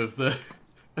bottom of the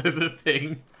of the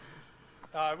thing.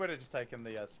 I would have just taken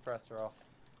the suppressor off.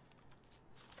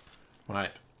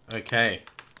 Right. Okay.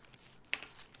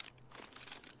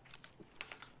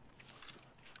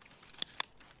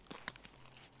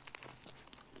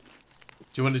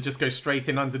 Do you want to just go straight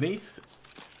in underneath?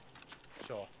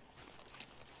 Sure.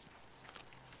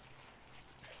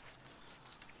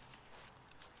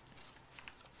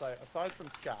 So, aside from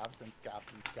scabs and scabs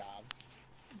and scabs...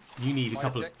 You need a my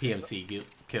couple of objectives PMC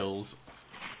kills.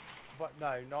 But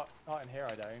no, not in here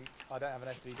I don't. I don't have an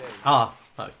SVD. Ah,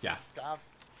 yeah.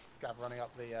 Scab running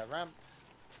up the ramp.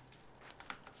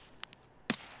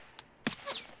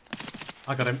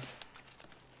 I got him.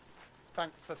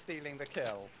 Thanks for stealing the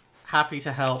kill. Happy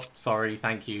to help. Sorry,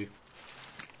 thank you.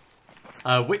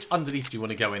 Which underneath do you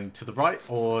want to go in? To the right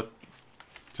or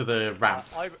to the ramp?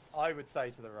 I would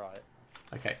say to the right.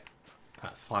 Okay,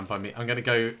 that's fine by me. I'm going to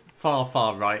go far,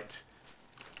 far right.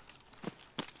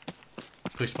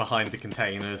 Push behind the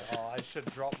containers. Oh, I should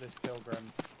drop this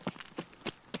pilgrim.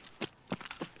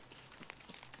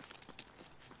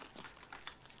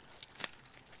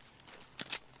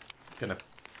 Gonna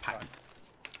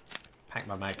pack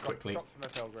my mag quickly. Drop from the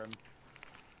pilgrim.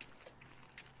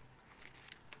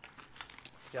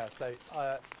 Yeah, so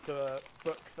the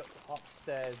book that's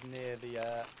upstairs near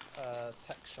the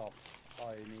tech shop,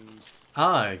 I need.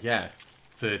 Ah, yeah.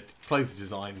 The clothes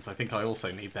designs, I think I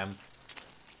also need them.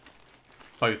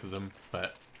 Both of them,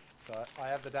 but... So I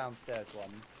have the downstairs one.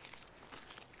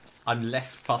 I'm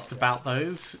less fussed about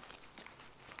those.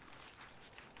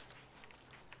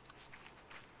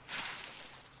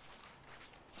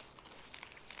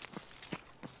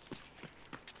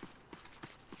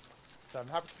 So I'm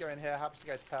happy to go in here, happy to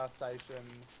go to power station.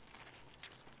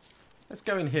 Let's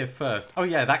go in here first. Oh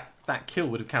yeah, that kill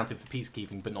would have counted for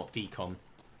peacekeeping, but not decon.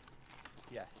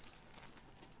 Yes.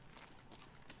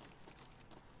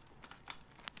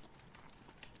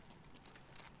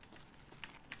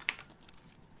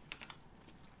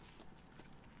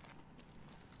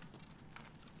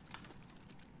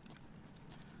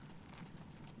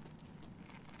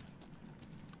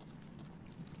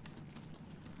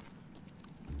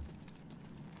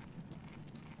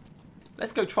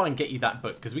 Let's go try and get you that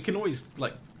book, because we can always,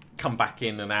 like, come back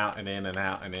in and out and in and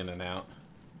out and in and out.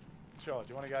 Sure. Do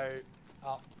you want to go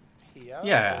up here?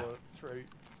 Yeah. Or through?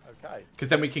 Okay. Because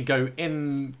then we can go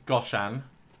in Goshan.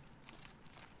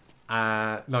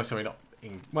 No, sorry, not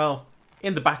in... Well,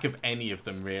 in the back of any of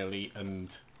them, really,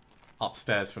 and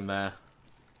upstairs from there.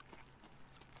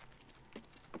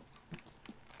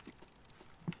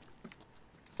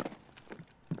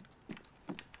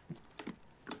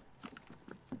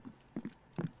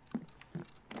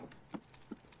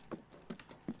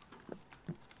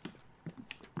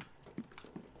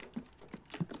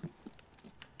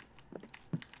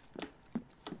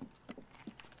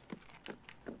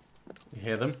 You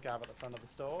hear them? Scav at the front of the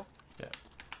store. Yeah.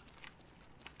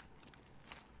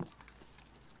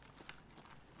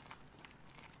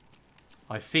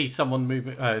 I see someone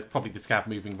moving, probably the scav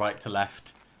moving right to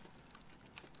left.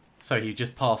 So he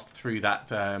just passed through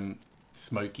that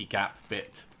smoky gap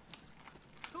bit.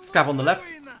 Scav on the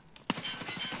left.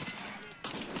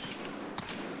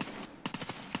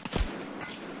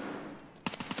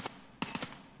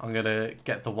 I'm going to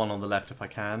get the one on the left if I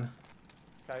can.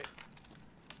 Okay.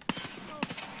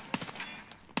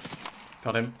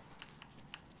 Got him.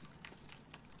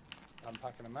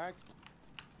 Unpacking a mag.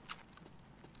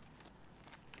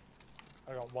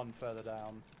 I got one further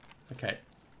down. Okay.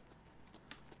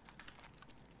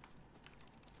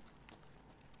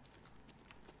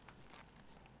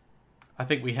 I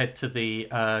think we head to the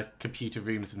computer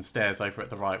rooms and stairs over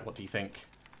at the right. What do you think?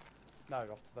 No,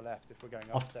 off to the left if we're going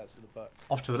upstairs for the book.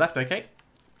 Off to the left, okay.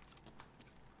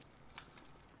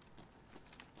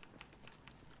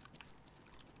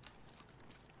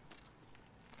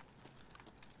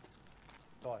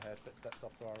 Oh, I heard footsteps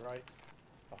off to our right.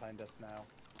 Behind us now,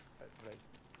 hopefully.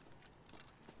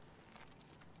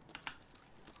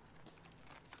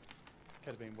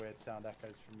 Could have been weird sound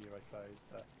echoes from you, I suppose,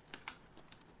 but...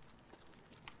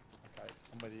 Okay,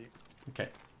 I'm with you. Okay.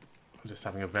 I'm just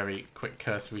having a very quick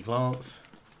cursory glance.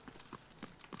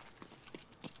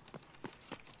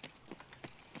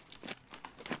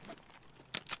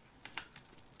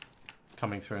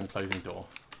 Coming through and closing door.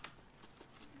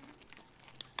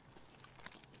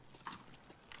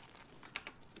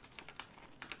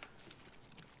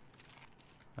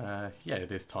 Yeah,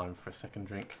 it is time for a second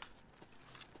drink.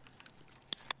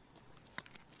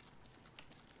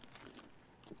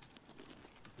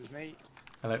 This is me.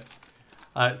 Hello.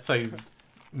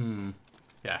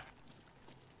 Yeah.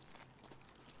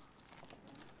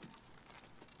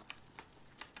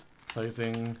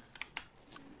 Closing.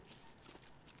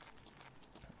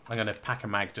 I'm going to pack a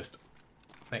mag just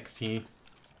next to you.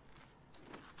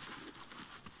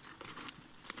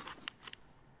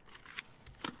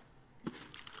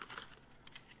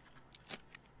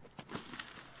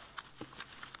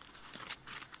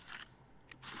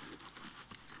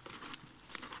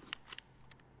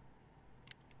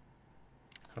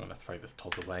 I'm going to throw this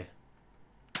toss away.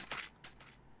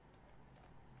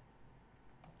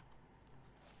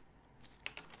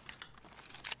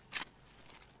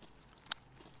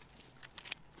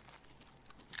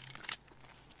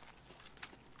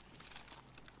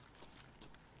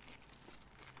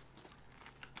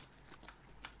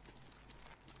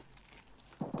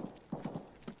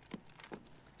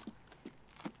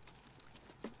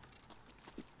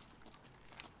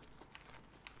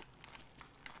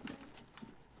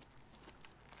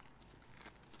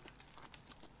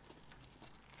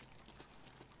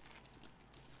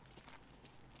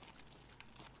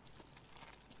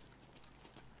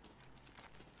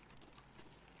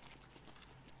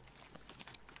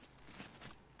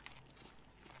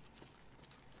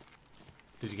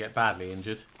 Did you get badly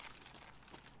injured?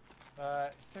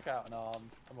 Took out an arm.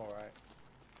 I'm alright.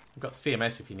 We've got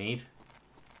CMS if you need.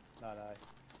 No.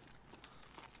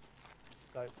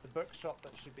 So it's the bookshop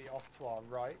that should be off to our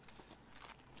right,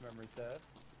 if memory serves.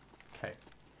 Okay.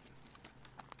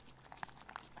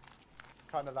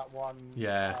 Kind of that one.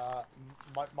 Yeah.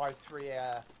 My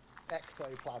 3-air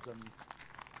ectoplasm,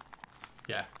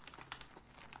 Yeah.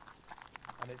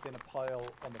 and it's in a pile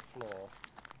on the floor.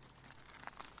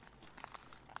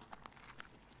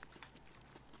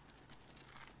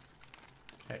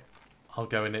 Okay. I'll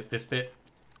go in at this bit.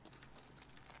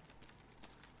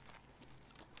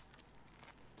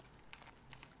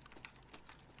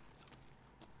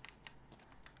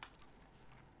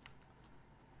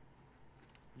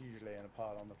 Usually in a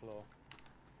pile on the floor.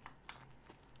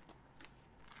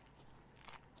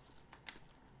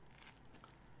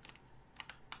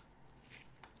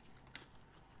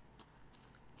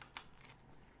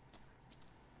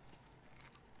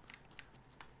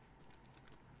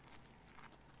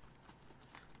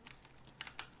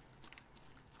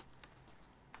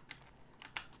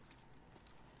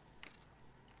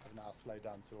 slow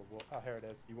down to a walk. Oh, here it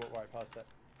is. You walk right past it.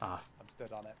 Ah. I'm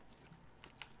stood on it.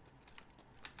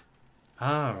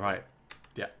 Ah, right.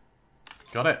 Yeah.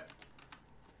 Got it.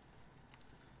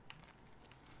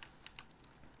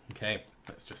 Okay,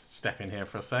 let's just step in here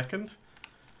for a second.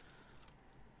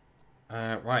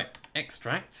 Right,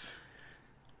 extracts.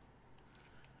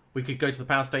 We could go to the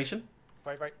power station.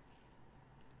 Wait.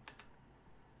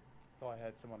 Thought I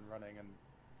heard someone running and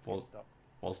stopped.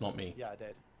 Was not me. Yeah, I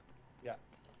did. Yeah.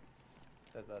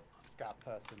 There's a scat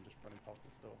person just running past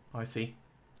the store. I see.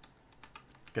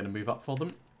 Gonna move up for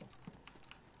them.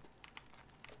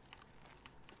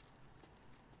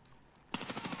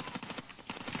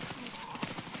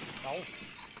 Oh.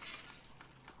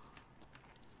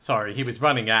 Sorry, he was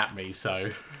running at me, so...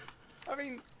 I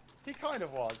mean, he kind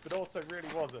of was, but also really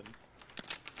wasn't.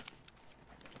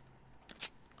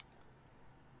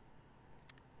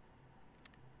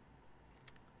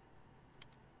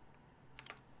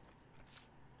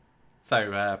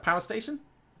 So, power station?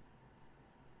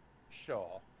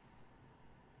 Sure.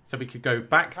 So we could go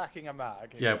back... Packing a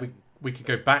mag. Yeah, we could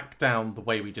go back down the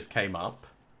way we just came up.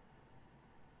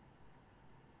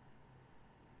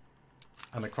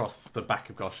 And across the back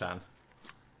of Goshan.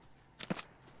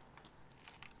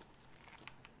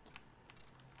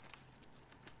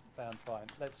 Sounds fine.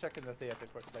 Let's check in the theatre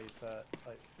quickly for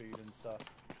like food and stuff.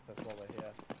 Just while we're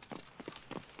here.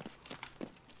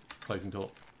 Closing door.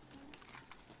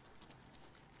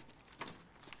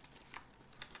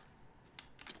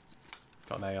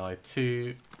 Got an AI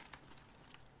 2.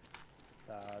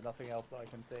 Nothing else that I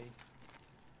can see.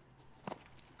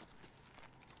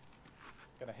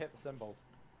 Gonna hit the symbol.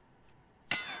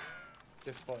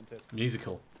 Disappointed.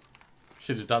 Musical.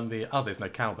 Should have done the... Oh, there's no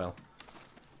cowbell.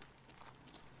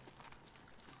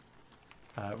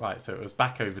 Right, so it was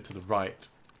back over to the right.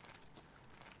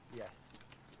 Yes.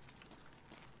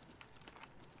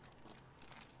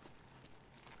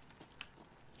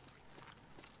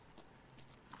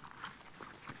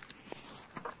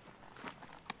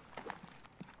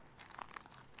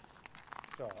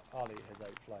 Sure, I'll eat his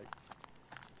 8 plates.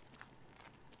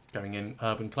 Going in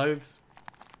urban clothes.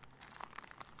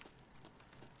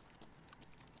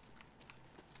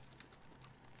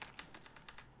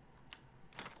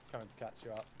 Coming to catch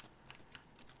you up.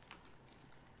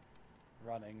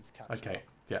 Running's catch Okay, up.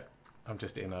 yeah. I'm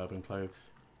just in urban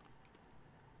clothes.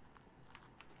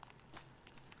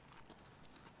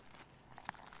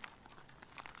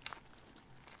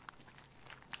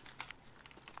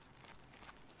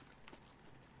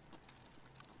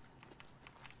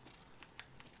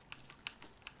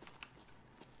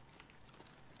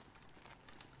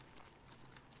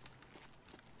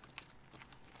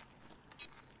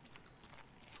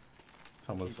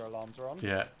 Someone's... Keeper alarms are on.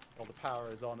 Yeah. Or the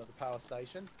power is on at the power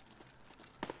station.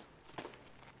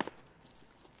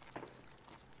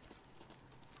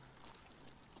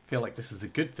 Feel like this is a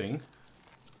good thing.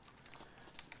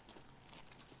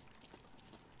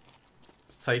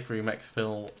 Safe room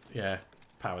exfil. Yeah,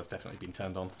 power's definitely been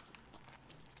turned on.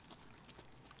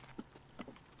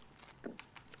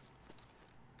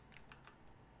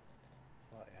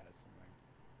 Thought I heard something.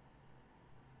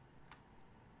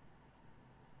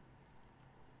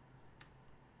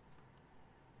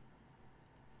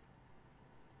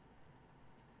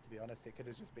 To be honest, it could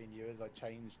have just been you as I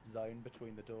changed zone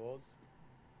between the doors.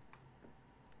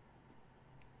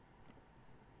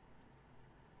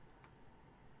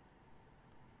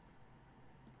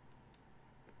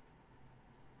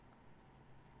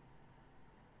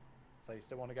 So you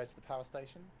still want to go to the power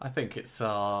station? I think it's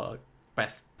our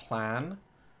best plan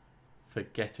for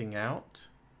getting out.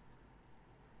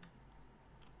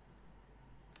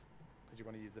 Because you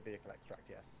want to use the vehicle extract,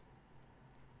 yes.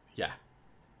 Yeah.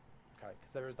 Okay,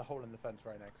 because there is the hole in the fence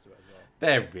right next to it as well.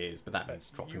 There is, but that means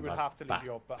dropping you would my have to leave backpack.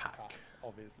 your backpack,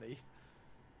 obviously.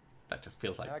 That just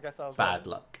feels like I guess I was bad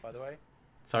wrong, luck. by the way.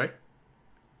 Sorry?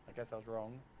 I guess I was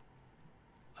wrong.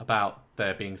 About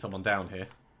there being someone down here.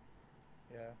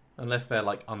 Yeah. Unless they're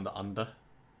like under.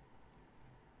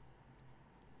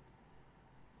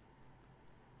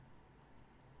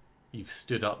 You've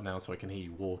stood up now so I can hear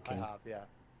you walking. I have, yeah.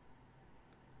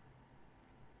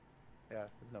 Yeah,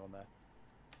 there's no one there.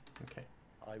 Okay.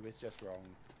 I was just wrong.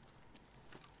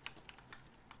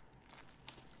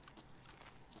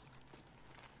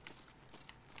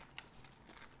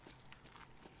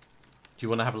 Do you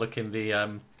want to have a look in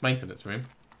the maintenance room?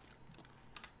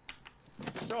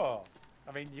 Sure.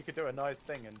 I mean, you could do a nice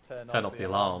thing and Turn off the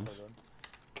alarms. for them.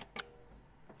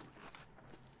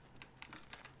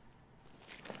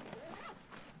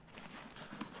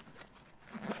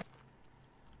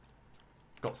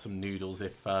 Got some noodles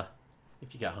if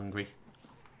you get hungry.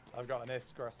 I've got an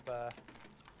Iskra spare.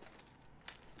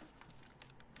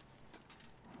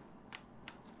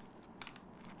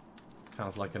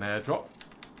 Sounds like an airdrop.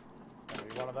 It's going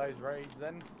to be one of those raids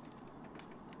then.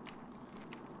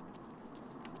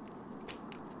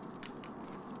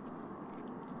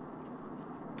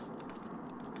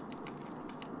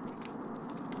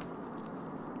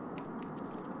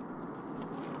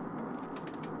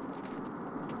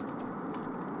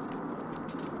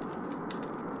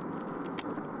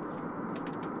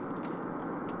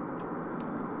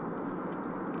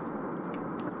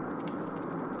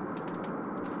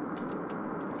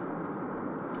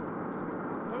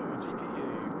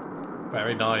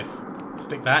 Very nice.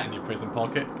 Stick that in your prison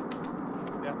pocket.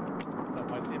 Yep. So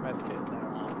my CMS kit is now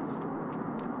out.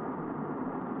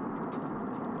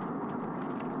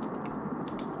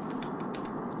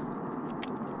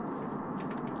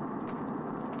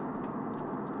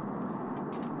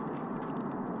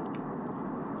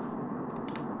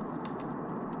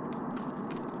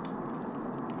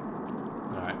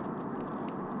 Alright.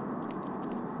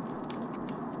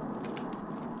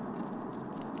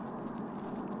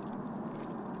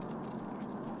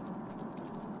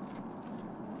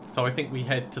 So I think we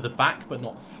head to the back, but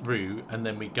not through, and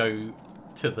then we go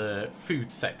to the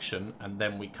food section, and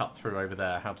then we cut through over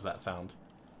there. How does that sound?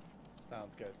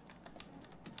 Sounds good.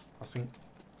 Crossing.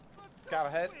 Scout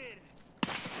ahead.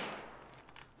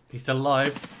 He's still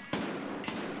alive.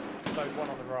 So one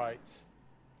on the right.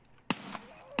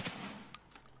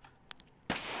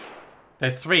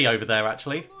 There's 3 over there,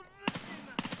 actually.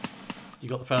 You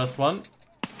got the first one.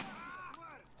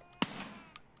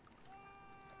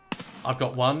 I've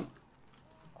got one.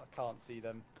 I can't see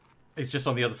them. It's just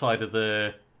on the other side of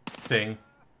the thing.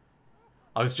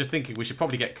 I was just thinking we should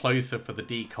probably get closer for the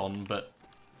decon, but...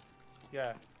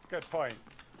 Yeah, good point.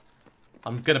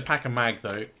 I'm going to pack a mag,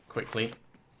 though, quickly.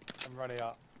 I'm running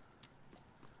up.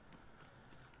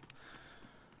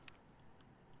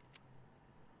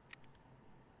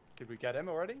 Did we get him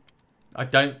already? I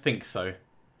don't think so.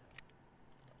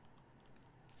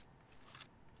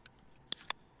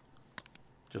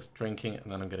 Just drinking,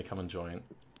 and then I'm going to come and join.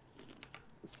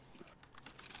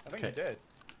 I think you did.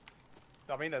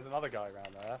 I mean, there's another guy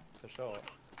around there, for sure.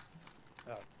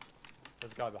 Oh,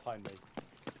 there's a guy behind me.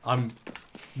 I'm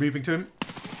moving to him.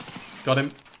 Got him.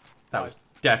 That Nice. was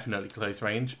definitely close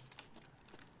range.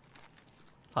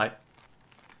 Hi.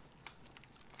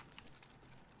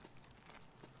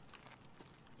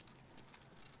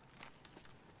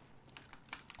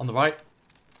 On the right,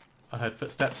 I heard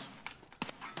footsteps.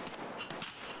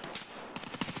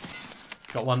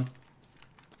 Got one.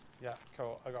 Yeah,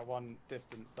 cool. I got one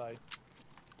distance though.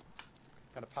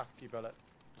 Gonna pack a few bullets.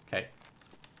 Okay.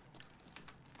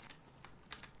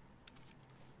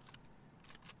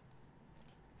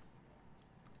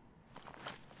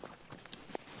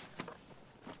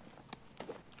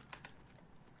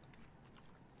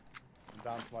 I'm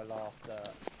down to my last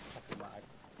couple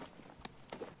mags.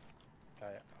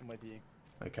 Okay, I'm with you.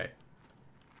 Okay.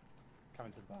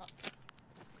 Coming to the back.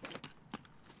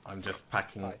 I'm just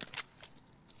packing. Hi.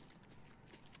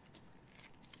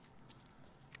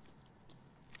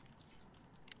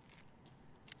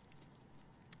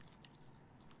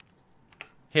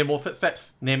 Hear more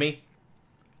footsteps near me.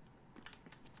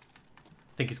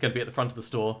 Think he's going to be at the front of the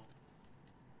store.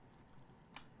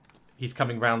 He's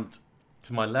coming round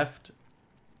to my left.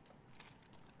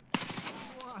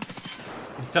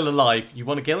 He's still alive. You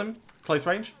want to kill him? Close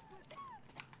range?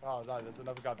 Oh no, there's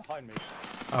another guy behind me.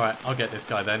 Alright, I'll get this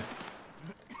guy then.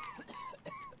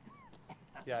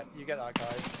 Yeah, you get that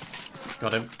guy.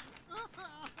 Got him.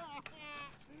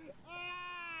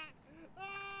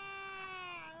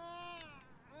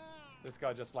 This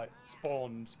guy just like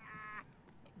spawned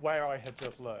where I had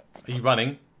just looked. Are you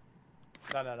running?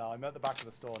 No, no, no. I'm at the back of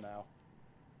the store now.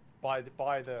 By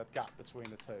the gap between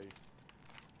the two.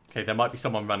 Okay, there might be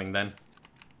someone running then.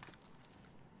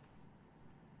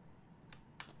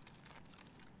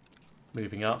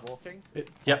 Moving up. Walking?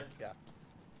 Yep. Yeah.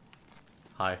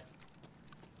 Hi.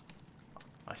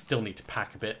 I still need to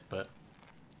pack a bit, but...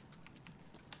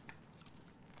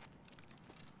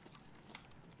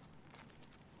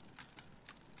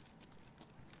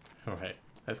 Alright,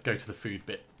 let's go to the food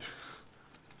bit.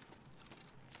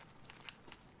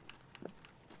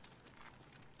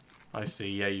 I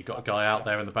see, yeah, you got a guy out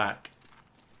there in the back.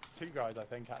 2 guys, I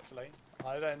think, actually.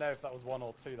 I don't know if that was 1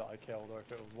 or 2 that I killed, or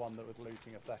if it was 1 that was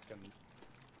looting a second.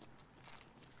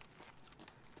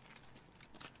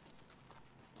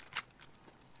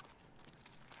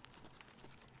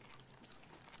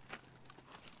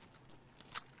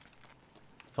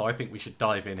 So I think we should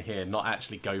dive in here, not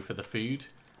actually go for the food.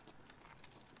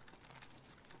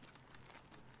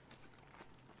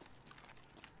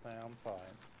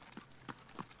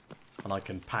 And I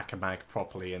can pack a mag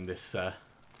properly in this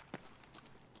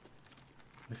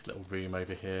this little room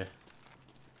over here.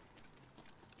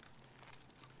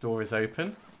 Door is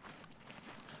open.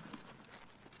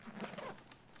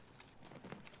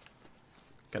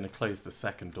 Going to close the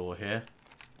second door here.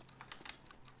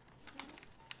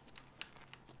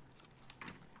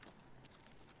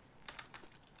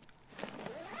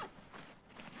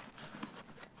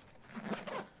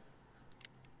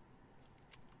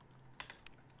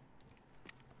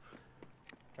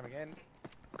 Coming in.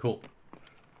 Cool.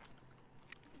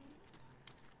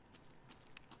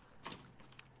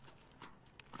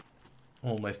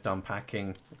 Almost done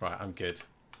packing. Right, I'm good.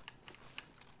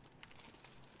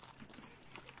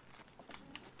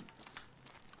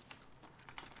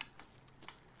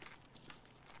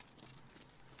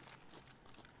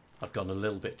 I've gone a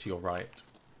little bit to your right.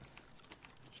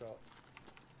 Shot.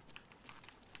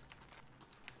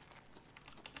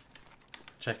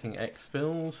 Checking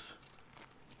exfils.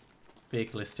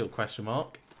 Vehicle is still question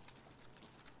mark.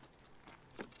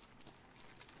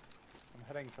 I'm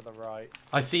heading to the right.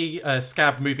 I see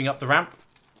Scav moving up the ramp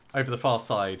over the far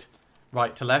side,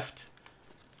 right to left.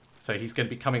 So he's going to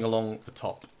be coming along the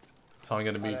top. So I'm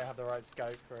going to move. I don't have the right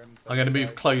scope for him. So I'm going to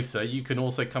move closer. You can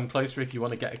also come closer if you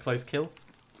want to get a close kill.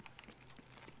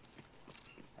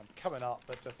 I'm coming up,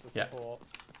 but just to support.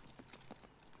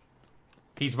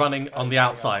 He's running on the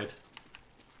outside.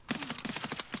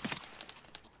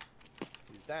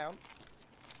 He's down.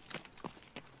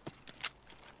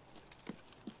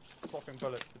 Swapping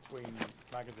bullets between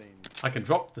magazines. I can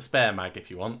drop the spare mag if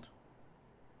you want.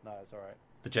 No, it's alright.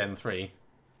 The Gen 3.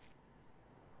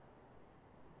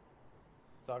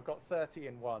 So I've got 30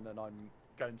 in one, and I'm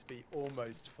going to be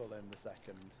almost full in the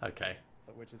second. Okay.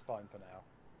 So, which is fine for now.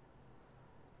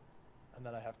 And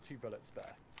then I have 2 bullets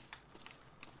spare.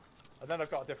 And then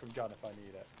I've got a different gun if I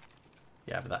need it.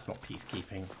 Yeah, but that's not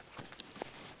peacekeeping.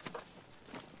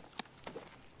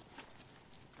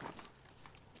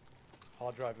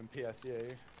 Hard drive and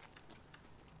PSU.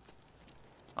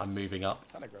 I'm moving up.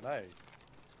 And a grenade.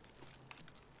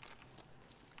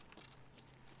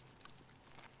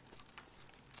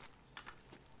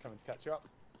 Coming to catch you up.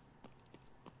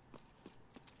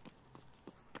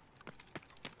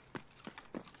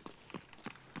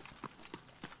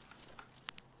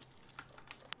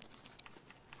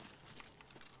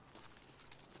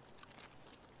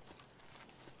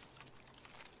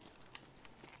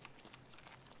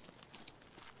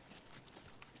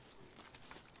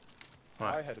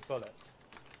 Right. I had a bullet.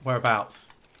 Whereabouts?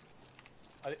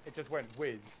 It just went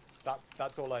whiz.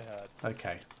 That's all I heard.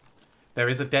 Okay. There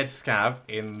is a dead scav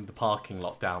in the parking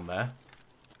lot down there.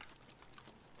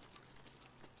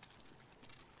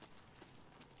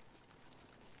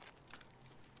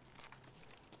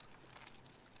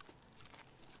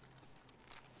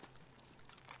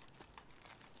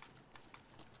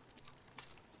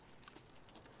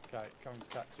 Okay, coming to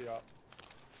catch you up.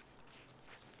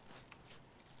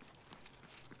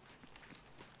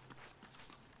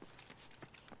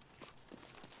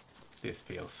 This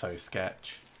feels so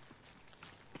sketch.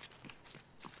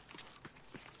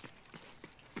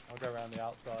 I'll go around the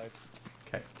outside.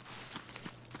 Okay.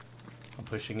 I'm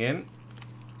pushing in.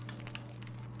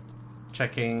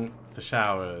 Checking the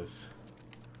showers.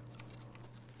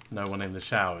 No one in the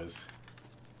showers.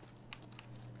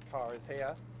 Car is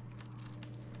here.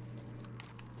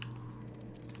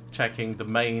 Checking the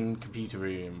main computer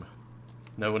room.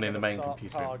 No one in the main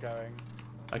computer room. Car going.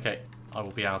 Okay, I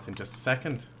will be out in just a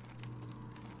second.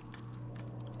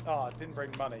 Oh, it didn't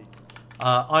bring money.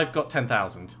 I've got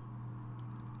 10,000.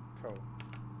 Cool.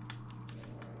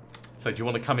 So do you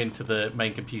want to come into the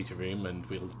main computer room and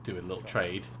we'll do a little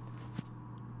trade?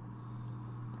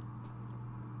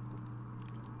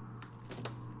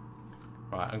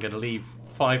 Right, I'm going to leave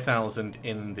 5,000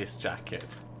 in this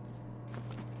jacket.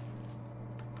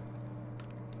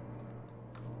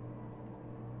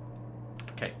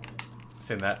 Okay, it's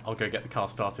in there. I'll go get the car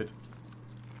started.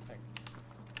 Thanks.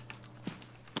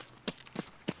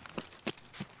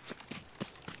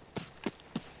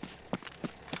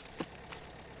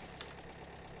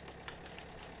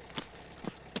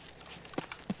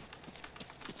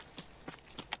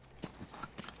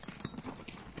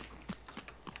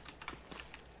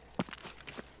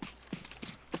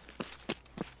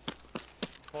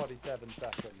 "47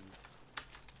 seconds.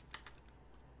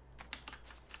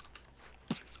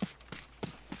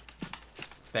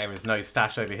 There is no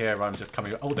stash over here. I'm just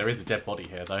coming... Oh, there is a dead body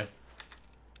here, though.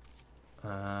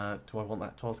 Do I want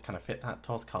that TOS? Can I fit that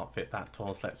TOS? Can't fit that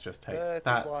TOS. Let's just take that,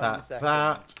 31 that, seconds.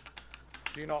 that.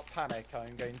 Do not panic,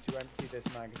 I'm going to empty this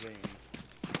magazine.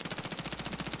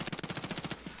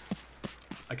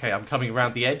 Okay, I'm coming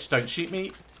around the edge. Don't shoot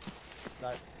me.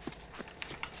 No.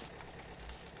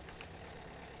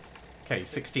 Okay,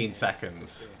 16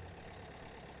 seconds.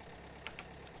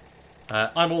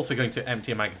 I'm also going to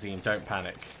empty a magazine. Don't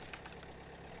panic.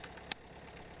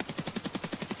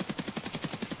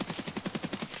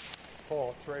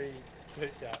 4, 3, 2,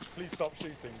 yeah. Please stop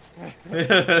shooting.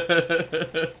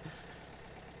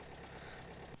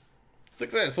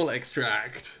 Successful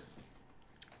extract.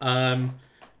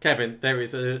 Kevin,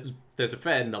 there's a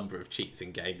fair number of cheats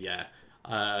in game. Yeah.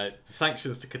 The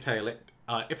sanctions to curtail it.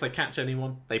 If they catch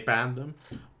anyone, they ban them,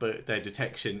 but their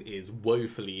detection is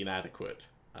woefully inadequate.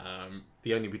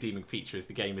 The only redeeming feature is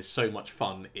the game is so much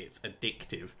fun, it's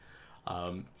addictive.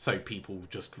 So people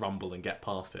just grumble and get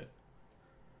past it.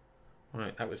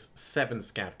 Right, that was 7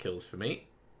 scav kills for me.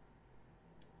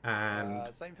 And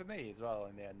same for me as well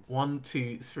in the end. 1,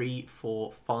 2, 3,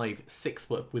 4, 5, 6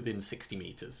 were within 60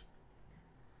 meters.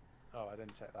 Oh, I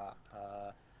didn't check that.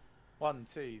 1,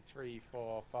 2, 3,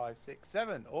 4, 5, 6,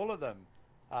 7. All of them.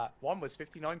 One was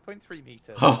 59.3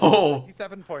 meters. Oh!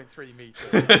 27.3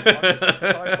 meters. One was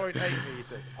 55.8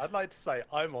 meters. I'd like to say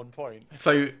I'm on point.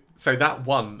 So that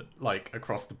one, like,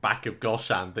 across the back of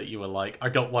Goshan that you were like, I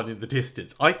got one in the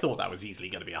distance. I thought that was easily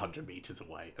going to be 100 meters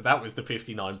away. That was the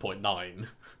 59.9.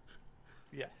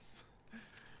 Yes.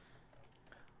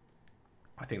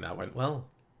 I think that went well.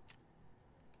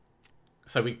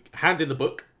 So we hand in the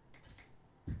book.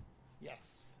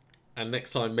 Yes. And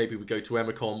next time maybe we go to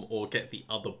Emicom or get the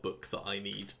other book that I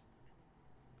need.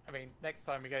 I mean, next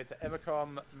time we go to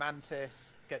Emicom,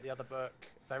 Mantis, get the other book.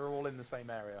 They're all in the same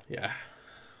area. Yeah.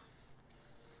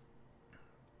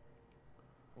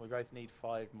 We both need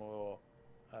 5 more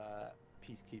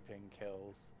peacekeeping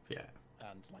kills. Yeah.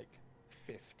 And like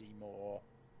 50 more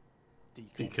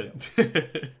decon Decon.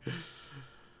 kills.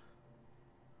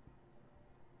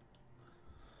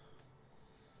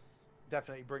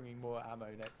 Definitely bringing more ammo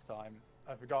next time.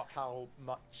 I forgot how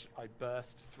much I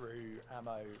burst through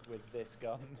ammo with this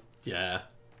gun. Yeah.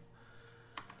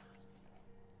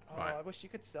 Oh, Right. I wish you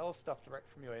could sell stuff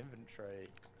direct from your inventory.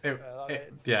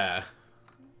 Yeah.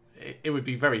 It would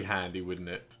be very handy, wouldn't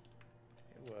it?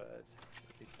 It would.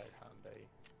 It'd be so handy.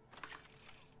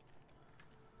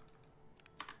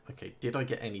 Okay, did I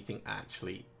get anything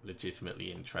actually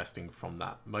legitimately interesting from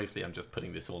that? Mostly I'm just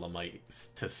putting this all on my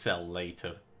to sell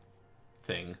later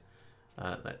thing.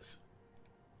 Let's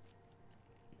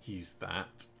use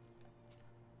that.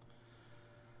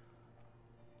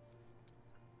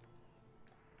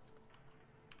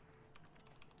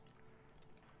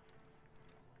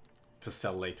 To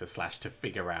sell later / to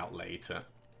figure out later.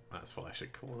 That's what I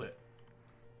should call it.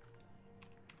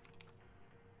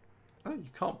 Oh, you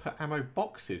can't put ammo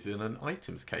boxes in an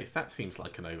items case. That seems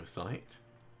like an oversight.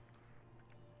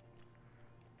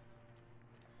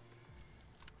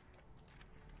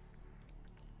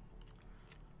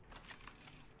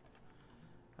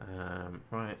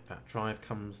 Right, that drive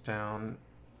comes down.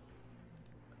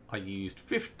 I used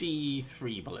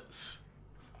 53 bullets.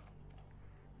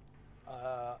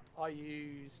 I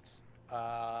used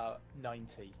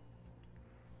 90.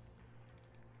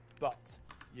 But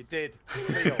you did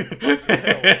feel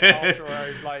after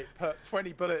I like put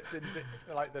 20 bullets into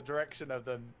like the direction of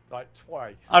them like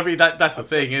twice. I mean that's the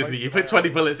thing, isn't it? You put 20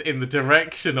 bullets in the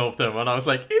direction of them, and I was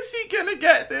like, is he gonna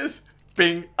get this?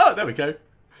 Bing! Oh, there we go.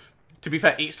 To be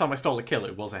fair, each time I stole a kill,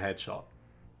 it was a headshot.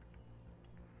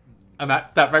 And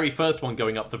that very first one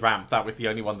going up the ramp, that was the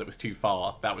only one that was too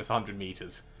far. That was 100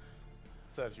 meters.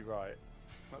 Serves you right.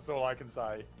 That's all I can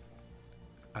say.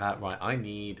 Right, I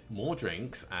need more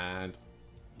drinks and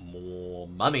more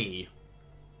money.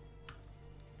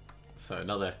 So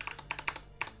another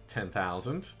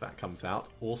 10,000. That comes out.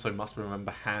 Also must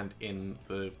remember hand in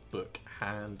the book.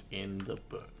 Hand in the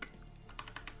book.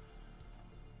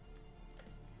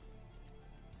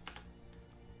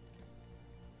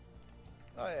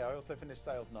 Oh yeah, I also finished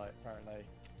sales night apparently.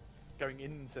 Going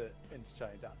into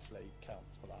interchange actually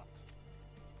counts for that.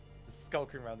 Just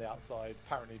skulking around the outside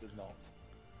apparently does not.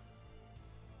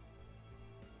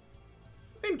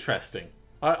 Interesting.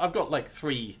 I've got like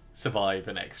 3 survive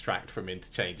and extract from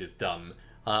interchanges done.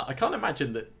 I can't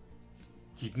imagine that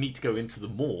you'd need to go into the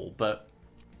mall, but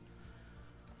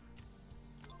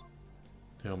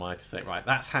who am I to say? Right,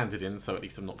 that's handed in, so at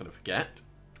least I'm not going to forget.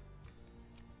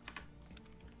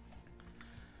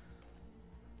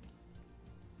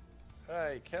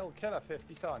 Hey, kill killer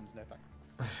 50 times, no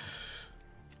thanks.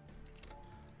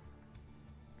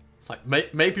 It's like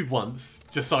maybe once,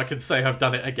 just so I can say I've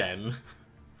done it again.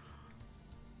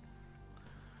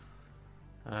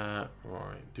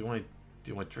 Right, do I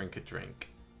drink a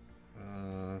drink?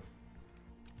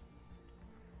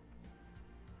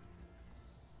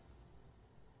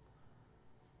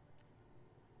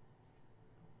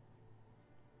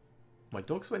 My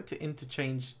dogs went to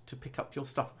interchange to pick up your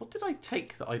stuff. What did I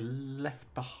take that I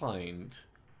left behind?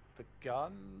 The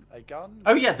gun? A gun?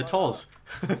 Oh yeah, the TOS.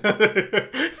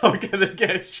 I'm gonna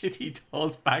get a shitty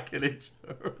TOS back in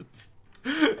insurance.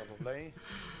 Probably.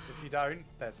 If you don't,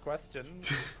 there's questions.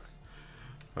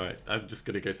 Right, I'm just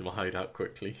gonna go to my hideout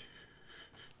quickly.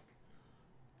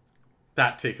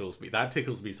 That tickles me. That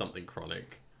tickles me something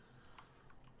chronic.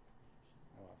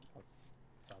 Oh,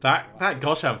 That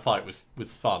Goshan fight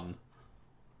was fun.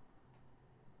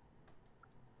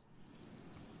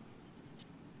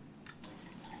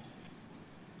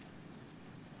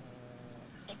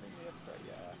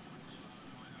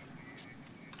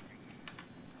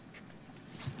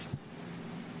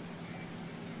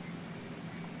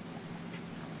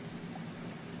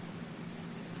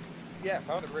 Yeah, I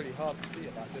found it really hard to see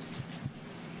it like this.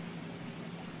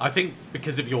 I think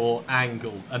because of your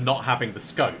angle and not having the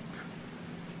scope.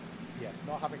 Yes,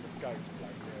 not having the scope is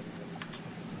like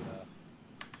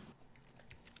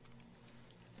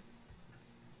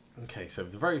really. Okay, so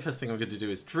the very first thing I'm going to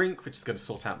do is drink, which is going to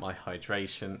sort out my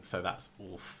hydration, so that's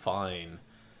all fine.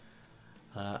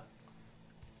 Alright,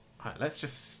 let's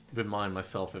just remind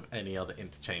myself of any other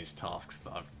interchange tasks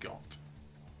that I've got.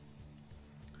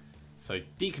 So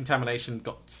decontamination,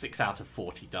 got 6 out of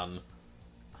 40 done.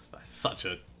 That's such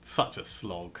a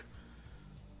slog.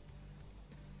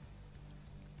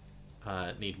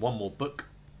 Need 1 more book.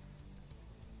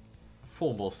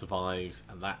 4 more survives,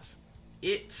 and that's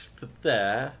it for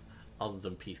there. Other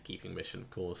than peacekeeping mission, of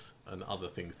course, and other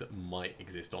things that might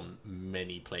exist on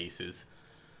many places.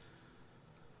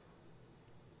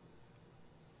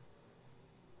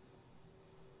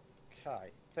 Okay, I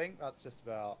think that's just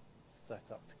about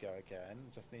set up to go again.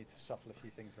 Just need to shuffle a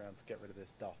few things around to get rid of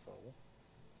this duffel,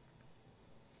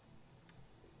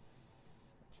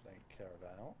 which I don't care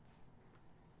about.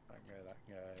 That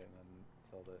can go, and then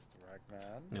sell this to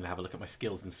Ragman. I'm going to have a look at my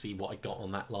skills and see what I got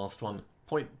on that last one.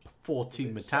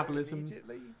 0.42 metabolism.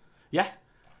 Yeah.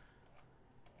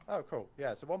 Oh, cool.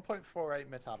 Yeah, so 1.48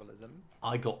 metabolism.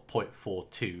 I got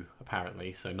 0.42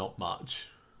 apparently, so not much.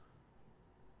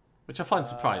 Which I find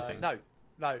surprising. No.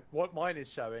 What mine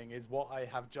is showing is what I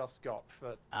have just got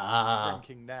for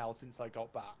drinking now since I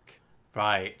got back.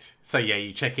 Right. So yeah,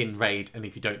 you check in raid, and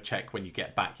if you don't check when you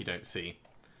get back, you don't see.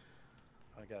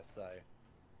 I guess so.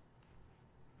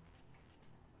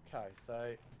 Okay, so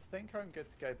I think I'm good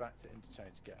to go back to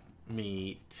interchange again.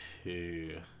 Me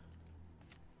too.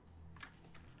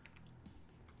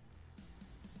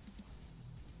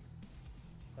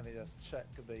 Let me just check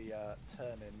the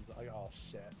turn-ins. Oh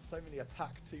shit, so many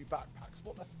attack 2 backpacks.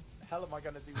 What the hell am I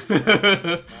going to do with this,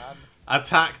 man?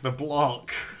 Attack the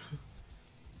block.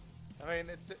 I mean,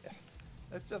 it's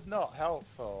just not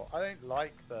helpful. I don't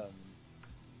like them.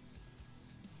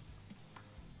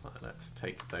 Right, let's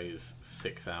take those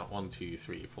 6 out. 1, 2,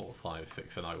 3, 4, 5,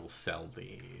 6, and I will sell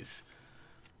these.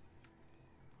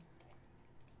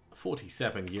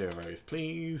 47 euros,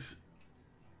 please.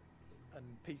 And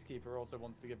Peacekeeper also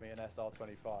wants to give me an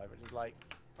SR25, which is like,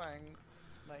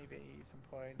 thanks, maybe some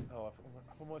point. Oh,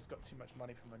 I've almost got too much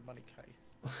money for my money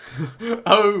case.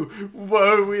 Oh,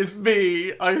 woe is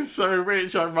me! I'm so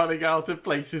rich, I'm running out of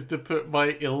places to put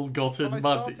my ill-gotten money.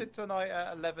 I started tonight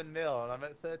at 11 mil, and I'm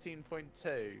at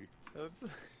 13.2. That's...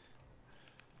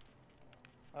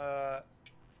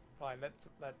 fine,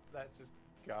 let's just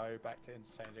go back to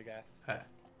interchange, I guess.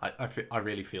 I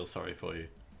really feel sorry for you.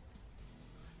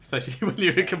 Especially when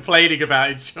you were complaining about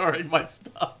insuring my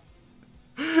stuff.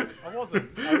 I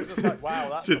wasn't. I was just like, wow,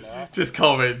 that's a lot. Just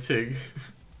commenting.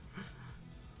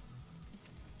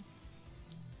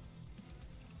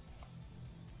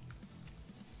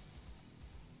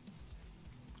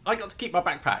 I got to keep my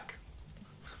backpack.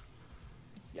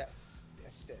 Yes.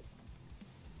 Yes, you did.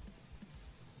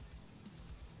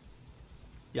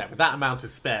 Yeah, with that amount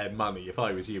of spare money, if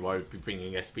I was you, I would be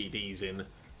bringing SPDs in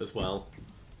as well.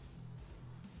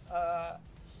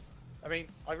 I mean,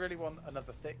 I really want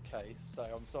another thick case, so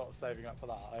I'm sort of saving up for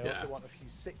that. I also want a few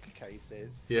sick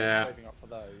cases, so I'm saving up for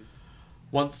those.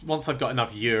 Once I've got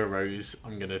enough euros,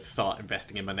 I'm going to start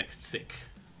investing in my next sick.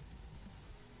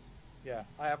 Yeah,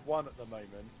 I have 1 at the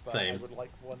moment, but Same. I would like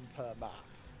 1 per map.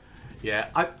 Yeah,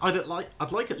 I'd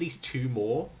like at least 2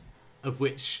 more, of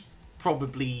which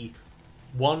probably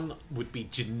 1 would be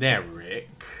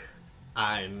generic,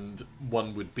 and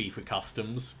 1 would be for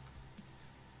customs.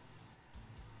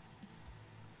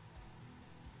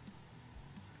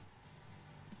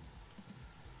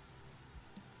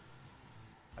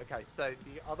 Okay, so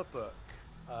the other book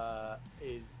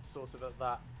is sort of at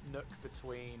that nook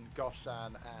between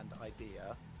Goshan and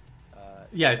Idea.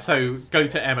 Yeah, so go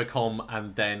to Emacom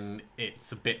and then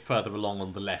it's a bit further along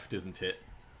on the left, isn't it?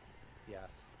 Yeah.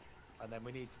 And then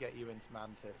we need to get you into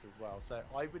Mantis as well. So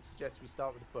I would suggest we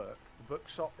start with the book. The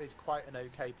bookshop is quite an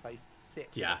okay place to sit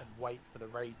and wait for the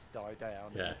raid to die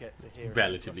down. Yeah, and you get to hear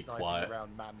relatively quiet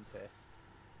around Mantis.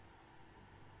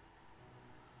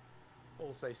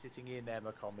 Also, sitting in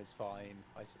Emacom is fine,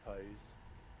 I suppose.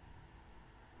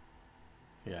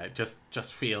 Yeah, it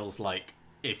just feels like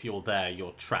if you're there,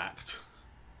 you're trapped.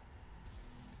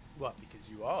 Well, because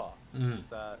you are.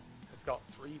 It's got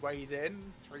 3 ways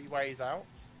in, 3 ways out,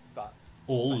 but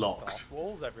all locked. Glass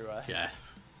walls everywhere.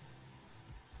 Yes.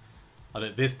 And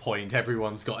at this point,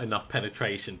 everyone's got enough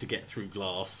penetration to get through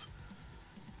glass.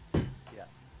 Yes.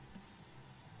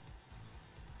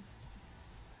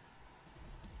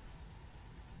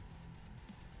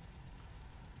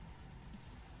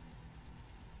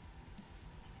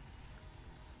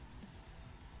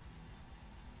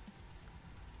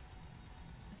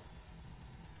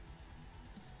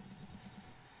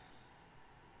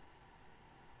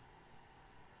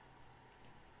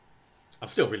 I'm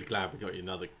still really glad we got you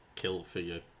another kill for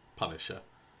your Punisher.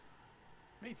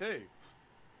 Me too.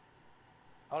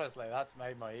 Honestly, that's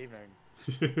made my evening.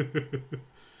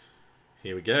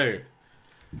 Here we go.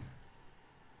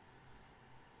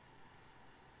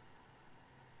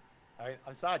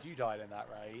 I'm sad you died in that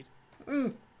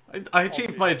raid. I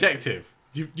achieved my objective.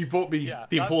 You brought me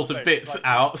the important bits like,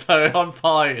 out, so I'm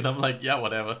fine. I'm like, yeah,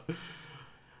 whatever.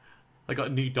 I got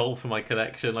a new doll for my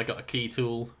collection. I got a key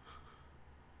tool.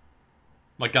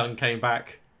 My gun came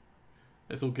back.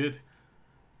 It's all good.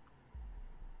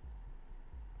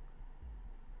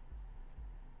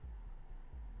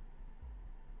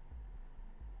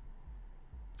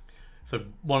 So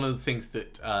one of the things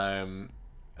that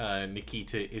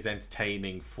Nikita is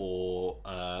entertaining for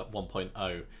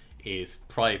 1.0 is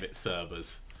private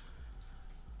servers.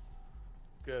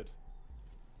 Good.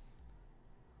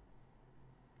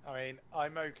 I mean,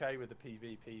 I'm okay with the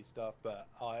PvP stuff, but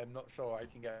I'm not sure I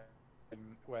can get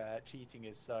where cheating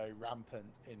is so rampant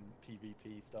in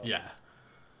PvP stuff. Yeah.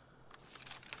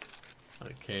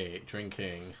 Okay,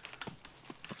 drinking.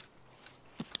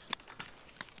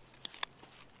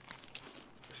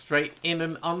 Straight in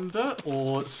and under,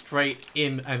 or straight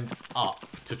in and up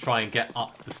to try and get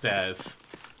up the stairs?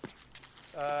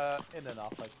 In and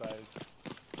up, I suppose.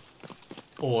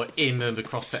 Or in and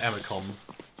across to Emacom,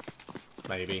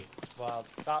 maybe. Well,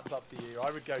 that's up to you.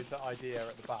 I would go to Idea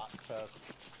at the back first.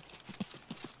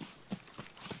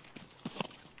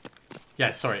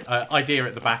 Yeah, sorry. Idea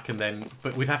at the back and then...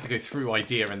 But we'd have to go through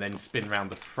Idea and then spin round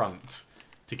the front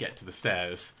to get to the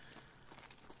stairs.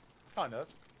 Kind of.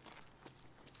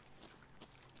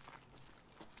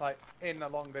 Like, in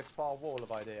along this far wall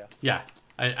of Idea. Yeah.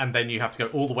 And then you have to go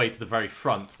all the way to the very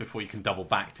front before you can double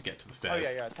back to get to the stairs.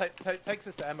 Oh, yeah. Takes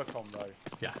us to Emacom, though.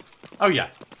 Yeah. Oh, yeah.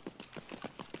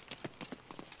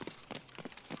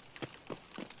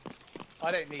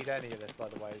 I don't need any of this, by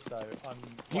the way, so I'm...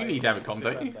 You need Emacom,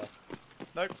 don't you?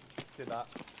 Nope. Did that.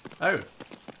 Oh.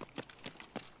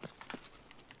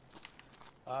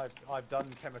 I've done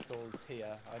chemicals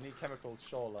here. I need chemicals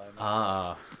shoreline.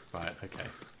 Ah, right, okay.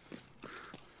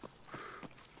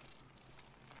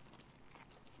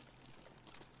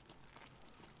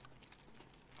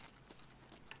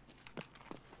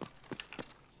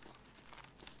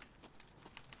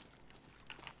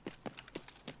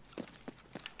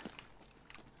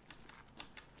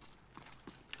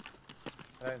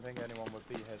 I don't think anyone would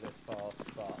be here this fast,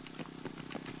 but...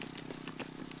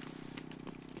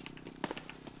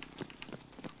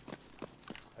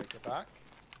 Take it back.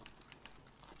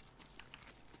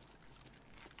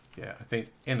 Yeah, I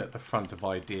think in at the front of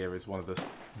Idea is one of the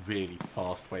really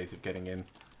fast ways of getting in.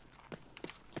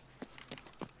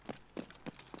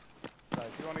 So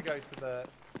if you want to go to the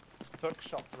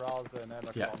bookshop rather than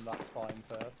Emacom, that's fine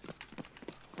first.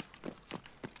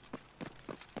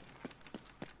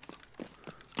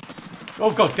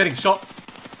 Oh god, getting shot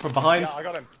from behind. Yeah,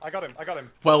 I got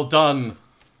him. Well done.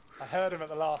 I heard him at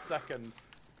the last second.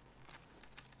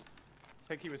 I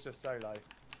think he was just solo.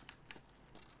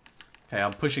 Okay,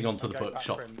 I'm pushing onto the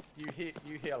bookshop.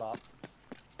 You heal up.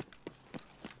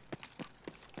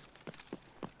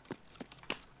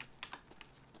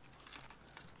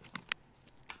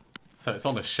 So it's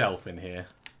on a shelf in here,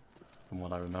 from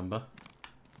what I remember.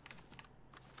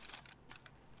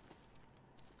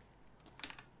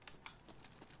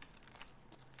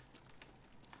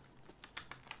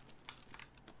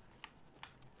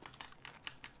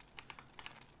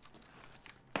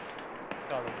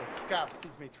 Oh, there's a scav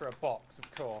sees me through a box,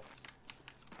 of course.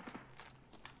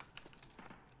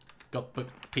 Got book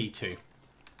P2.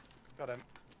 Got him.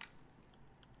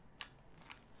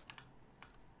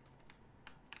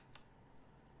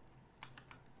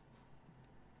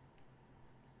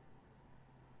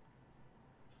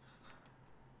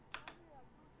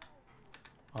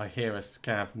 I hear a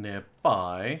scav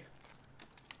nearby.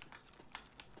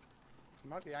 He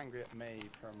might be angry at me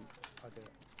from...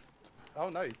 Oh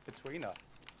no, he's between us.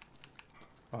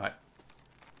 Right.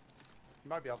 He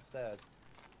might be upstairs.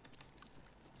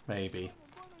 Maybe.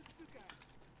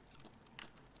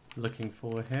 Looking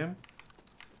for him.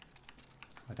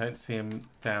 I don't see him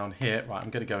down here. Right, I'm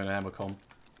going to go in Amacom.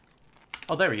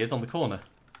 Oh, there he is on the corner.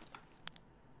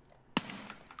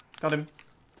 Got him.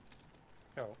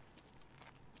 Cool.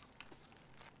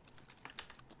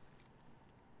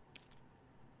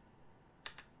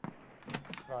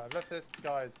 Right, I've left this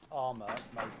guy's armor,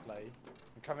 mostly.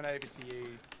 I'm coming over to you.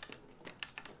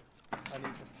 I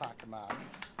need to pack a mag.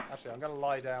 Actually, I'm going to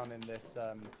lie down in this...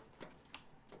 I'm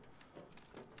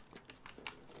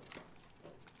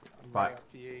Right.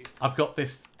 up to you. I've got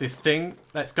this thing.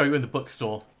 Let's go in the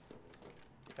bookstore.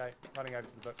 Okay, running over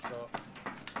to the bookstore.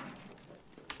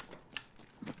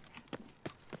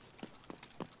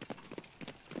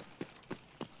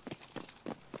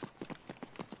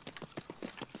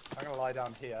 I'm going to lie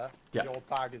down here. Yeah. Your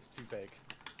bag is too big.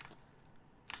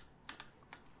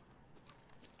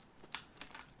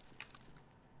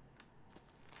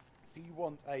 Do you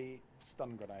want a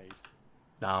stun grenade?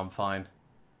 Nah, I'm fine.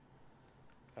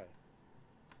 Okay.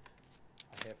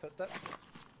 I hear footsteps.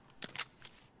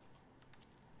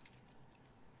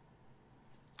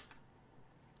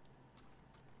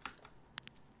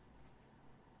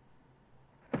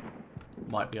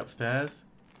 Might be upstairs.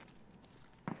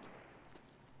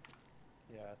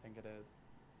 Yeah, I think it is.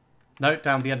 No,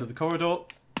 down the end of the corridor.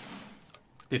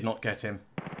 Did not get him.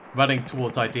 Running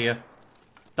towards Idea.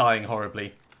 Dying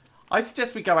horribly. I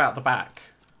suggest we go out the back.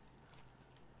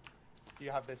 Do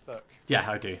you have this book? Yeah,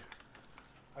 I do.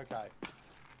 Okay.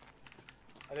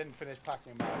 I didn't finish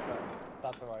packing them out, but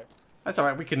that's alright. That's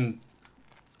alright,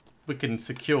 we can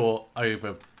secure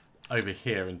over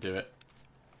here and do it.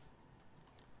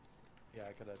 Yeah,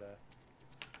 good idea.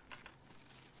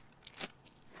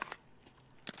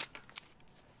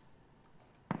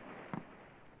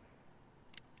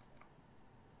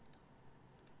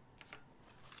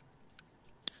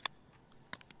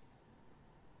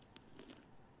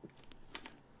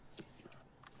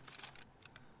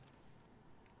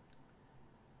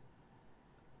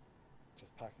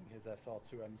 Just packing his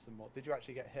SR2M some more. Did you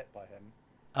actually get hit by him?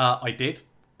 I did,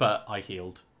 but I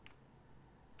healed.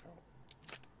 Cool.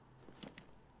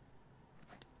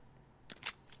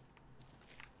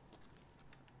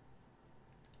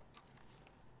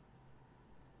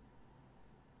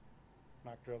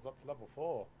 Mac drill's up to level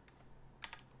 4.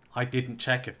 I didn't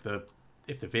check if the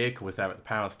vehicle was there at the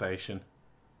power station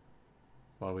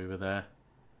while we were there.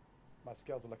 My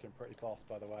skills are looking pretty boss,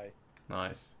 by the way.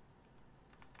 Nice.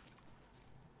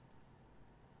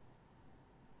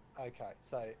 Okay,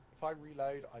 so if I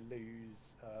reload, I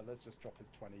lose. Let's just drop his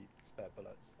 20 spare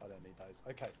bullets. I don't need those.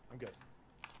 Okay, I'm good.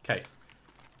 Okay.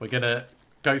 We're going to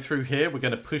go through here. We're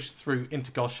going to push through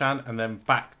into Goshan and then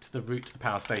back to the route to the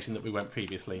power station that we went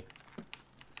previously.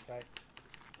 Okay.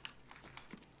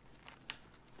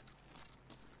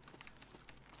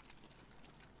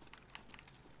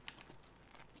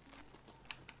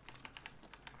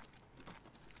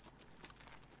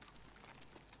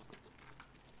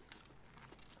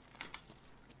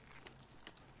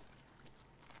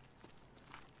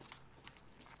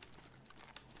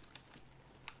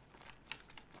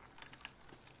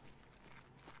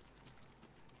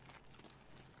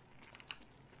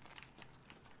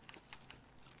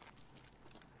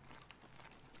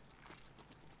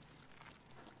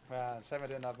 Man, shame I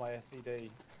didn't have my SVD.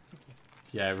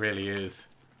 Yeah, it really is.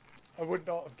 I would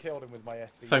not have killed him with my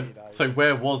SVD though. So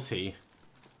where was he?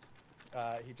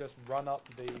 He just run up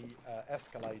the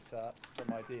escalator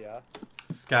from Idea.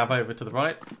 Scav over to the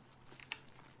right.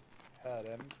 Heard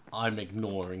him. I'm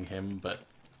ignoring him, but...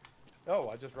 Oh,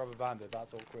 I just rubber banded.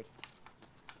 That's awkward.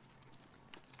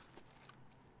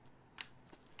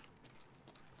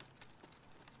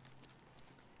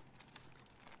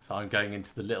 So I'm going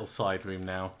into the little side room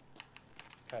now.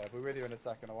 Okay, I'll be with you in a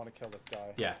second. I want to kill this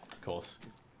guy. Yeah, of course.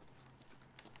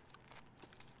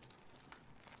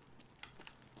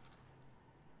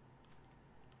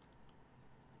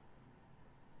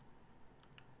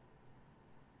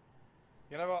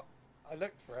 You know what? I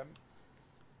looked for him.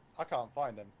 I can't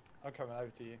find him. I'm coming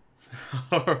over to you.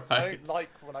 Alright. I don't like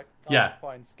when I Yeah. can't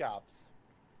find scabs.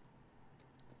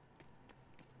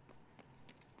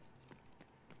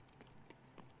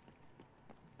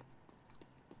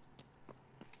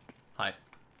 Hi.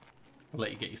 I'll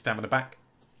let you get your stamina back.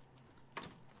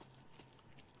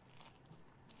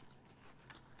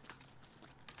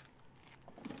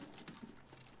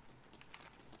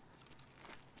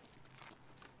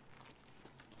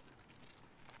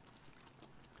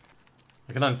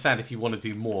 I can understand if you want to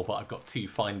do more, but I've got 2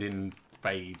 finding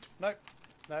raid No,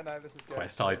 this is good.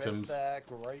 quest items. There,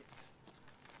 great.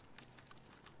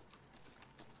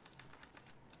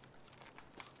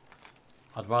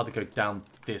 I'd rather go down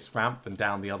this ramp than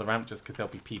down the other ramp, just because there'll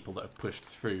be people that have pushed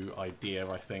through idea,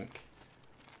 I think.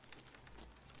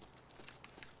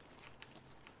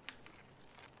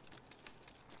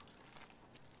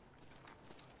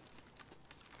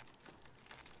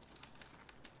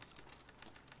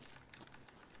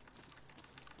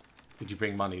 Did you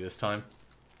bring money this time?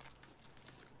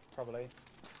 Probably.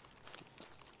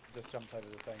 Just jumped over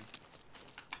the thing.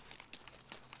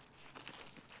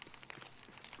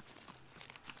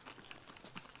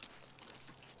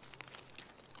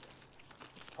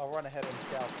 I'll run ahead and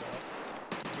scout it.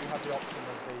 You have the option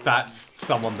of the... That's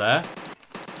someone there.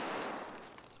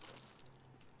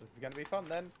 This is going to be fun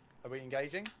then. Are we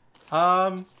engaging?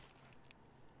 I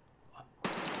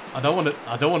don't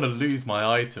want to lose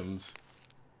my items.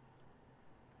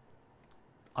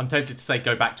 I'm tempted to say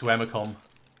go back to Emicom.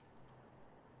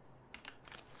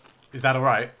 Is that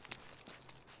alright?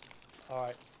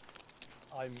 Alright.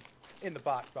 I'm in the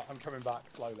back, but I'm coming back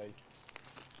slowly.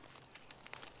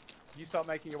 You start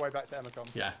making your way back to Emicom.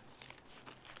 Yeah.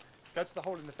 Go to the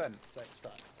hole in the fence,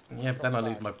 extracts. Yeah, but then I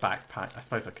lose my backpack. I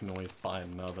suppose I can always buy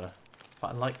another.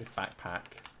 But I like this backpack.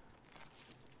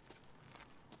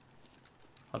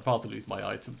 I'd rather lose my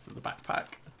items than the backpack.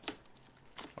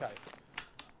 Okay.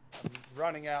 I'm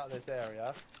running out of this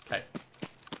area. Okay.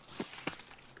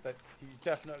 But you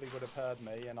definitely would have heard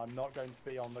me, and I'm not going to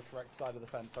be on the correct side of the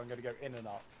fence, so I'm going to go in and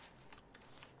up.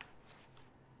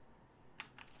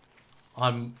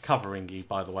 I'm covering you,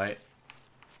 by the way.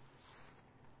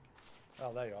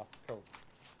 Oh, there you are. Cool.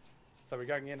 So we're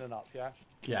going in and up, yeah?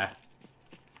 Yeah.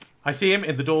 I see him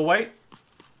in the doorway.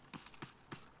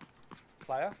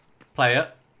 Player?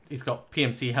 Player. He's got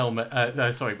PMC helmet.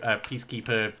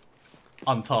 Peacekeeper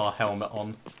Untar helmet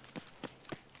on.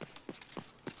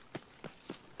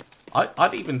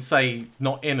 I'd even say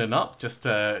not in and up. Just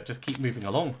keep moving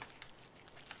along.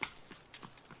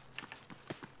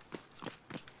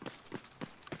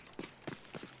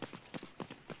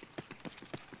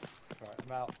 Right,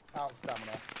 I'm out of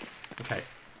stamina. Okay.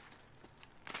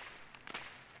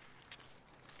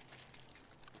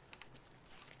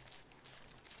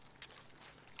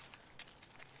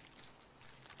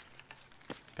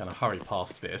 Gonna hurry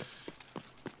past this.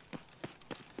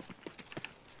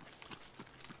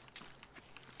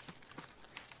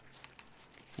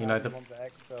 You know the.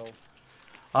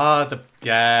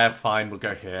 Yeah, fine. We'll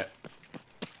go here.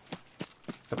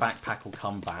 The backpack will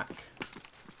come back.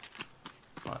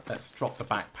 Right, let's drop the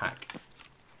backpack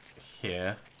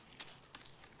here.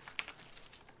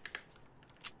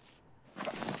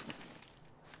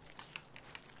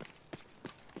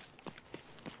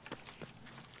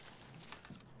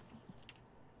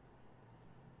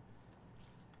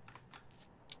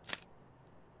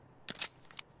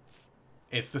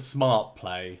 It's the smart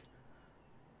play.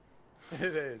 It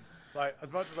is. Like,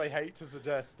 as much as I hate to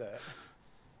suggest it.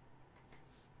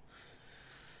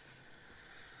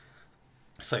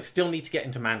 So, still need to get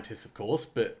into Mantis, of course,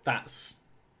 but that's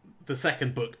the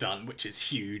second book done, which is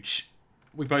huge.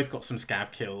 We both got some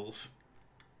scab kills.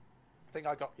 I think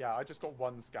I just got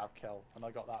one scab kill, and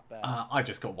I got that bear. I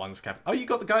just got one scab. Oh, you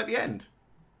got the guy at the end?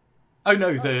 Oh,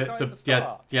 no,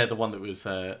 the one that was...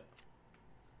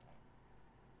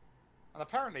 And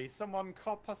apparently someone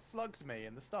copper slugged me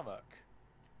in the stomach.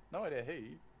 No idea who.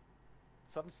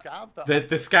 Some scab that...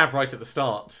 The scab right at the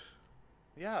start.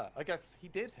 Yeah, I guess he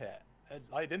did hit.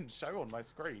 I didn't show on my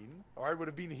screen, or I would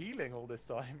have been healing all this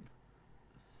time.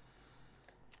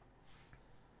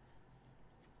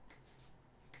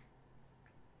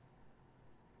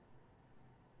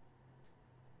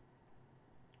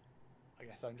 I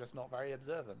guess I'm just not very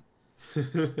observant.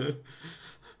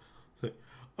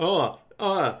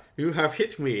 You have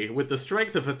hit me with the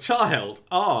strength of a child.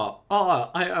 I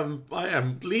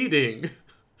am bleeding.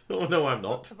 Oh, no, I'm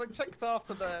not. Because I checked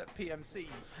after the PMC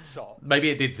shot. Maybe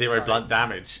it did 0 blunt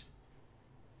damage.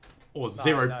 Or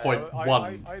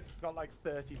 0.1. I got like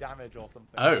 30 damage or something.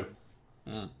 Oh.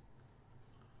 Mm.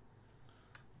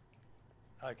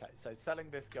 Okay, so selling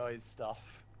this guy's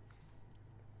stuff.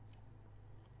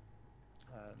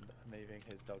 And moving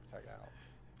his dog tag out.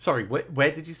 Sorry,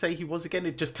 where did you say he was again?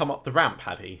 He'd just come up the ramp,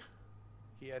 had he?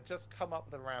 He had just come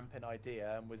up the ramp in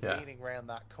idea and was leaning around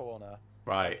that corner.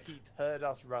 Right. He heard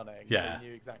us running, yeah. So he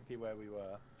knew exactly where we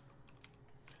were.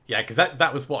 Yeah, because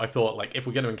that was what I thought. Like, if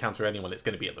we're going to encounter anyone, it's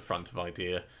going to be at the front of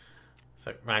idea.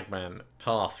 So, Ragman,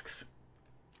 tasks.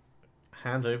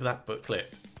 Hand over that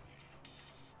booklet.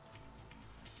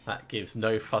 That gives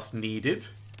no fuss needed.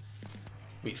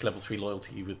 Reach level 3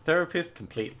 loyalty with therapist.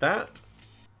 Complete that.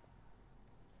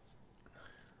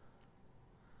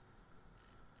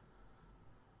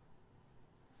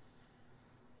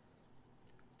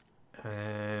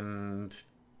 And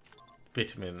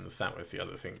vitamins, that was the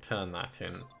other thing. Turn that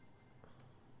in.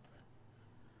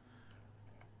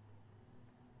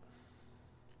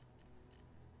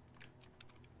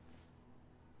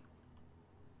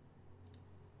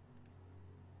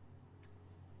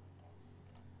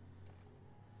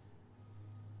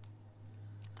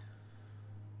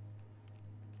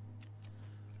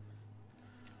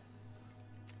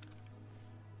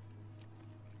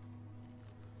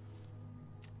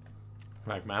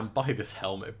 Ragman, buy this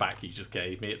helmet back you just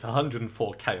gave me. It's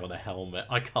 104k on a helmet.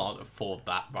 I can't afford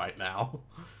that right now.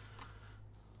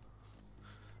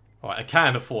 Alright, I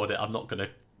can afford it. I'm not gonna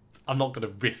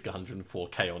risk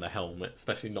 104k on a helmet,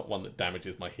 especially not one that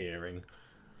damages my hearing.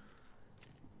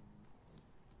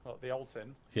 Oh, the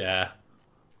Alton? Yeah.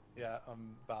 Yeah,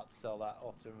 I'm about to sell that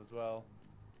off to him as well.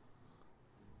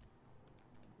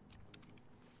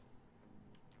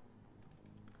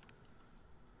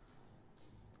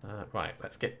 Right,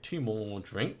 let's get 2 more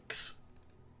drinks.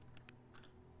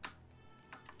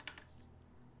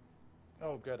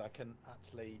 Oh good, I can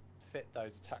actually fit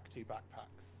those TAC 2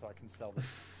 backpacks, so I can sell them.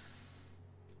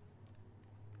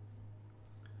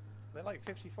 They're like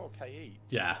 54k each.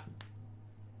 Yeah.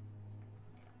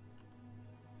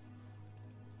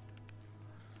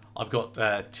 I've got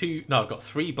I've got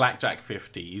 3 blackjack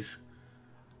 50s.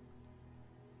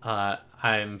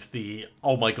 And the,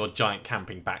 oh my god, giant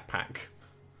camping backpack.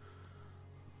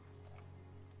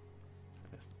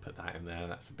 Let's put that in there,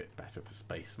 that's a bit better for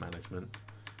space management.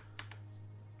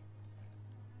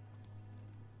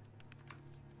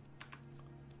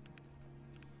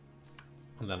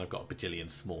 And then I've got a bajillion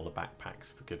smaller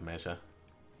backpacks for good measure.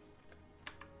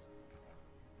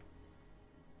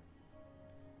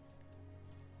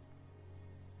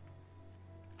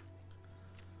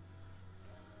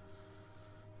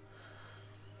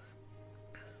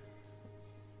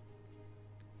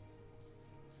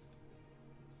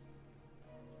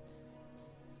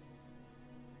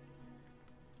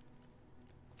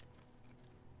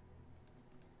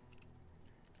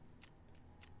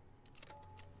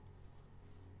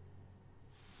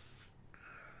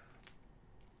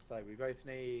 So we both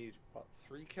need, what,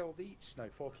 3 kills each? No,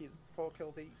 4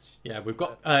 kills each? Yeah, we've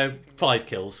got 5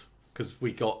 kills, because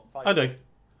we got... Five. Oh,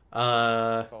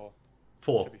 no.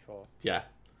 4. Should be 4. Yeah.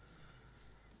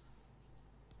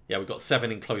 Yeah, we've got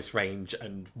 7 in close range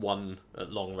and 1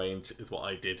 at long range is what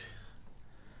I did.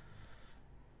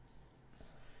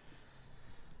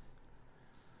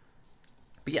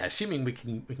 But yeah, assuming we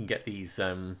can get these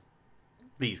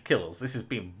kills, this has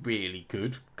been really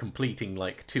good, completing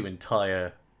like 2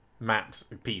 entire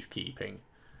maps of peacekeeping.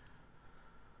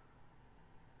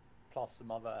 Plus some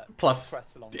other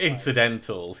quests along the way.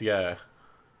 Incidentals, yeah.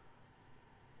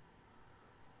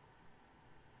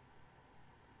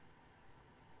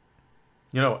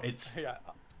 You know, it's... Yeah.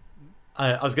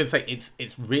 I was going to say,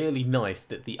 it's really nice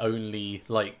that the only,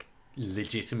 like,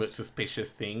 legitimate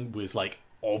suspicious thing was, like,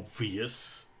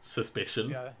 obvious suspicion.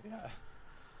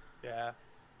 Yeah.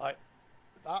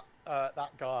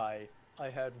 That guy, I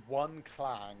heard 1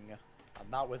 clang,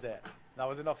 and that was it. That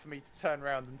was enough for me to turn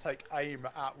around and take aim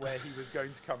at where he was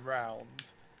going to come round.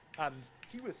 And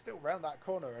he was still round that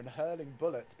corner and hurling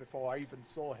bullets before I even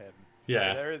saw him.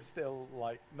 Yeah. So there is still,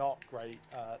 like, not great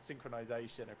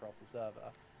synchronization across the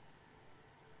server.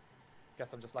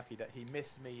 Guess I'm just lucky that he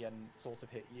missed me and sort of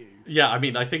hit you. Yeah, I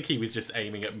mean, I think he was just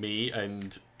aiming at me,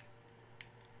 and...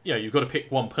 Yeah, you've got to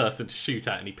pick one person to shoot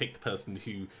at, and he picked the person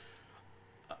who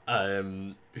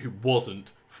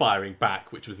wasn't firing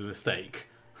back, which was a mistake.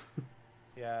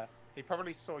 Yeah, he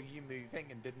probably saw you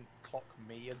moving and didn't clock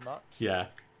me as much. Yeah.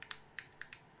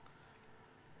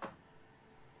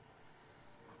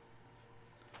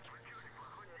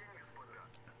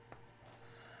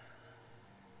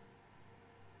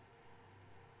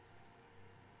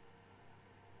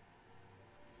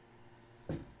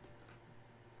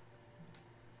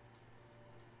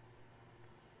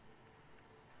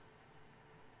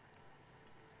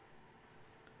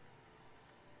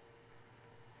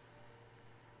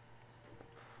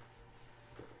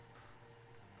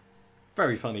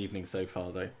 Very fun evening so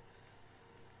far, though.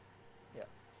 Yes.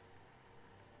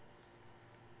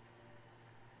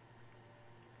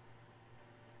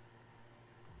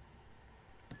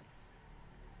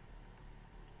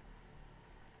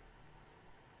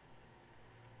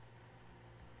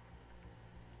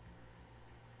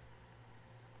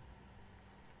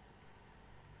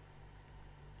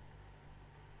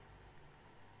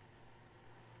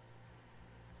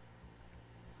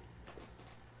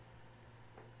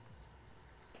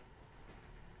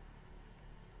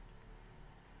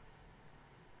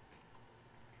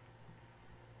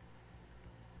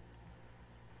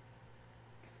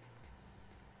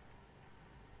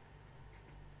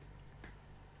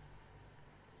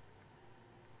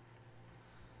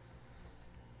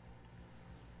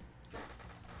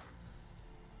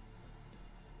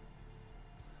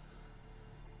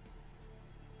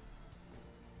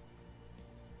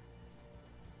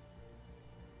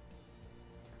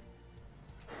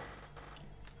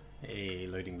 Hey,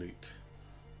 loading loot.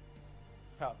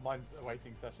 Mine's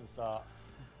awaiting session start.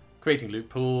 Creating loot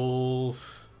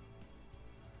pools.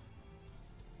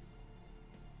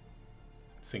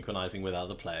 Synchronizing with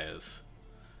other players.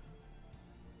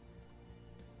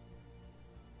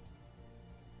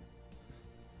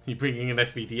 You bringing an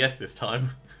SVDS this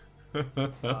time?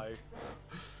 No.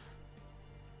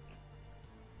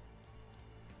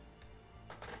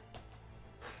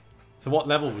 So what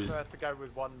level I was... prefer to go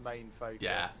with one main focus.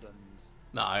 Yeah. And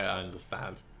No, I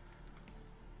understand.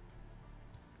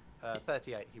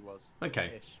 38 he was.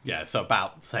 Okay. Ish. Yeah, so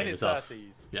about the same In his as us.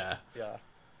 30s. Yeah. Yeah.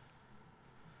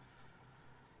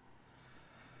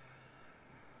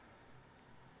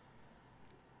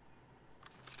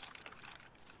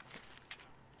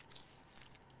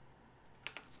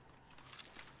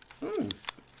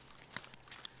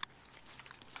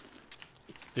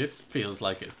 This feels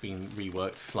like it's been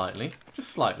reworked slightly. Just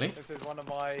slightly. This is one of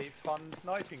my fun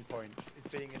sniping points, is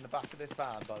being in the back of this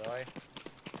van, by the way.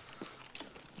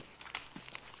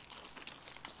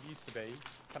 Used to be.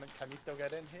 Can you still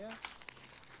get in here?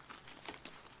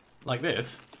 Like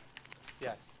this?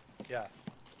 Yes. Yeah.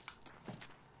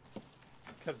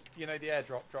 Because, you know, the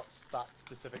airdrop drops that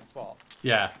specific spot.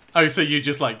 Yeah. Oh, so you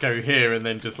just like go here and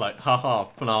then just like, haha,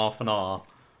 fanar, fanar.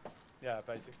 Yeah,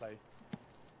 basically.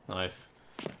 Nice.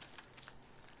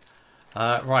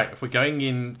 Right, if we're going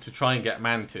in to try and get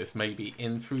Mantis, maybe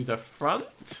in through the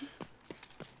front?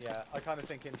 Yeah, I kind of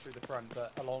think in through the front,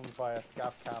 but along by a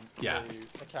scav camp Yeah.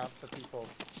 to account for people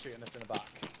shooting us in the back.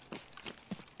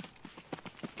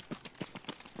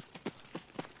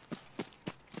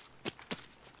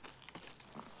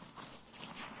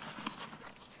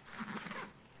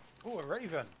 Oh, a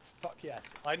Raven! Fuck yes,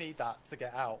 I need that to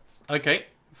get out. Okay,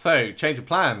 so change of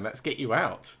plan. Let's get you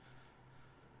out.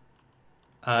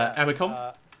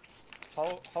 Emacom?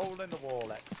 Hole in the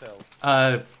wall,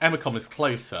 exfil. Emacom is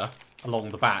closer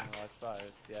along the back. Oh, I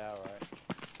suppose. Yeah, alright.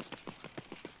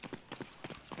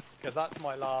 Because that's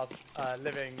my last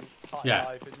living high Yeah.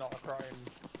 life is not a crime.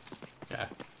 Yeah.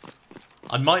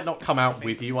 I might not come out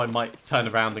with you. I might turn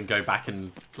around and go back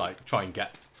and like try and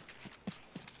get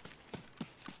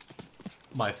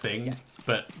my thing. Yes.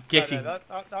 But getting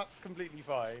That's completely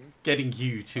fine. getting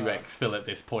you to exfil at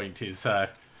this point is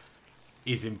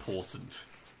important.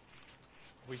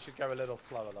 We should go a little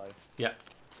slower though. Yeah.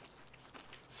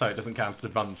 So it doesn't count as a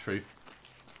run through.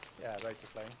 Yeah,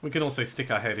 basically. We can also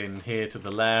stick our head in here to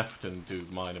the left and do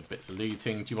minor bits of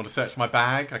looting. Do you want to search my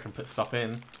bag? I can put stuff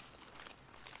in.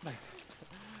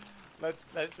 Let's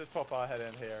just pop our head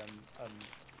in here and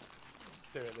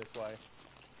do it this way.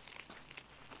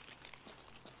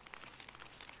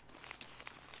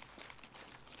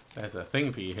 There's a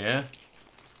thing for you here.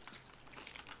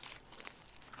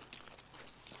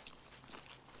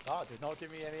 Ah, did not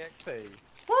give me any XP.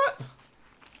 What?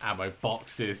 Ammo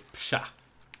boxes. Psha.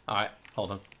 Alright,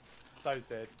 hold on. Those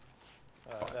did.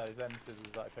 Those M scissors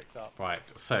that I picked up. Right,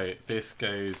 so this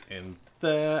goes in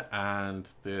there, and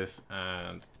this,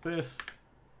 and this.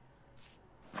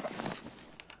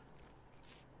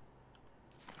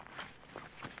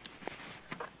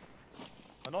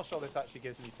 I'm not sure this actually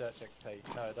gives me search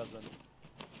XP. No, it doesn't.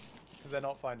 Because they're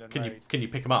not finding raid. Can you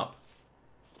pick them up?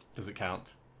 Does it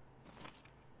count?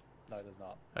 No, it does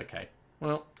not. Okay.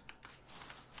 Well,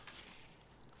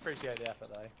 Appreciate the effort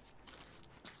though.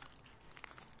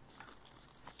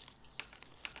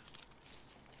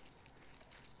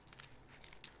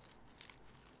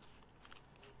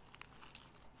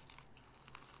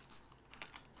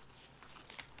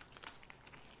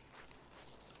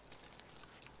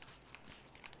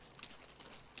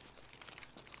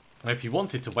 if you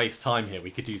wanted to waste time here, we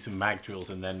could do some mag drills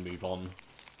and then move on.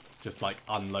 Just like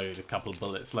unload a couple of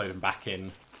bullets, load them back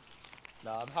in.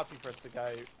 No, I'm happy for us to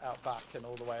go out back and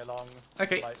all the way along.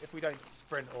 Okay. Like, if we don't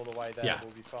sprint all the way there, Yeah.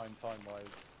 we'll be fine time-wise.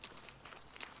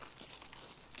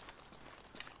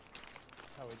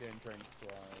 How are we doing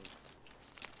drinks-wise?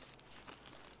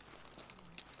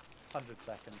 100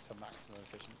 seconds for maximum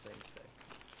efficiency, so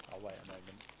I'll wait a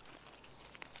moment.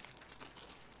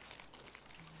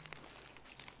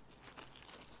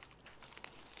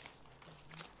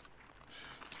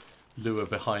 Lua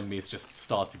behind me has just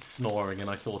started snoring, and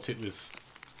I thought it was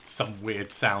some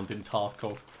weird sound in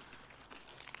Tarkov.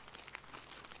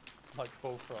 Like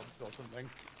bullfrogs or something.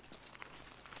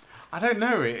 I don't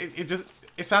know. It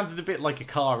sounded a bit like a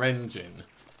car engine.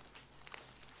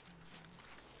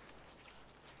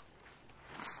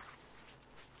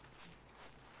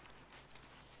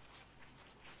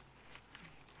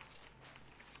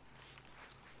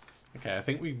 Okay, I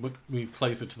think we would move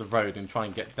closer to the road and try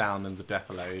and get down in the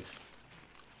defilade.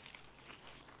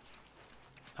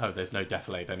 Oh, there's no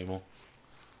defilade anymore.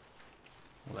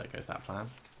 Well, there goes that plan.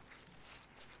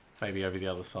 Maybe over the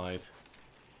other side.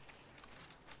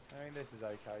 I mean, this is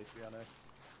okay, to be honest.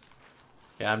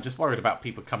 Yeah, I'm just worried about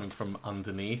people coming from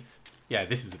underneath. Yeah,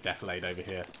 this is the defilade over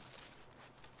here.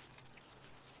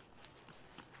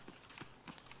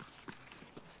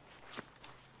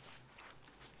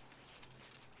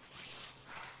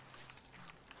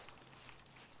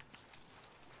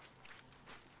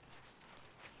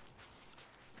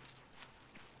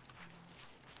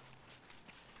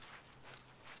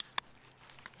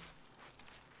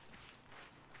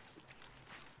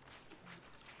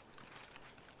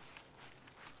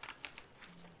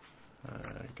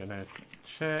 Gonna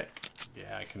check.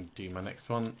 Yeah, I can do my next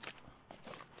one.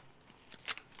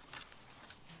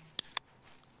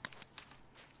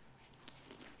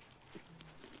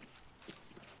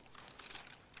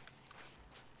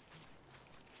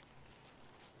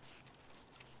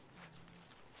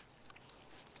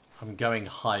 I'm going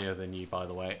higher than you, by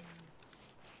the way.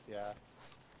 Yeah.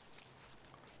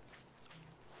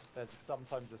 There's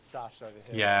sometimes a stash over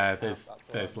here. Yeah,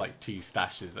 there's like 2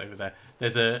 stashes over there.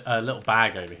 There's a little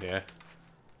bag over here.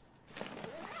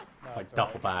 No, Like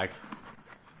duffel bag.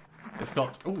 It's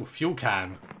got, ooh, fuel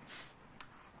can.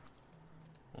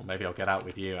 Or maybe I'll get out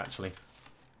with you, actually.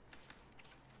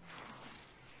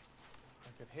 I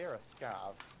could hear a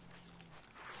scav.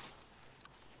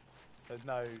 There's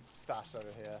no stash over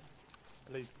here.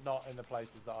 At least not in the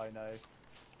places that I know.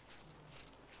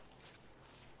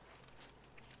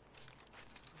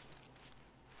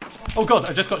 Oh god,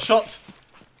 I just got shot.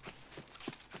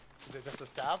 Is it just a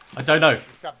scab? I don't know.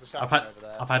 The scabs are shouting over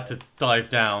there. I've had to dive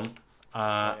down.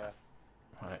 Yeah.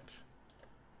 Right.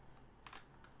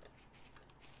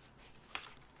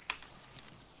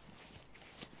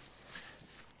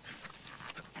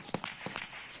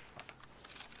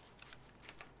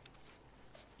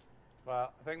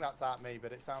 Well, I think that's at me,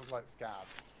 but it sounds like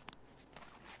scabs.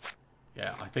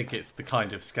 Yeah, I think it's the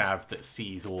kind of scav that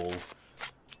sees all.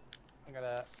 I'm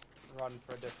gonna run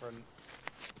for a different...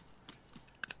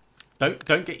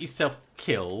 Don't get yourself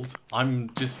killed. I'm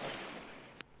just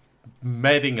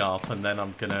medding up and then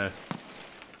I'm gonna...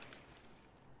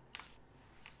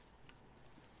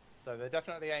 So they're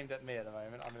definitely aimed at me at the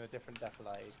moment. I'm in a different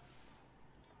defilade.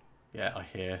 Yeah, I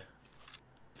hear.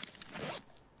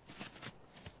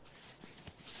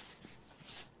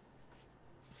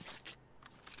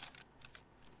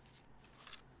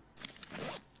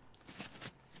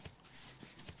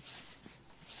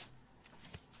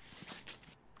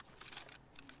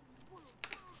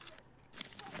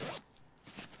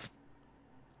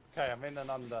 Okay, I'm in and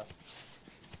under.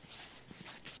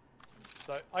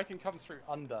 So I can come through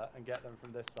under and get them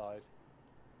from this side.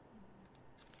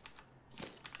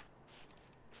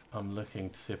 I'm looking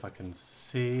to see if I can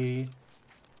see.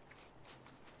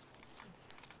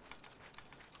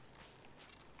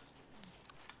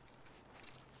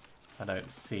 I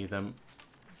don't see them.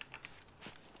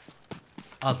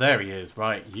 Oh, there he is.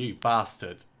 Right, you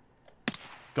bastard.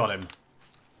 Got him.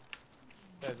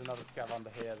 There's another scav under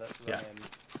here that's Yeah. running.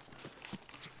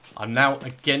 I'm now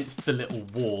against the little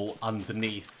wall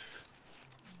underneath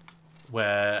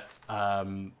where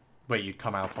you'd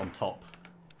come out on top.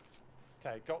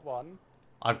 Okay, got one.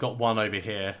 I've got one over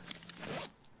here.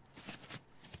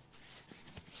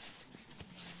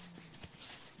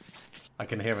 I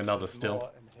can hear another still.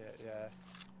 More in here, yeah.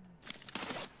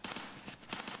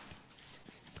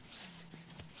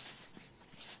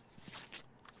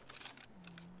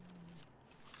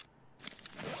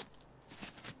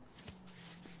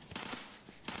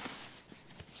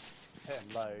 Hit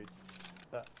him loads,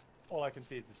 but all I can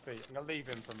see is his feet. I'm gonna leave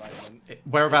him for a moment.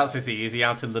 Whereabouts is he? Is he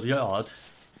out in the yard?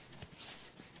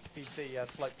 He's the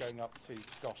slope going up to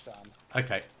Goshan.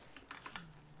 Okay.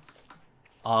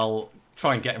 I'll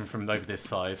try and get him from over this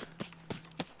side.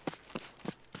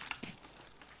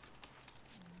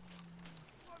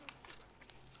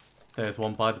 There's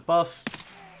one by the bus.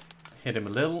 Hit him a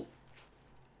little.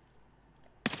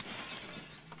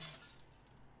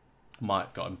 Might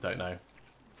have got him, don't know.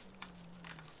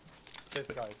 This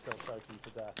guy is still choking to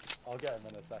death. I'll get him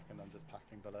in a second. I'm just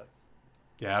packing bullets.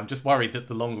 Yeah, I'm just worried that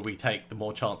the longer we take, the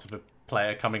more chance of a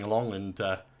player coming along and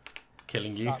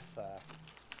killing you. That's fair.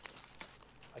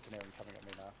 I can hear him coming at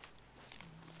me now.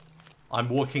 I'm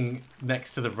walking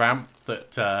next to the ramp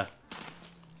that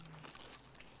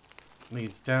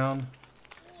leads down.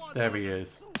 There he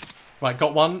is. Right,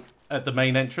 got one at the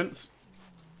main entrance.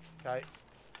 Okay.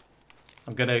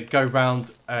 I'm going to go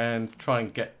round and try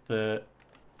and get the...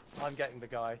 I'm getting the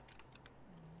guy.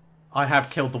 I have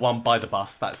killed the one by the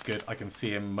bus. That's good. I can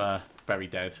see him very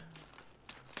dead.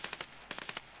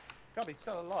 God, he's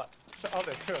still alive. Oh,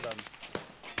 there's two of them.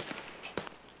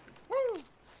 Woo!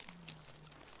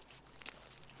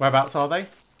 Whereabouts are they?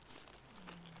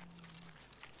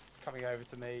 Coming over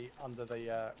to me under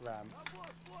the ram.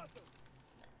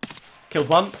 Killed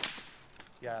one.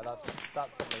 Yeah, that's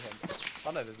probably him. Oh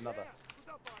no, there's another.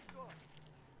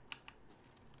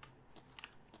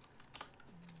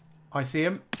 I see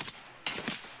him.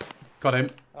 Got him.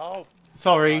 Oh.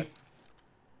 Sorry.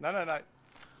 Nice. No.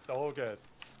 It's all good.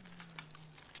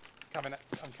 I'm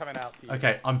coming out to you.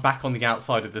 Okay, I'm back on the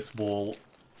outside of this wall.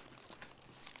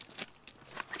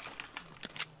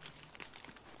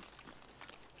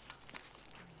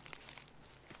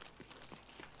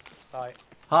 Hi.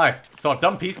 Hi. So I've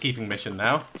done peacekeeping mission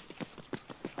now.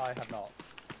 I have not.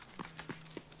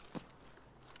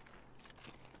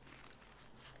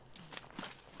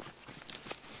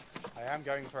 I am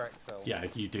going for exfil. Yeah,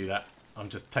 you do that. I'm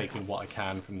just taking what I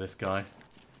can from this guy.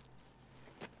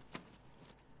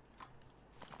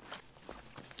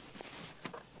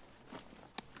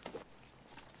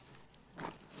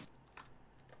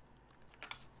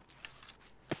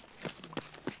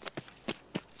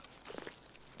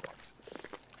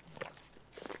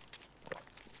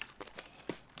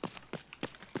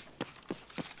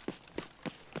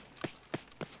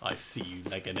 I see you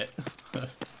legging it.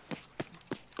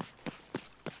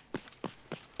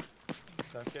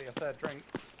 Don't get your third drink.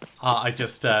 I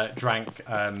just drank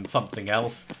something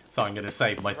else, so I'm going to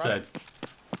save my third.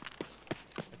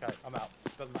 Okay, I'm out.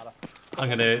 Doesn't matter. I'm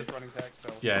going to, Just running to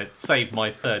exfil. yeah, save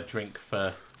my third drink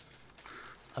for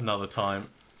another time.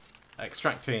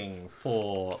 Extracting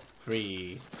 4,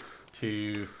 3,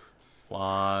 2,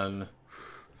 1.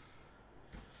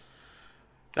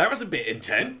 That was a bit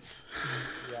intense.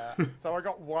 Yeah. So I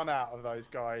got one out of those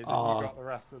guys, and you got the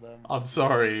rest of them. I'm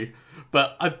sorry,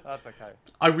 but That's okay.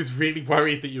 I was really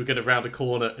worried that you were going to round a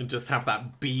corner and just have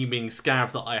that beaming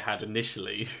scav that I had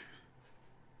initially.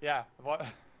 Yeah. What?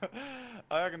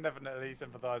 I can definitely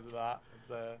sympathise with that.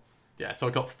 Yeah, so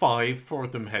I got 5, 4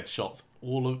 of them headshots.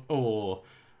 One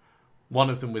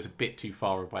of them was a bit too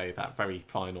far away, that very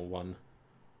final one.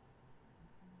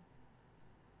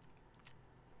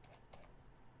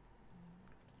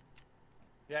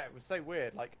 Yeah, it was so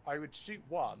weird. Like, I would shoot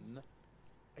one,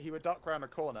 he would duck around a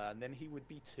corner, and then he would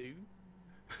be 2.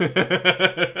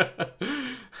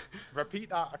 Repeat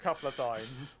that a couple of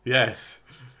times. Yes.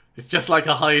 It's just like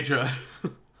a Hydra.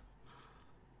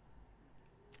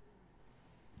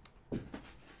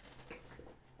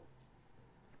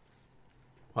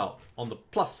 Well, on the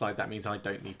plus side, that means I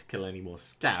don't need to kill any more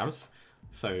scavs.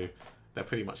 So they're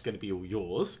pretty much going to be all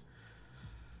yours.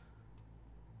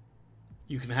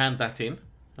 You can hand that in.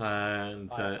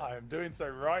 And I am doing so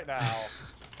right now.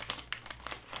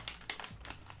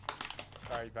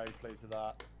 Very, very pleased with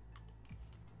that.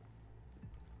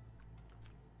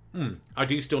 I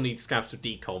do still need scavs for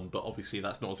decon, but obviously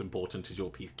that's not as important as your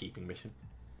peacekeeping mission.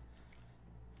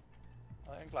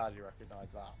 I'm glad you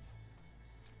recognise that.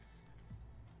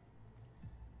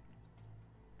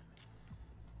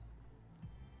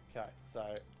 Okay, so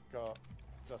got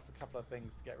just a couple of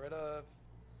things to get rid of.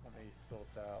 Let me sort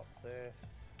out this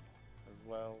as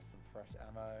well, some fresh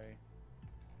ammo.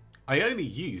 I only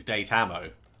used 8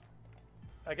 ammo.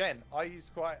 Again, I use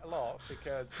quite a lot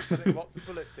because putting lots of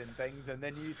bullets in things and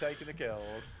then you taking the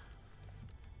kills.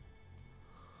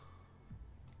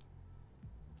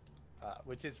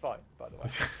 Which is fine, by the way.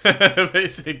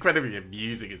 It's incredibly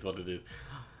amusing is what it is.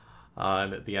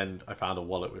 And at the end, I found a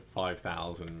wallet with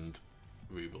 5,000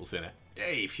 rubles in it.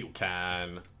 Yay, fuel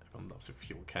can. Everyone loves a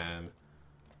fuel can.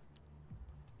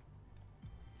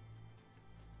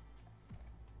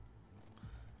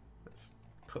 Let's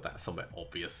put that somewhere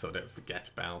obvious so I don't forget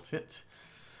about it.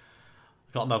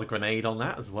 Got another grenade on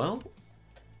that as well.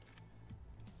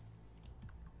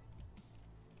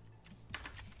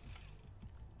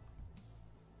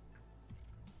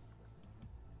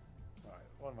 Right,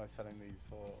 what am I selling these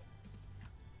for?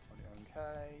 21k.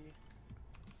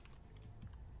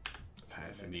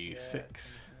 There's a new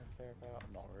 6.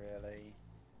 Not really.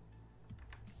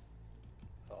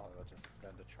 Oh, I'll just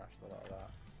going to trash the lot of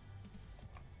that.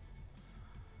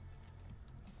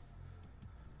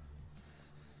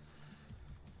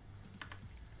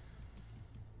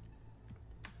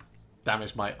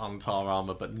 Damaged my Untar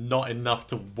armor, but not enough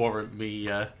to warrant me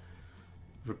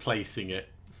replacing it.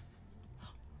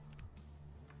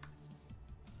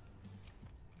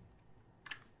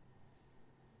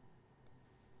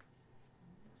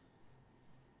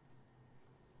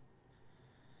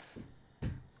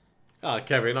 Ah,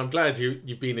 Kevin, I'm glad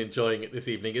you've been enjoying it this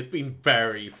evening. It's been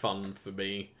very fun for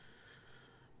me.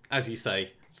 As you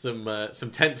say, some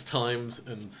tense times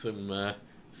and some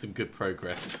some good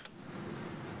progress.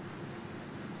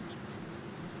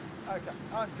 Okay,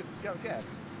 I'm good to go again.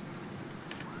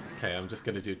 Okay, I'm just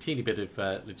going to do a teeny bit of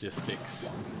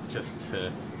logistics just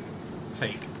to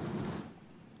take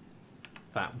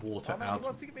that water Man, out. he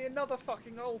wants to give me another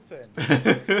fucking Alton.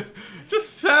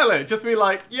 Just sell it. Just be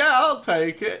like, yeah, I'll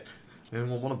take it.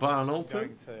 Anyone want to buy an I'm Alton?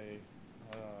 going to.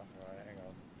 Right, hang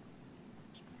on.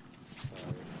 So,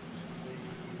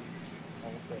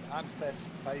 Alton and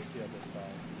Facia this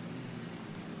time.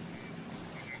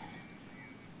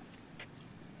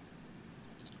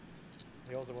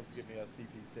 He also wants to give me a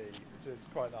CPC, which is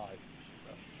quite nice.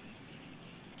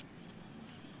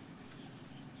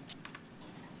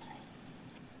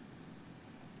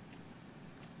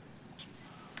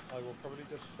 I will probably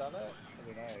just sell it. I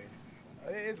don't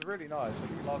know. It is really nice. I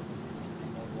do love the CPC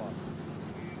on one.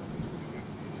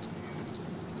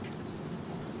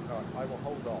 Alright, I will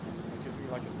hold off. It gives me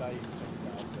like a day to think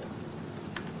about it.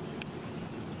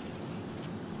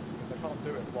 Because I can't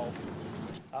do it while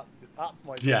that's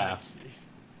my Yeah. issue.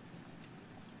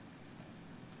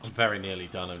 I'm very nearly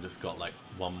done. I've just got like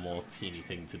one more teeny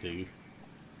thing to do.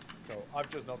 So I've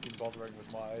just not been bothering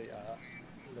with my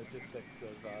logistics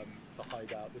of the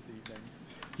hideout this evening.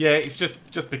 Yeah, it's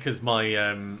just because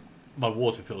my my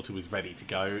water filter was ready to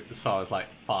go, so I was like,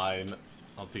 fine,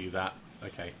 I'll do that.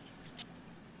 Okay.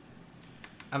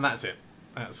 And that's it.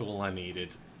 That's all I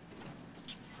needed.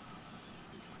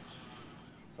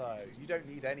 So you don't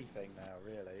need anything now,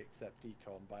 really, except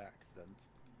decon by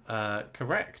accident.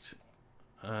 Correct.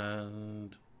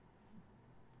 And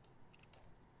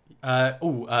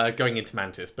going into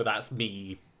Mantis, but that's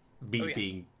me yes.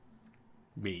 being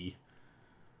me.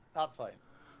 That's fine.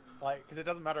 Like, because it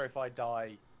doesn't matter if I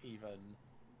die even.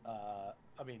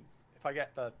 I mean, if I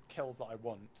get the kills that I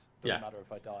want, doesn't matter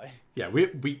if I die. Yeah, we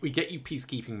get you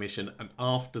peacekeeping mission, and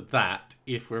after that,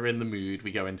 if we're in the mood,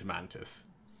 we go into Mantis.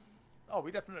 Oh, we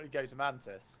definitely go to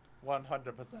Mantis.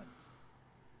 100%.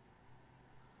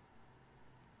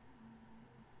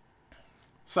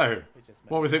 So,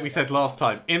 what was it we said last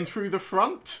time? In through the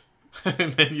front?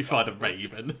 And then you find a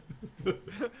raven.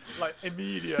 Like,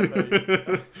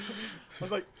 immediately. I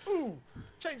was like, ooh,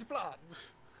 change of plans.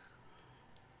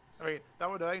 I mean, that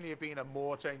would only have been a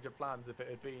more change of plans if it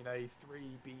had been a 3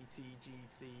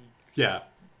 BTGC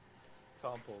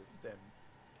sample stim.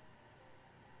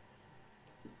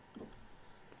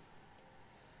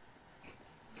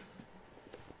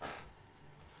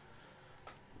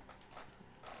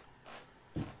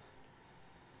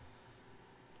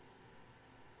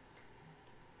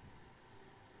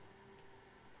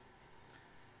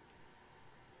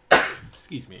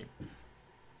 Excuse me.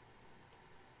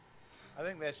 I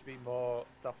think there should be more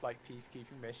stuff like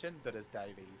peacekeeping mission that is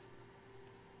dailies.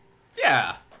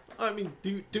 Yeah, I mean,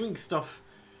 doing stuff.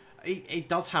 It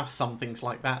does have some things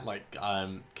like that, like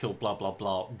kill blah blah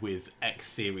blah with X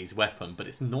series weapon, but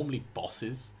it's normally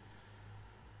bosses.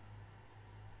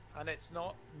 And it's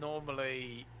not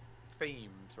normally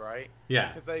themed, right?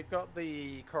 Yeah. Because they've got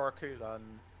the Korakulan,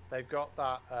 they've got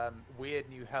that weird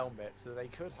new helmet, so they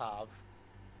could have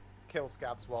kill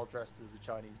scabs while dressed as the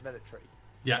Chinese military.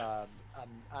 Yeah.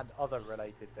 And other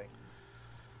related things.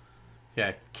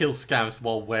 Yeah, kill scavs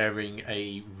while wearing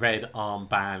a red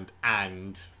armband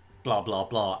and blah blah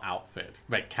blah outfit.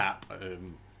 Red cap.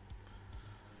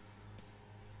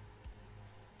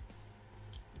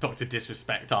 Dr.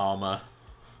 Disrespect armor.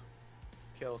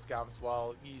 Kill scabs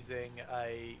while using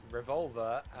a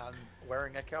revolver and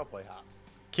wearing a cowboy hat.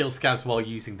 Kill scavs while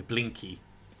using the blinky.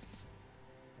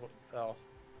 Oh,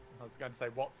 I was going to say,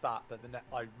 what's that? But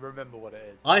I remember what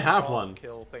it is. I have You can't one.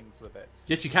 Kill things with it.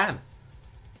 Yes, you can.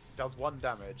 Does 1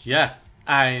 damage. Yeah,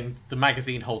 and the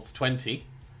magazine holds 20.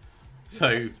 So,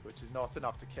 Yes, which is not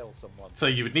enough to kill someone. so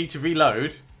you would need to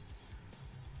reload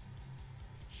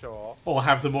Sure. or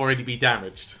have them already be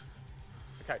damaged.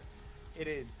 Okay. It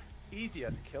is easier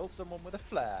to kill someone with a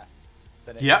flare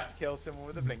than it Yep. is to kill someone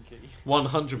with a blinky.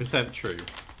 100% true.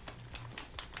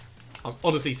 I'm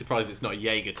honestly surprised it's not a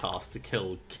Jaeger task to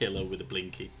kill Killer with a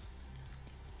blinky.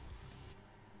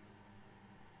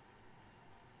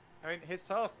 I mean, his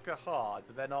tasks are hard,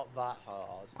 but they're not that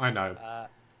hard. I know.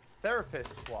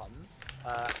 Therapist one,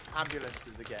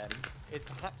 ambulances again, is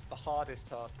perhaps the hardest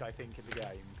task I think in the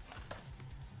game.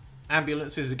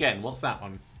 Ambulances again, what's that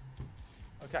one?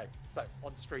 Okay, so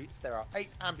on streets there are 8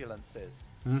 ambulances.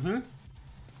 Mm-hmm.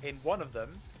 In one of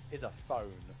them is a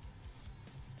phone.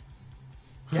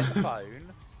 Get the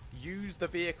phone, use the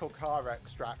vehicle car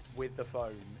extract with the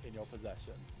phone in your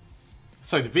possession.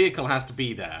 So the vehicle has to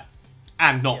be there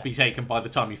and not be Yes. taken by the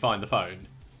time you find the phone.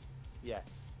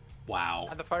 Yes. Wow.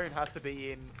 And the phone has to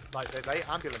be in, like, there's 8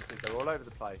 ambulances, they're all over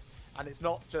the place. And it's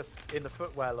not just in the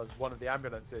footwell of one of the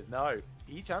ambulances, no.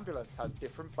 Each ambulance has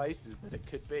different places that it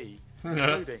could be,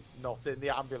 including not in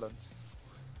the ambulance.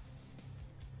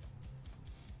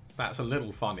 That's a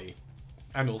little funny.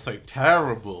 And also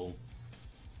terrible.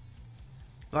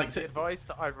 Like the advice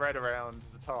that I've read around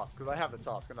the task, because I have the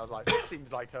task, and I was like, this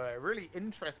seems like a really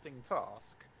interesting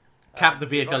task. Cap the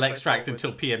vehicle, extract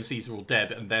until PMCs are all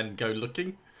dead, and then go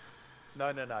looking?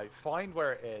 No. Find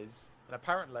where it is, and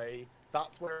apparently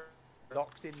that's where it's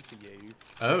locked in for you.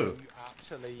 Oh. To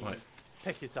actually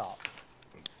pick it up.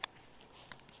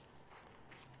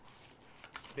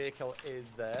 Vehicle is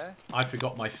there. I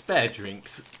forgot my spare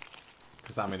drinks,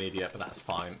 because I'm an idiot, but that's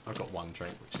fine. I've got 1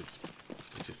 drink, which is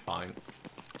fine.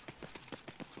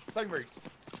 Same routes.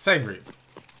 Same route.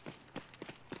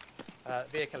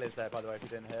 Vehicle is there, by the way, if you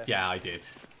didn't hear. Yeah, I did.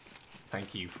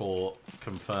 Thank you for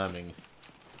confirming.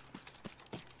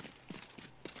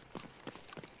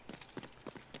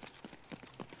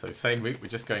 So same route, we're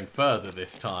just going further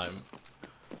this time.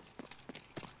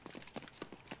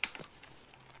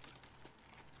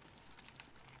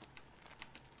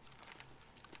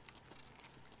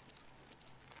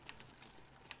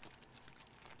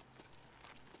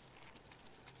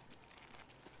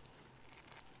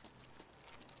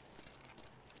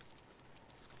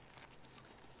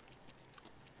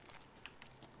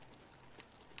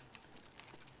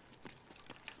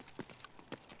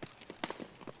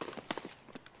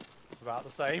 About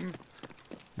the same.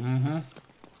 Mm-hmm.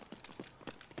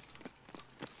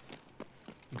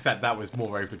 Except that was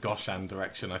more over Goshan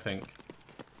direction, I think.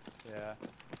 Yeah.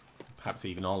 Perhaps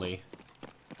even Ollie.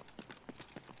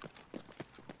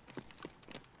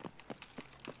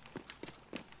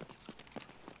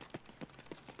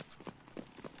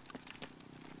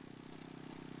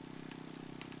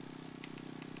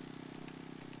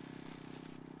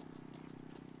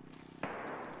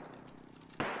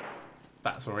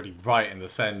 That's already right in the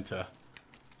centre.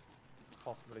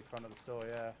 Possibly front of the store,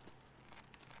 yeah.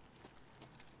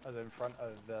 As in front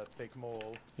of the big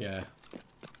mall. Yeah.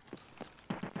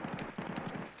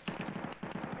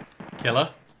 Killer?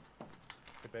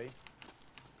 Could be.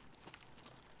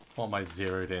 What am I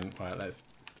zeroed in? Right, let's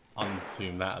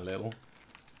unzoom that a little.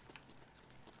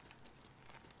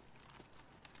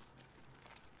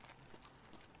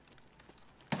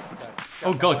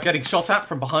 Okay, Oh god, getting shot at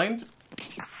from behind?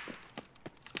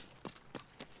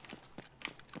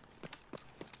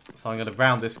 So I'm going to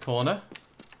round this corner.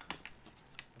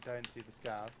 I don't see the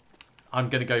scav. I'm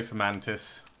going to go for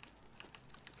Mantis.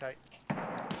 Okay.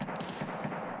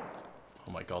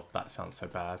 Oh my god, that sounds so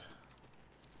bad.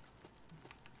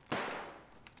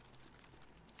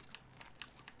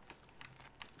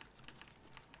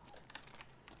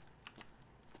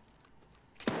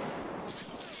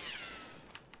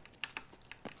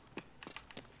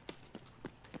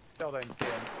 Still don't see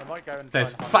him. I might go and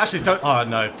There's try and flashes. Oh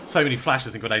no, so many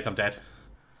flashes and grenades, I'm dead.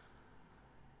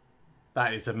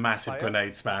 That is a massive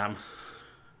grenade spam.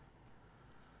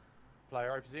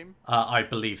 Player, I presume? I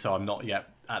believe so. I'm not yet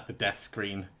at the death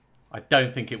screen. I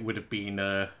don't think it would have been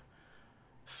a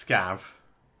scav.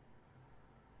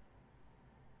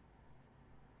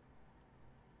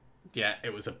 Yeah,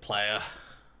 it was a player.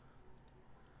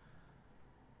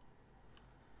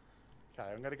 Okay,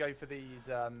 I'm going to go for these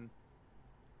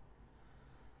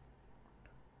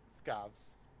scavs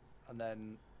and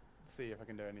then see if I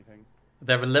can do anything.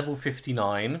 They're a level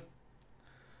 59.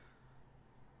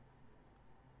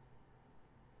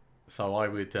 So I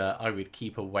would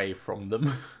keep away from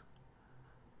them.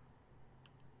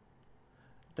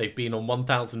 They've been on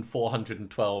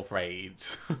 1,412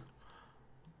 raids.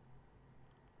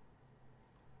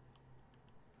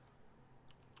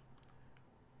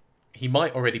 He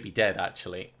might already be dead,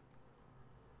 actually.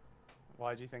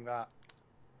 Why do you think that?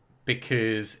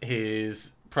 Because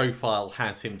his profile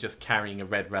has him just carrying a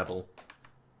red rebel.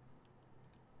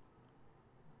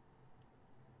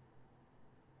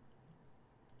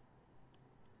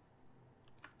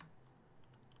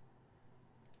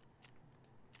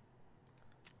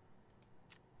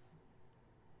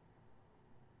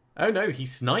 Oh no, he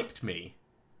sniped me.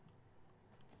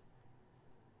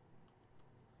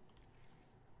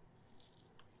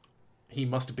 He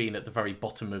must have been at the very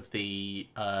bottom of the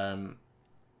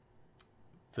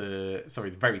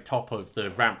very top of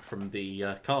the ramp from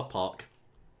the car park.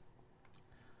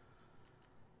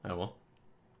 Oh well.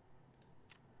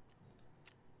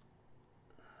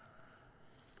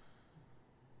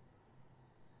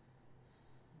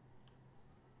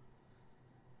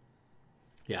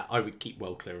 Yeah, I would keep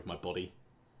well clear of my body.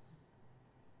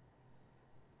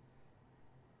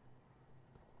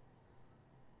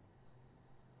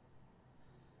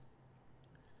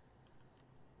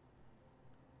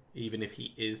 Even if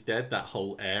he is dead, that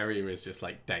whole area is just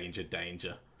like danger,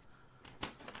 danger.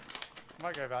 I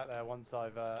might go back there once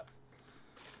I've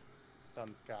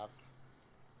done scavs.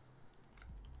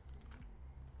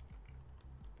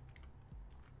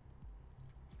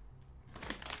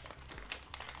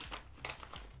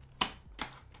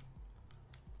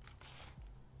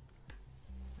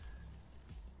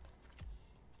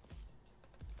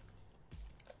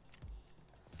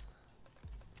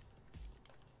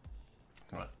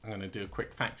 Right, I'm going to do a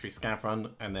quick factory scav run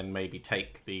and then maybe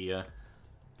take the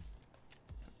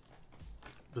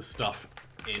stuff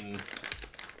in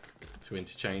to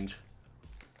interchange.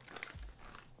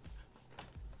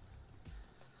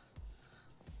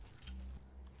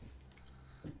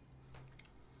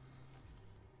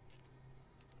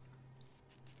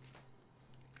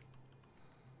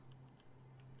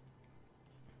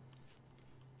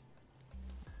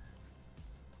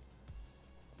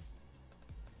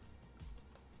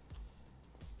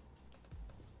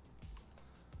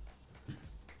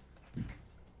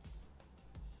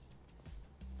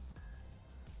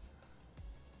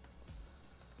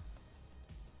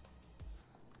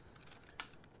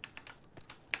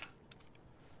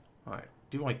 Right,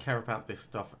 do I care about this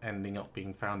stuff ending up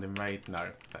being found in raid?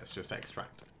 No, let's just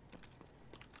extract it.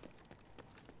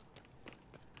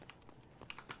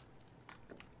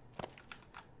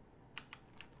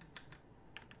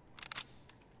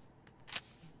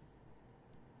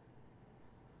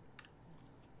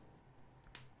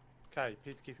 Okay,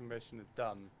 peacekeeping mission is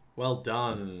done. Well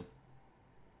done.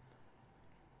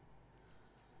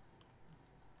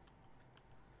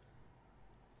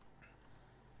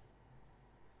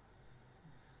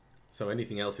 So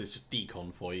anything else is just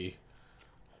decon for you.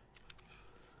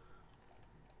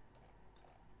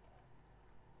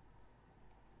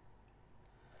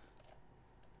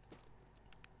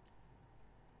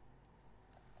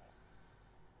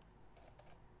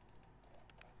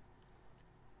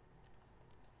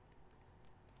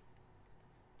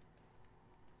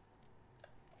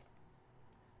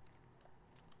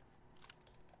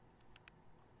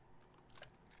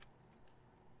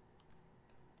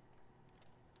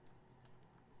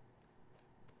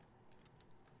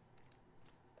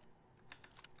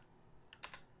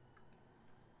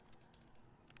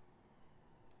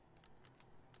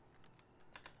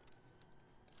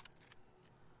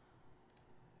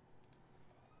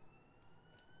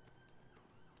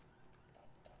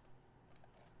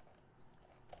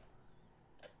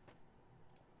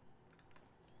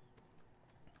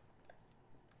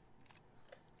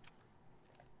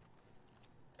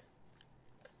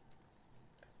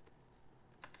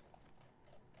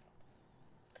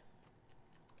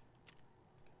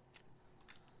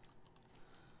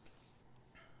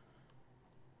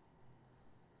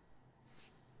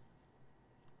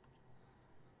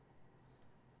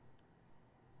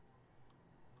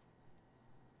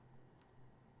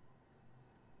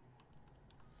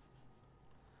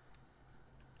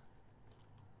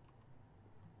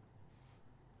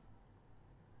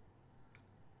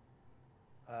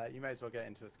 You may as well get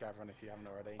into a scav run if you haven't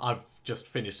already. I've just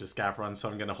finished a scav run, so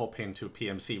I'm going to hop into a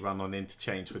PMC run on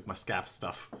interchange with my scav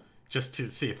stuff, just to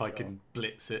see if I can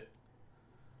blitz it.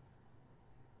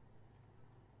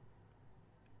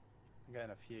 I'm getting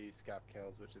a few scav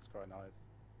kills, which is quite nice.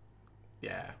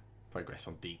 Yeah, progress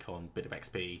on decon, bit of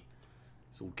XP.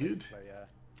 It's all good. So, yeah.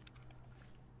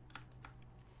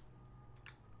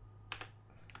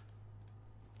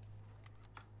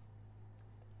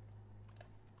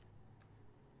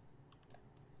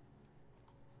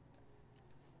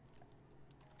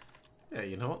 Yeah,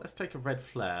 you know what? Let's take a red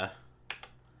flare.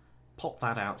 Pop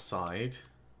that outside.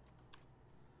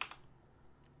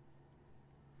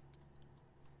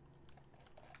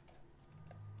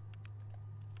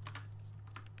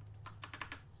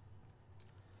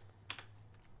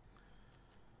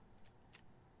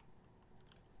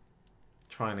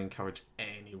 Try and encourage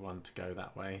anyone to go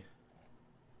that way.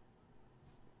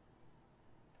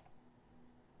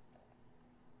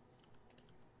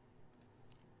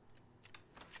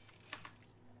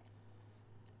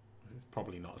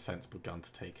 Probably not a sensible gun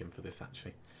to take in for this,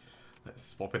 actually. Let's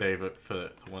swap it over for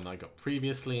the one I got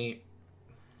previously.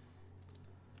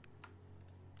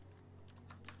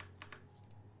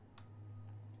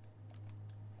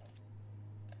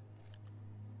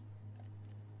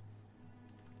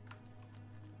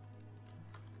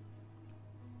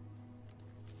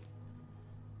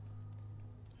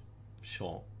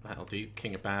 Sure, that'll do.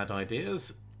 King of bad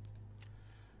ideas.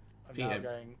 I'm now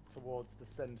going towards the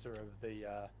centre of the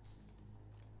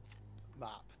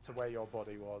map to where your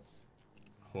body was.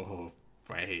 Oh,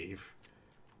 brave.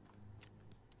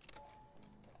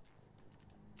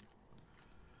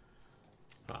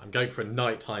 Right, I'm going for a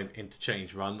nighttime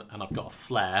interchange run, and I've got a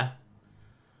flare.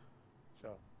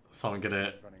 Sure. So I'm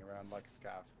gonna Running around like a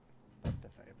scav. That's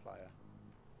definitely a player.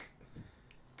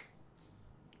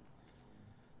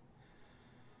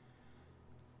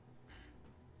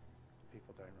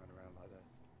 People don't run around like this.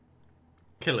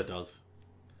 Killer does.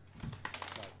 No.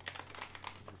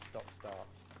 It's a stop-start.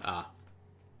 Ah. I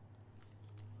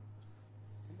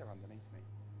think they're underneath me.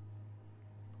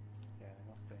 Yeah, they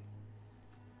must be.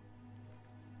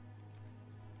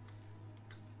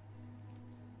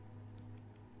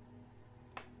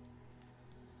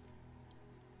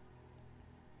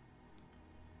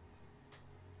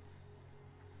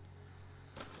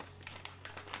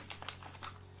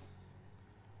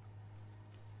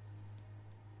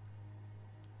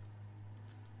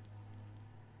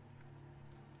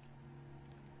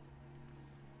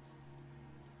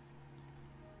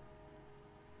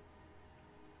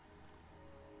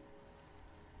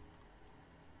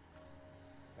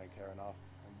 Don't care enough.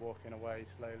 I'm walking away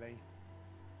slowly.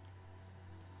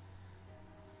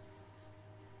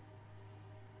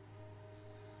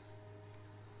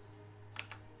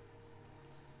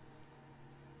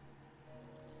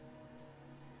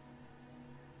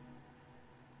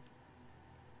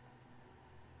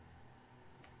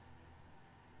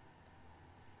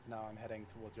 Now I'm heading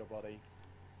towards your body.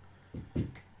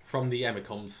 From the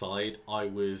Emicom side, I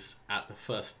was at the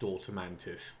first door to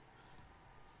Mantis.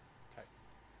 Okay.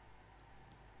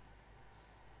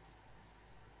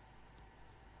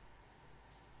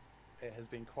 It has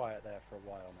been quiet there for a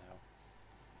while now.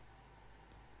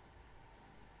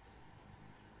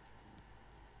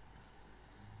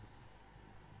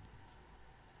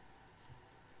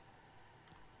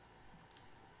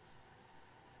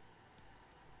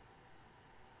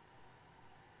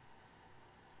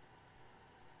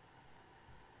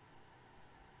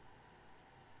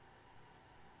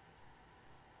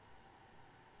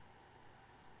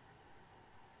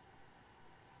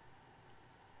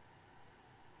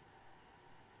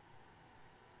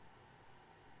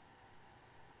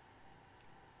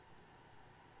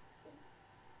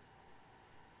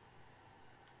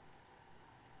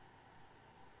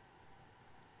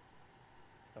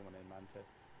 Someone in Mantis.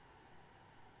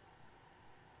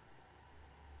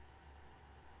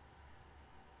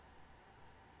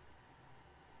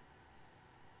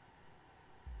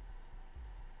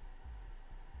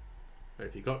 But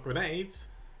if you got grenades...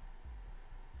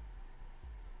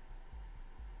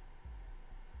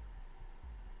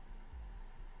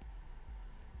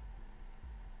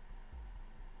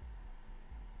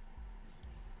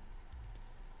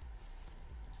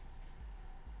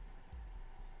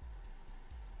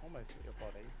 Almost at your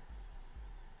body.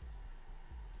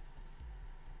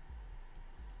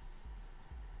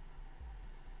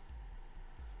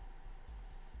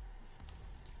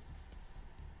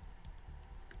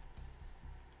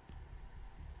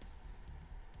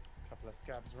 Couple of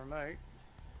scabs remote.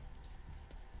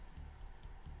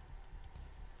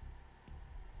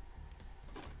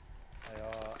 They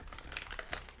are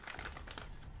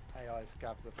AI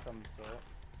scabs of some sort.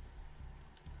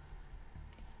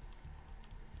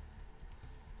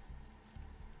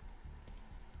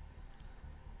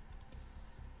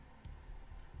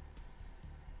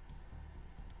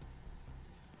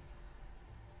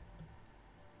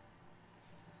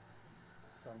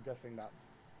 So I'm guessing that's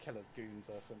killer's goons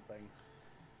or something.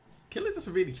 Killer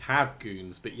doesn't really have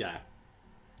goons, but yeah.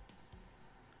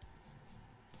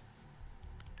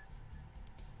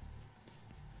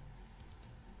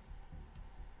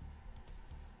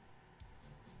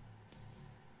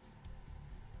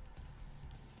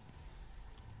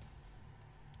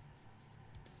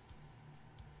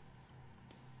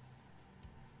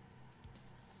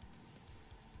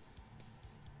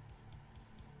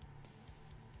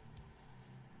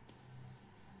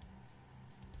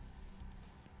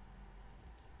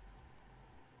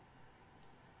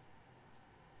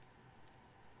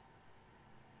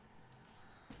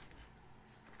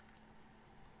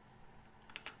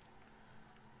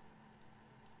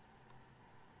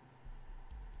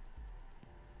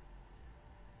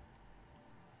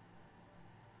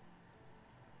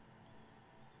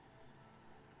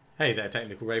 Hey there,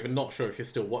 Technical Raven. Not sure if you're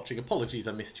still watching. Apologies,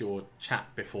 I missed your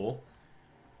chat before.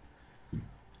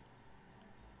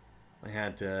 I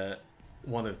had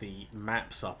one of the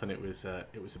maps up, and it was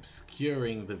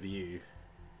obscuring the view.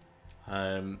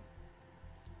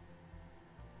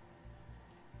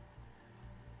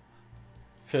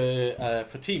 For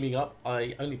teaming up,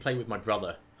 I only play with my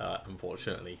brother,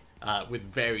 unfortunately, with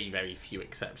very, very few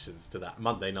exceptions to that.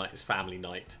 Monday night is family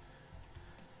night.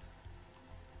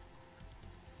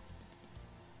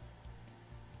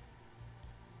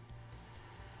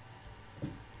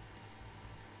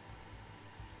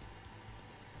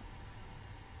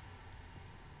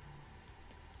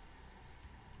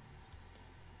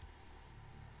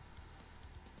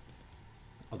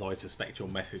 Although I suspect your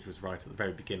message was right at the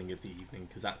very beginning of the evening,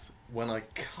 because that's when I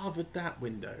covered that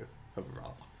window.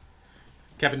 Hurrah.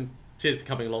 Kevin, cheers for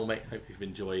coming along, mate. Hope you've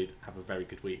enjoyed. Have a very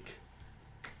good week.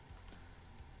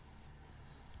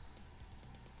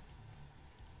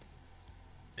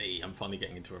 Hey, I'm finally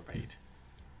getting into a raid.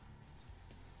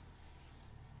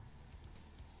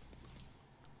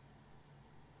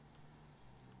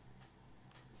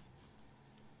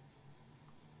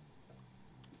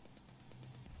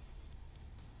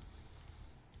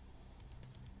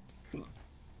 I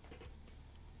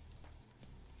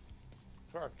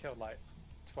swear I've killed like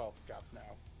 12 scabs now.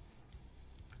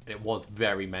 It was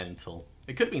very mental.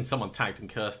 It could have been someone tagged and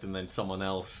cursed and then someone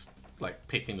else like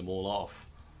picking them all off.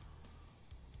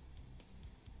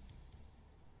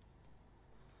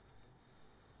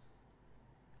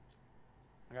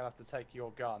 I'm gonna have to take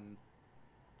your gun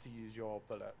to use your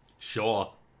bullets.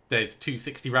 Sure. There's 2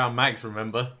 60-round mags,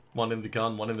 remember? One in the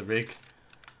gun, one in the rig.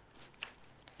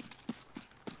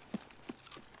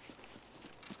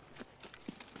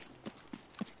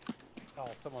 Oh,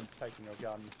 someone's taking your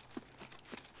gun.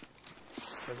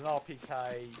 There's an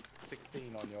RPK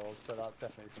 16 on yours, so that's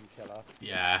definitely from Killer.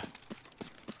 Yeah.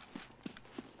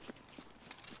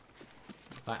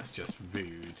 That's just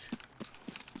rude.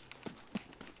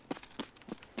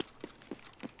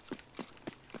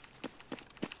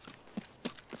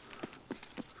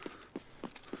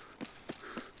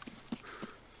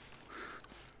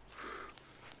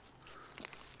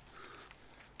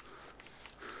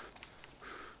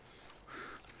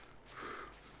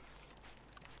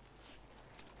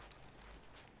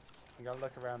 I'm gonna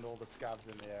look around all the scabs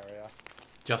in the area.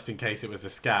 Just in case it was a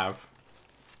scav.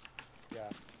 Yeah.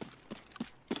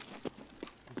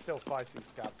 I'm still fighting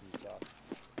scabs and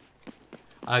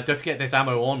stuff. Don't forget there's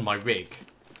ammo on my rig.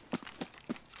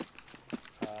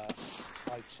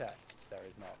 I checked, there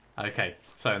is not. Okay,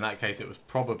 so in that case it was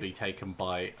probably taken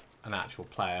by an actual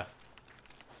player.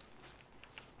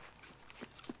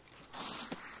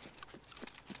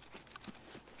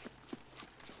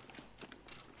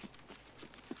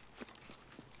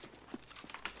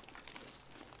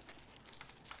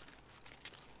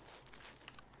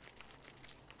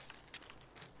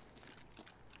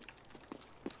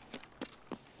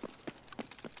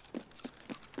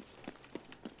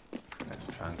 Let's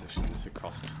transition this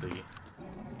across to the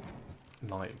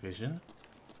night vision.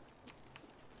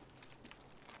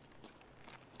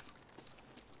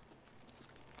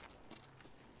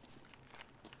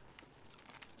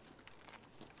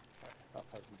 Okay,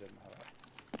 that person didn't hurt.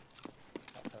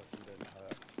 That person didn't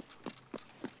hurt.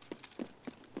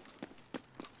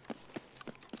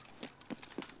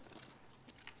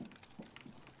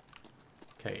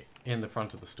 Okay, in the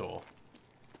front of the store.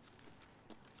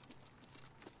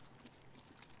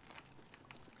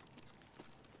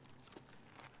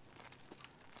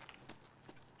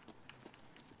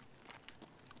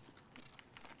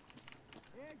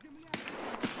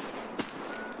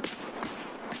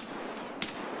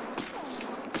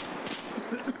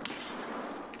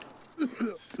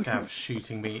 Scav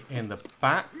shooting me in the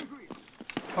back.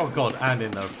 Oh god, and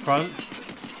in the front.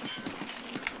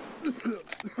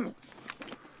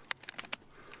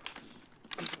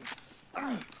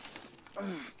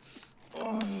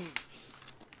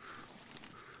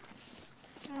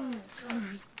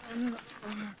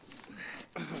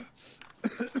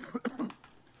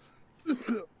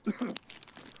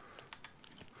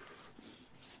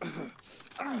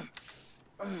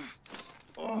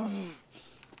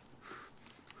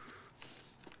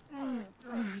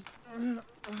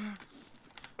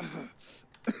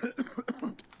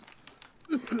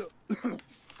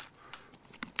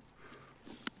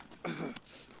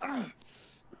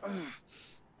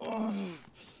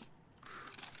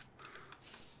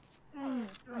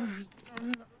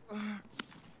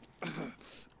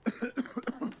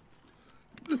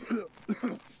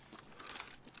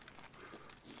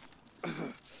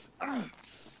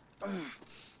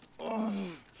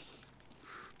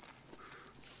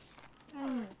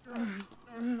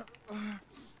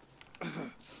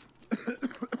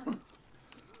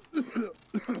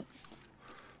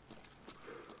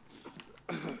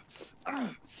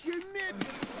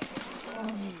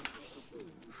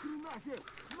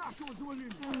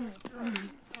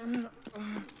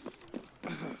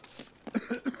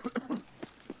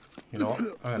 You know what?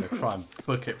 I'm going to try and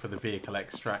book it for the vehicle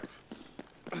extract.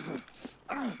 You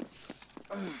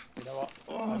know what?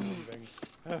 I'm leaving.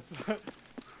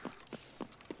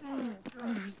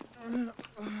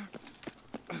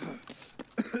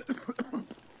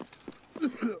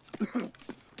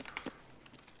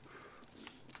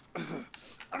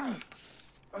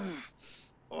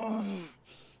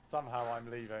 Somehow I'm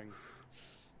leaving.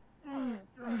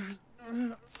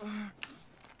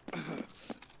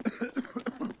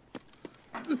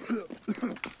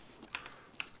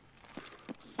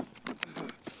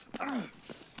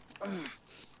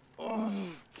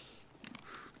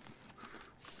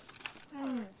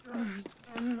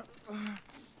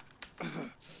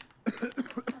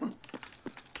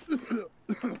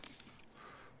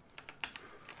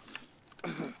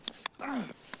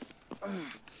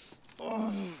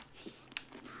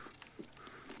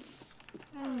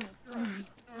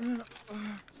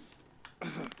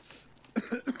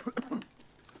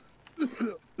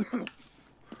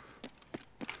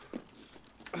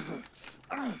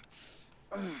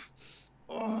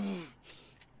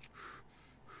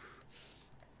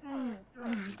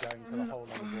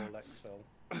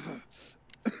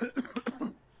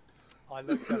 I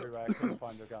looked everywhere, couldn't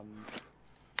find your guns.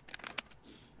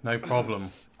 No problem.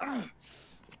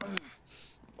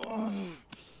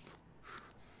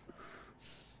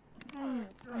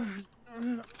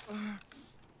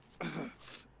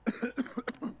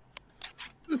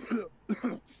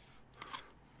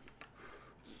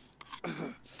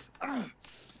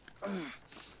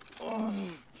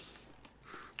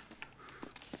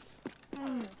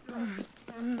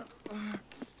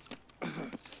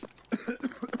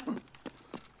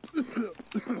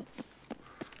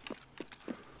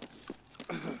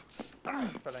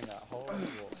 Filling that hole in the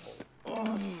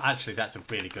wall. Actually, that's a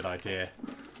really good idea.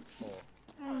 4,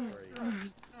 3,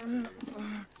 2,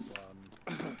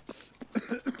 1.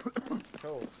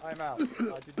 Cool. I'm out. I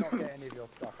did not get any of your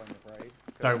stuff, I'm afraid.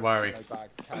 Don't worry. No bag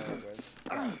to carry it with.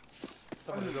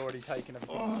 Someone had already taken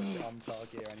everything to our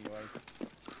gear anyway.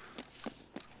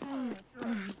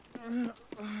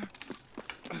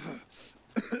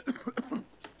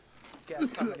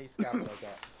 Guess how many scabs I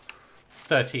got?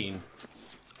 13.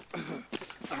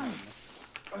 16.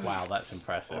 Wow, that's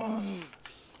impressive.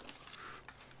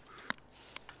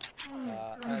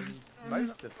 And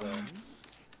most of them,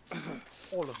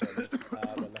 all of them,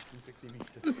 were less than 60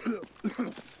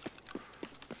 meters.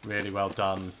 Really well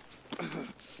done.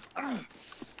 I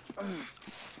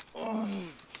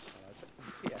took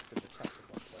some PS in the chat at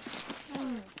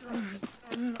one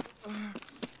point.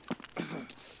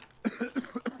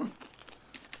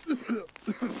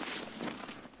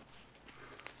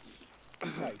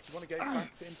 Right, do you want to go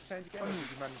back to interchange again, or did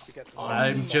you manage to get to the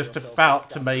I'm just about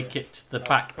to make it to the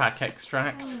backpack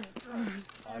extract.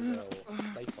 I will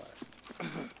stay quiet.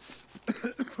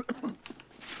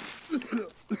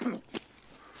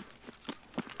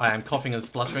 I am coughing and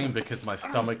spluttering because my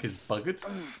stomach is buggered.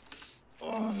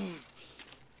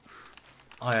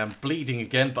 I am bleeding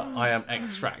again, but I am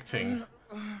extracting.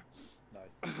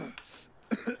 Nice.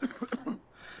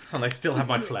 And I still have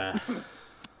my flare.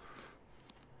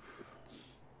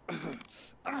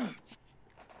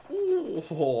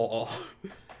 Ooh,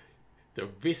 the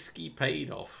risky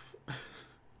paid off.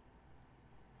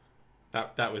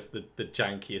 That was the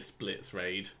jankiest Blitz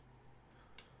raid.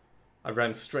 I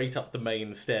ran straight up the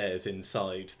main stairs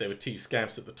inside. There were 2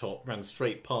 scavs at the top, ran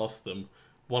straight past them.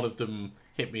 One of them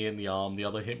hit me in the arm, the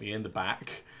other hit me in the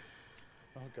back.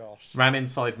 Oh gosh. Ran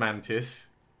inside Mantis,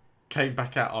 came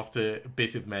back out after a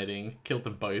bit of medding, killed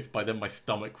them both. By then my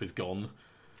stomach was gone.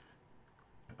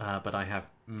 But I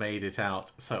have made it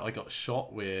out. So I got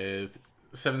shot with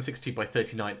 762 by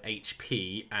 39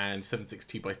 HP and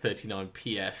 762 by 39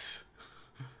 PS.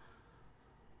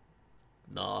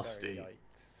 Nasty. Very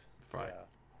yikes. Right.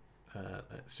 Yeah.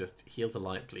 Let's just heal the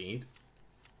light bleed.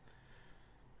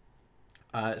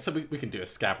 So we can do a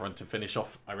scav run to finish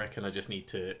off. I reckon I just need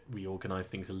to reorganise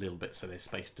things a little bit so there's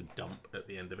space to dump at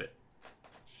the end of it.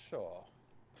 Sure.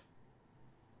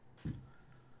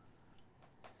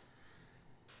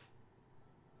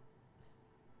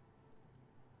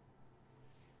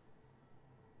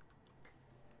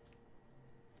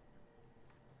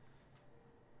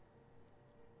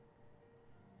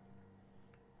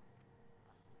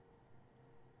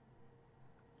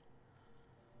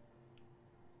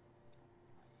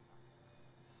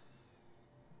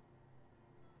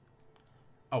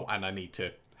 Oh, and I need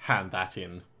to hand that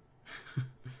in.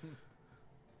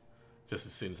 Just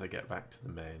as soon as I get back to the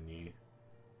menu.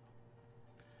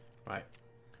 Right.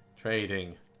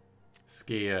 Trading.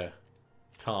 Skier.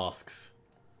 Tasks.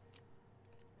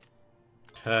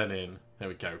 Turn in. There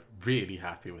we go. Really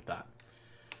happy with that.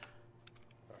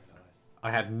 Very nice.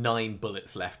 I had 9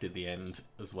 bullets left in the end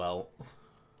as well.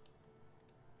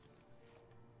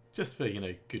 Just for, you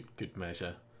know, good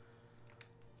measure.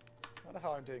 I wonder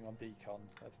how I'm doing on decon.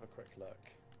 Let's have a quick look.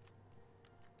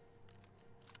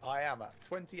 I am at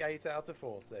 28 out of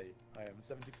 40. I am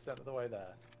 70% of the way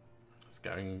there. It's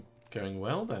going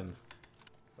well then.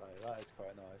 So that is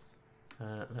quite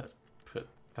nice. Let's put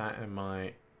that in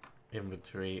my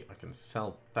inventory. I can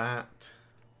sell that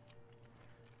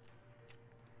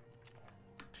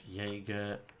to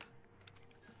Jaeger.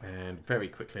 And very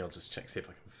quickly I'll just check, see if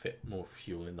I can fit more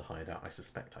fuel in the hideout. I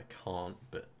suspect I can't,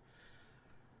 but...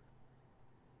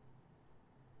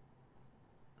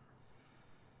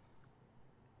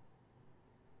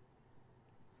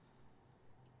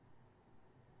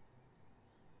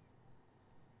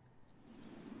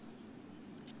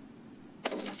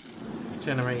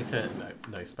 Generator,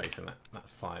 no space in that.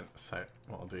 That's fine. So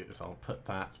what I'll do is I'll put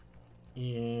that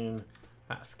in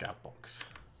that scav box.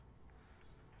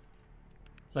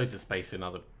 Loads of space in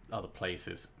other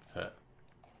places for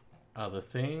other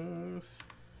things.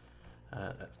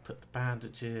 Let's put the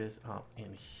bandages up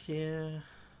in here.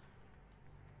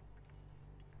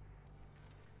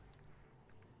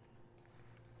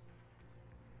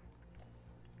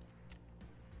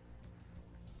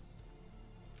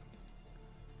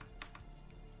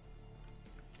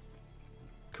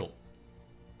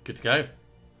 Good to go.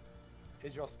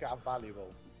 Is your scav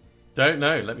valuable? Don't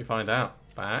know. Let me find out.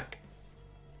 Back.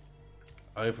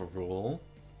 Overall.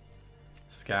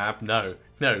 Scav. No.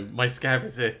 No, my scav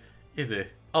is a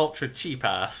ultra cheap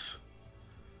ass.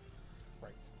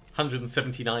 Right.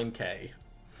 179k.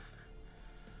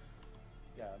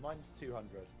 Yeah, mine's 200,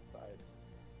 so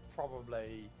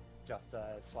probably just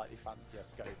a slightly fancier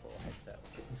scope or headset.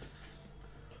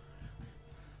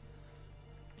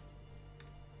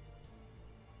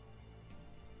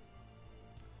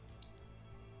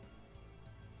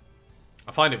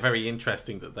 I find it very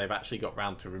interesting that they've actually got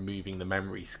round to removing the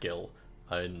memory skill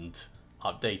and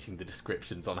updating the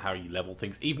descriptions on how you level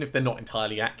things. Even if they're not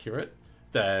entirely accurate,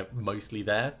 they're mostly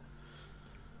there.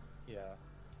 Yeah.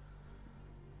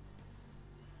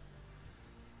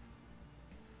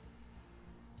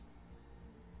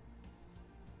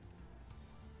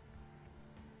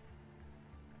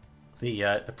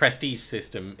 The prestige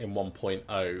system in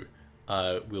 1.0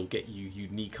 will get you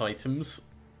unique items.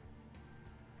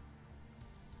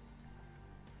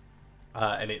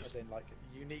 And it's... As in, like,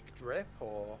 unique drip,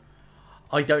 or...?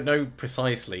 I don't know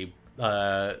precisely.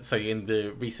 So in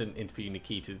the recent interview,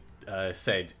 Nikita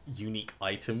said unique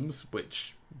items,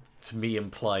 which to me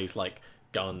implies, like,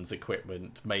 guns,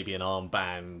 equipment, maybe an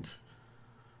armband.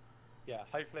 Yeah,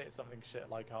 hopefully it's something shit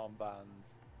like armbands.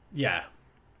 Yeah.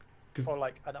 Or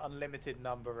like an unlimited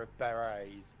number of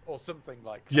berets, or something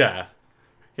like that. Yeah.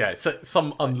 Yeah, so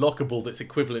some unlockable that's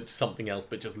equivalent to something else,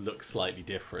 but just looks slightly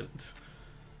different.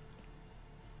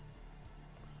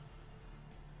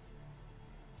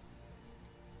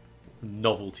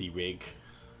 Novelty rig.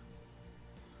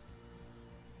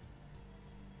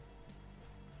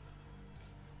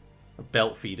 A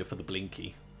belt feeder for the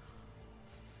blinky.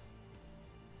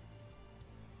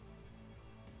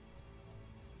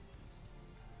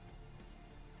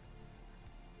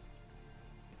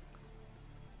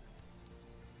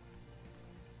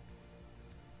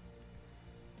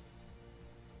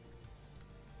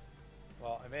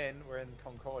 Well, I'm in. We're in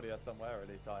Concordia somewhere, or at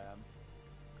least I am.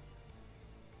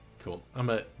 Cool. I'm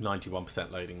at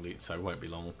 91% loading loot, so it won't be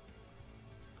long.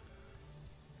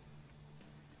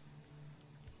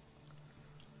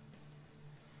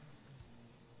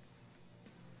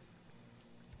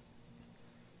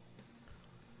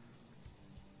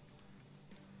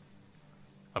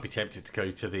 I'll be tempted to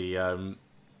go to the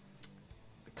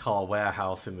car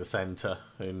warehouse in the centre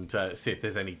and see if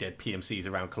there's any dead PMCs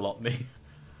around Kolotny.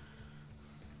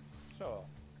 Sure,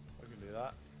 we can do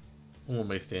that.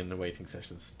 Almost in, awaiting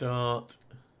session start.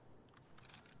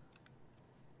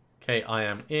 Okay, I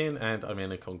am in, and I'm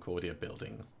in a Concordia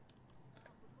building.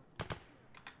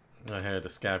 I heard a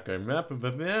scav going, "Meh, meh,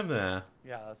 meh, meh."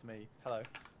 Yeah, that's me. Hello.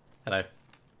 Hello.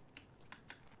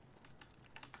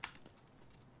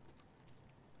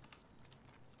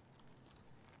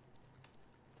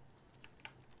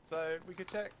 So we could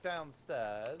check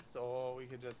downstairs, or we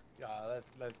could just let's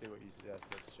do what you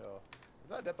suggested. Sure. Is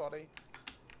that a dead body?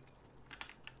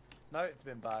 No, it's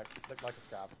been back. It looked like a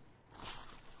scab.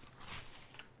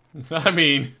 I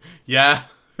mean, yeah.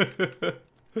 What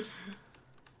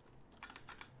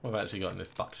have I actually got in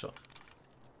this buckshot?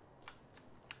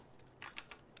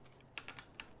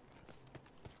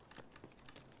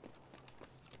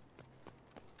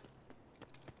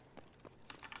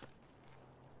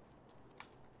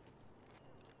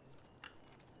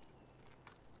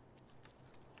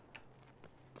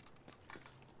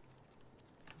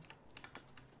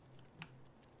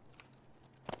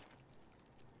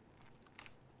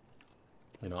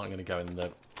 You know, I'm going to go in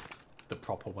the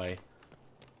proper way.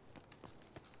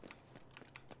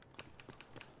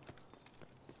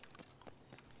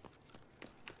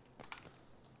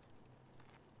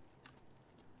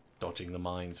 Dodging the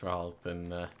mines rather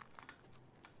than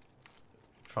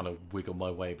trying to wiggle my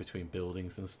way between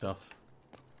buildings and stuff.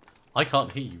 I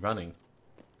can't hear you running.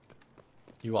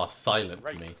 You are silent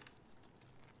to me.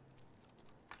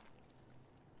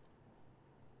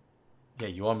 Yeah,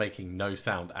 you are making no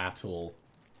sound at all.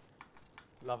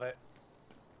 Love it.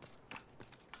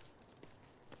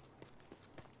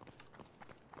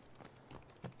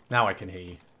 Now I can hear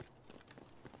you.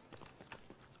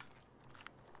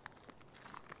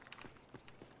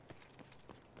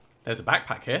 There's a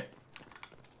backpack here.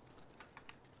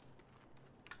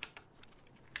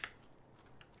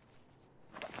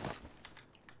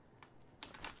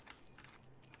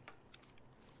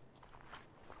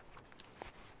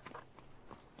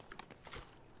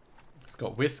 It's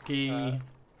got whiskey.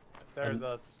 There's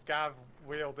a scav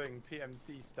wielding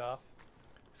PMC stuff.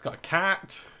 It's got a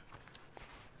cat.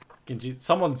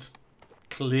 Someone's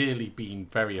clearly been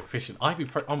very efficient.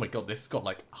 Oh my god, this has got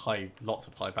like lots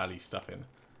of high value stuff in.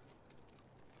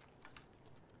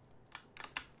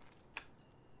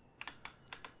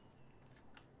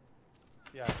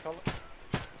 Yeah,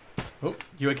 Oh,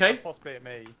 you okay? that's possibly at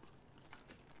me.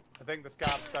 I think the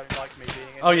scabs don't like me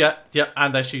being in. Oh yeah, yep,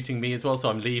 and they're shooting me as well, so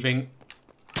I'm leaving.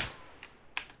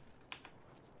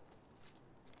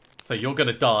 So you're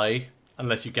gonna die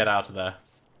unless you get out of there.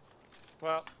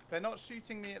 Well, they're not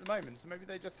shooting me at the moment, so maybe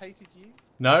they just hated you?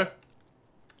 No?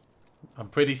 I'm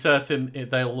pretty certain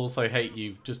they'll also hate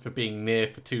you just for being near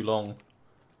for too long.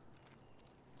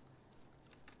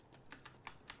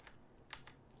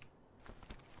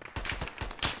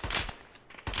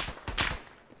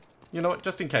 You know what,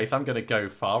 just in case, I'm gonna go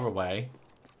far away.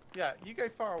 Yeah, you go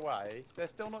far away. They're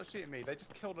still not shooting me. They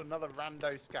just killed another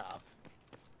rando scab.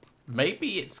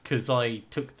 Maybe it's because I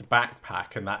took the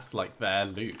backpack and that's like their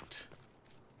loot.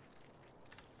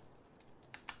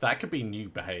 That could be new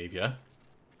behaviour.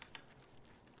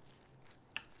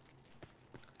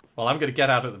 Well, I'm going to get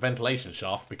out of the ventilation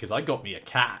shaft because I got me a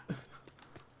cat.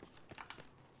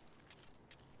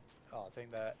 Oh, I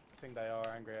think they are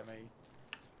angry at me.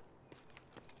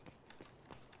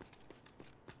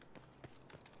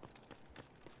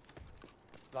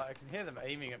 Like, I can hear them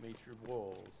aiming at me through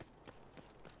walls.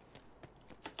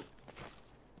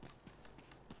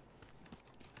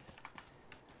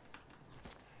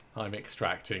 I'm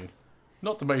extracting.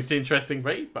 Not the most interesting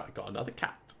raid, but I got another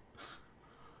cat.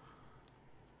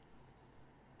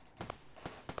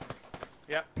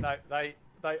 Yep, no, they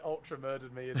ultra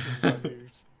murdered me as soon as I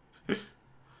moved.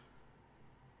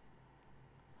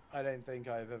 I don't think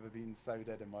I've ever been so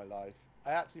dead in my life.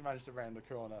 I actually managed to round the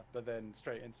corner, but then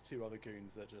straight into two other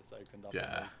goons that just opened up.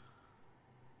 Yeah.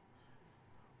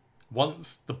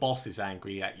 Once the boss is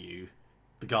angry at you,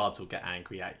 the guards will get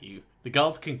angry at you. The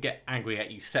guards can get angry at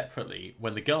you separately.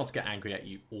 When the guards get angry at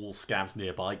you, all scavs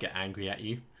nearby get angry at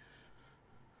you.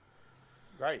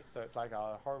 Great, so it's like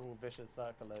a horrible vicious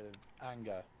circle of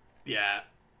anger. Yeah.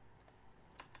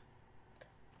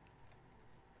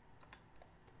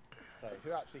 So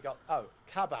who actually got... Oh,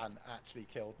 Caban actually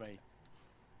killed me.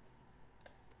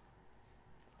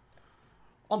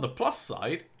 On the plus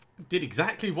side, did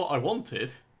exactly what I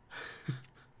wanted.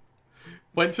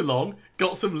 Went along,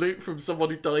 got some loot from someone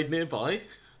who died nearby.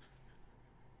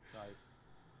 Nice.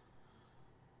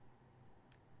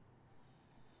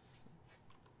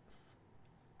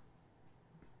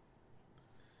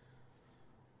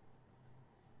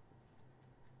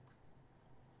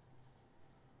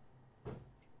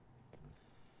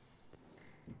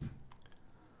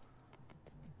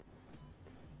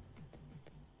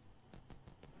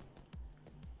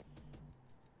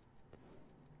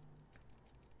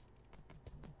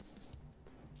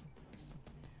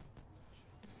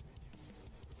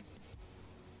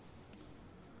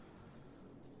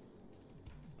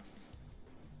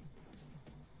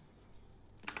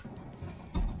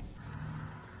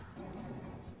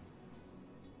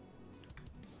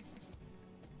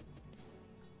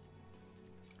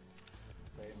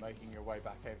 So you're making your way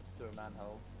back over to sewer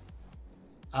manhole.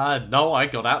 No, I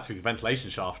got out through the ventilation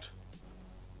shaft.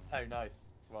 Oh, nice.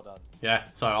 Well done. Yeah,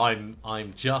 so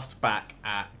I'm just back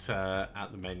at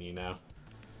the menu now.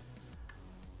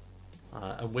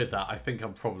 And with that, I think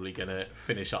I'm probably going to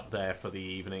finish up there for the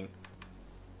evening.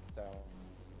 So...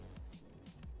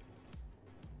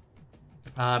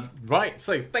 Right,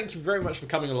 so thank you very much for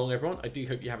coming along, everyone. I do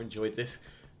hope you have enjoyed this.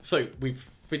 So we've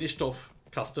finished off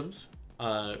customs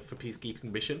for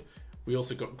Peacekeeping Mission. We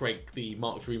also got Greg the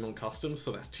Mark III on customs,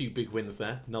 so that's 2 big wins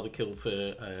there. Another kill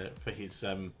for his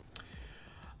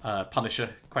Punisher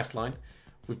quest line.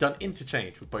 We've done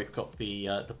interchange. We've both got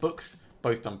the books,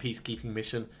 both done Peacekeeping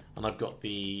Mission, and I've got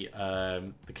the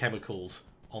chemicals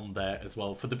on there as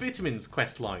well for the vitamins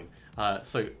quest line.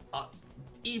 So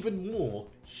even more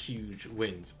huge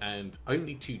wins, and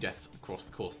only 2 deaths across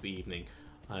the course of the evening,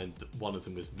 and one of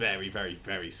them was very, very,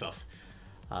 very sus.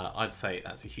 I'd say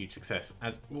that's a huge success.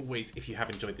 As always, if you have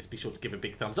enjoyed this, be sure to give a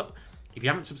big thumbs up. If you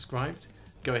haven't subscribed,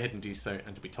 go ahead and do so,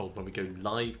 and to be told when we go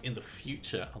live in the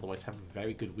future. Otherwise, have a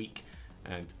very good week,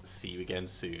 and see you again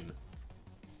soon.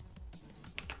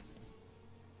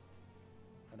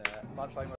 And much like